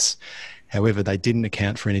gas. However, they didn't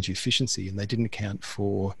account for energy efficiency, and they didn't account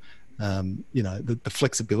for the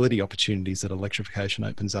flexibility opportunities that electrification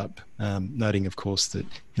opens up, noting, of course, that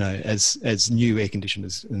as new air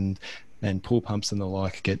conditioners and pool pumps and the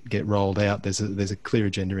like get rolled out, there's a clear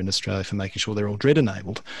agenda in Australia for making sure they're all DRED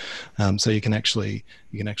enabled, so you can actually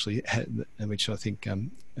which I think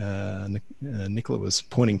Nicola was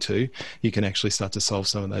pointing to, you can actually start to solve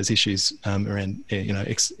some of those issues around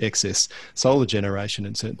excess solar generation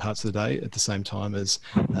in certain parts of the day, at the same time as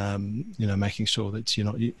making sure that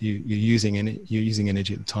you're using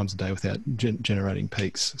energy at the times of day without generating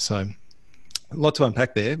peaks. So a lot to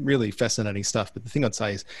unpack there, really fascinating stuff. But the thing I'd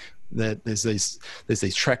say is that there's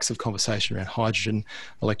these tracks of conversation around hydrogen,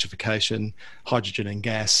 electrification, hydrogen and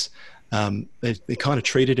gas. They're kind of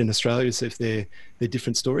treated in Australia as if they're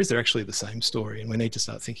different stories. They're actually the same story, and we need to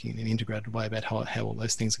start thinking in an integrated way about how all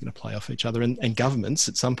those things are going to play off each other. And governments,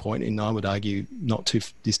 at some point, in I would argue not too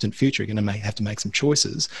distant future, are going to have to make some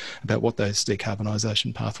choices about what those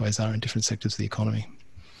decarbonisation pathways are in different sectors of the economy.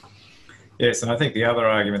 Yes, and I think the other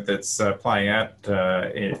argument that's playing out,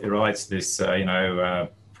 it relates to this,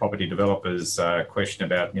 property developers' question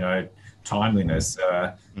about, timeliness.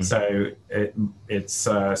 So it's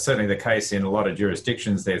certainly the case in a lot of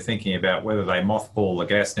jurisdictions. They're thinking about whether they mothball the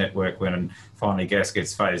gas network when finally gas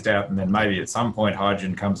gets phased out, and then maybe at some point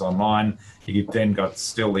hydrogen comes online. You've then got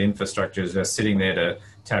still the infrastructure just sitting there to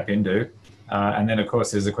tap into. And then, of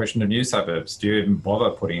course, there's the question of new suburbs. Do you even bother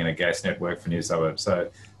putting in a gas network for new suburbs? So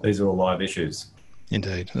these are all live issues.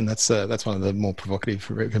 Indeed, and that's one of the more provocative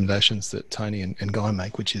recommendations that Tony and Guy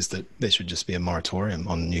make, which is that there should just be a moratorium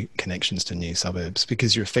on new connections to new suburbs,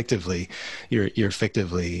 because you're effectively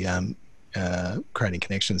creating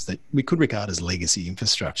connections that we could regard as legacy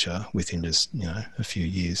infrastructure within just a few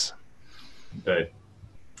years. Indeed.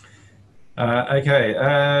 Okay,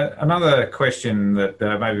 another question that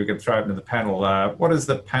maybe we could throw into the panel. What is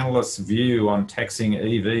the panelists' view on taxing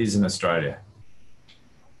EVs in Australia?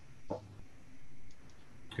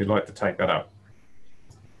 Who'd like to take that up?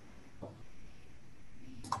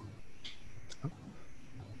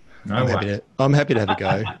 No way. I'm happy to have a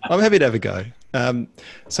go. I'm happy to have a go.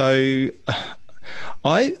 So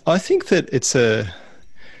I think that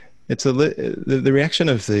the reaction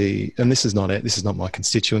of and this is not my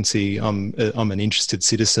constituency. I'm an interested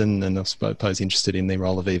citizen, and I suppose interested in the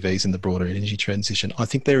role of EVs in the broader energy transition. I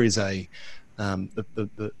think there is the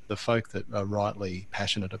folk that are rightly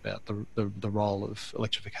passionate about the role of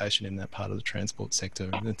electrification in that part of the transport sector,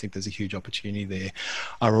 and I think there's a huge opportunity there.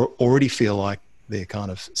 I already feel like they're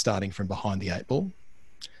kind of starting from behind the 8 ball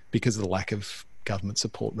because of the lack of government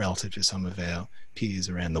support relative to some of our peers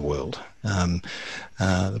around the world.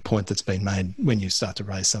 The point that's been made when you start to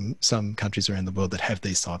raise some countries around the world that have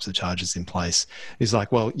these types of charges in place is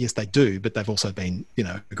like, well, yes, they do, but they've also been,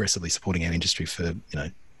 aggressively supporting our industry for,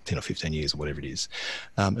 10 or 15 years or whatever it is.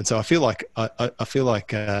 And so I feel like,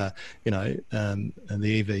 the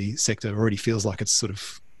EV sector already feels like it's sort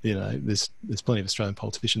of, there's plenty of Australian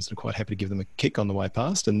politicians that are quite happy to give them a kick on the way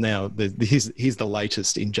past. And now here's the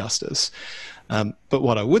latest injustice. But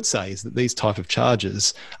what I would say is that these type of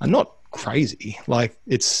charges are not crazy. Like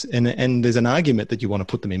and there's an argument that you want to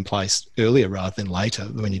put them in place earlier rather than later,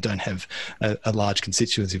 when you don't have a large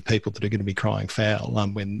constituency of people that are going to be crying foul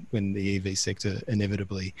when the EV sector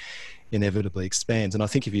inevitably expands. And I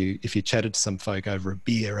think if you chatted to some folk over a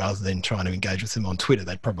beer rather than trying to engage with them on Twitter,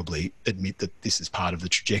 they'd probably admit that this is part of the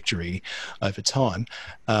trajectory over time.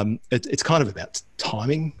 It's kind of about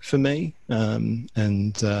timing for me, maybe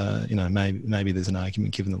there's an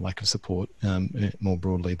argument, given the lack of support more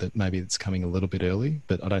broadly, that maybe it's coming a little bit early.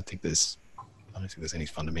 But I don't think there's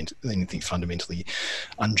anything fundamentally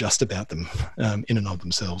unjust about them in and of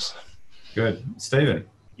themselves. Good, Stephen.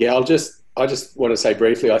 Yeah, I just want to say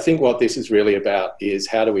briefly, I think what this is really about is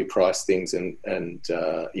how do we price things and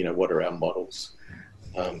what are our models?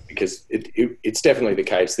 Because it's definitely the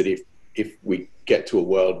case that if we get to a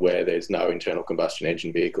world where there's no internal combustion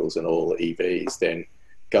engine vehicles and all EVs, then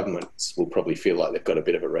governments will probably feel like they've got a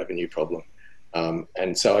bit of a revenue problem.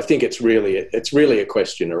 And so I think it's really a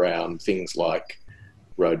question around things like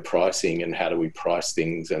road pricing and how do we price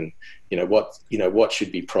things, and what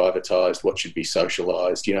should be privatized, what should be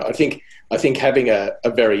socialized. I think having a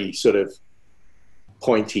very sort of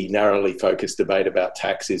pointy, narrowly focused debate about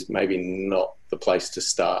tax is maybe not the place to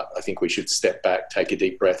start. I think we should step back, take a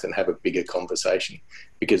deep breath, and have a bigger conversation,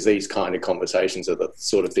 because these kind of conversations are the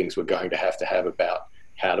sort of things we're going to have about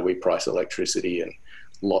how do we price electricity and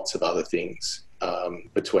lots of other things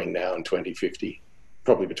between now and 2050,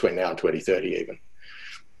 probably between now and 2030 even.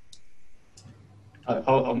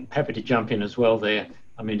 I'm happy to jump in as well there.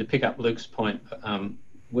 I mean, to pick up Luke's point,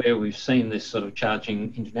 where we've seen this sort of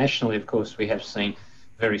charging internationally, of course, we have seen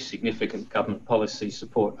very significant government policy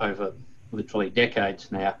support over literally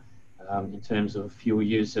decades now in terms of fuel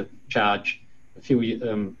user charge,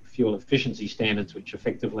 fuel efficiency standards, which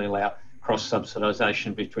effectively allow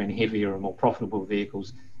cross-subsidisation between heavier and more profitable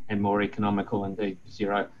vehicles and more economical, indeed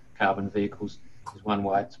zero carbon vehicles is one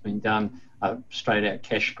way it's been done. Straight out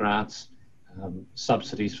cash grants,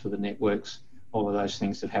 subsidies for the networks, all of those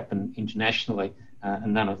things have happened internationally,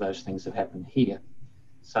 and none of those things have happened here.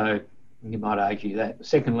 So you might argue that.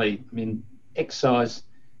 Secondly, I mean, excise,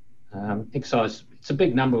 it's a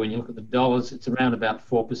big number when you look at the dollars. It's around about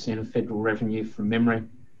 4% of federal revenue from memory.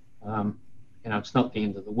 It's not the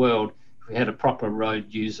end of the world. If we had a proper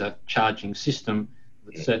road user charging system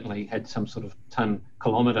that certainly had some sort of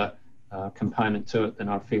ton-kilometre component to it, then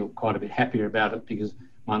I'd feel quite a bit happier about it, because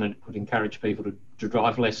one, it would encourage people to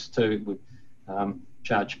drive less. Two, it would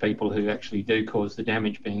charge people who actually do cause the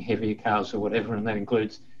damage, being heavier cars or whatever, and that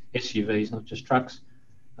includes SUVs, not just trucks.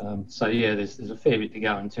 So yeah, there's a fair bit to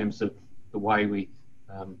go in terms of the way we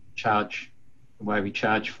charge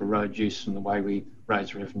for road use and the way we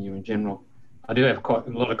raise revenue in general. I do have quite a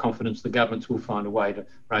lot of confidence the governments will find a way to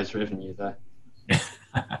raise revenue, though.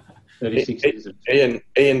 36 years.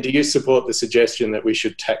 Ian, do you support the suggestion that we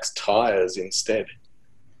should tax tyres instead?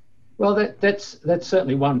 Well, that's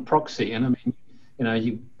certainly one proxy, and I mean, you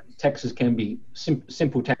know, taxes can be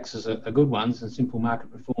simple taxes are good ones, and simple market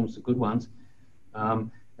reforms are good ones.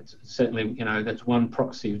 It's certainly, you know, that's one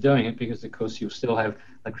proxy of doing it, because of course you'll still have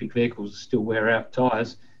electric vehicles still wear out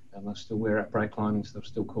tyres, and they'll still wear out brake linings, they'll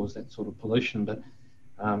still cause that sort of pollution. But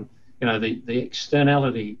you know, the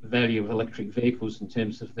externality value of electric vehicles in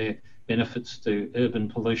terms of their benefits to urban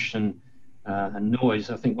pollution and noise,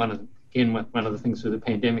 I think one of the things with the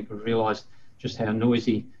pandemic, we've realised just how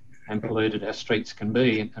noisy and polluted our streets can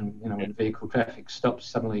be, and you know, when vehicle traffic stops,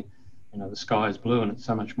 suddenly, you know, the sky is blue and it's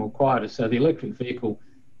so much more quieter. So the electric vehicle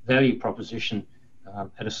value proposition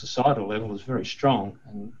at a societal level is very strong,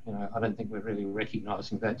 and you know, I don't think we're really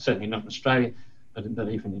recognising that, certainly not in Australia, but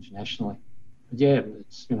even internationally. But yeah,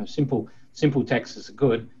 it's, you know, simple taxes are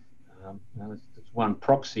good. You know, it's one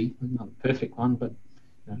proxy, not a perfect one, but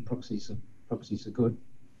you know, proxies are good.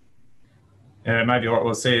 Maybe what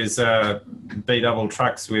we'll see is B-double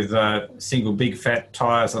trucks with single big fat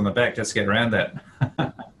tyres on the back just to get around that.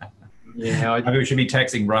 Yeah, maybe we should be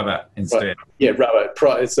taxing rubber instead. Right. Yeah, rubber.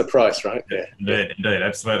 It's the price, right? Yeah. Indeed,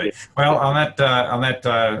 absolutely. Yeah. Well, on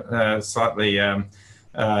that slightly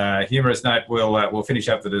humorous note, we'll finish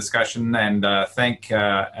up the discussion and thank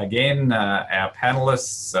again our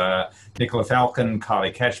panelists, Nicola Falcon,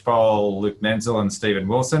 Kylie Catchpole, Luke Menzel, and Stephen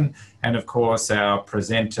Wilson, and of course our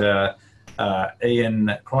presenter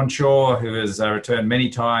Ian Cronshaw, who has returned many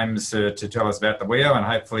times to tell us about the WEO, and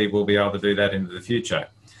hopefully we'll be able to do that into the future.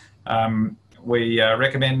 We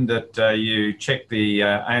recommend that you check the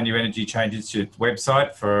ANU Energy Change Institute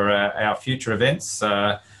website for our future events,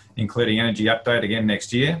 including Energy Update again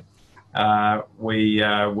next year. We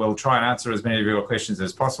will try and answer as many of your questions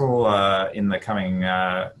as possible in the coming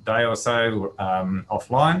day or so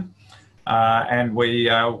offline. And we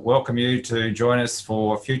welcome you to join us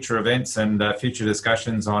for future events and future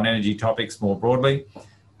discussions on energy topics more broadly.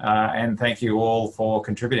 And thank you all for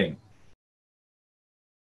contributing.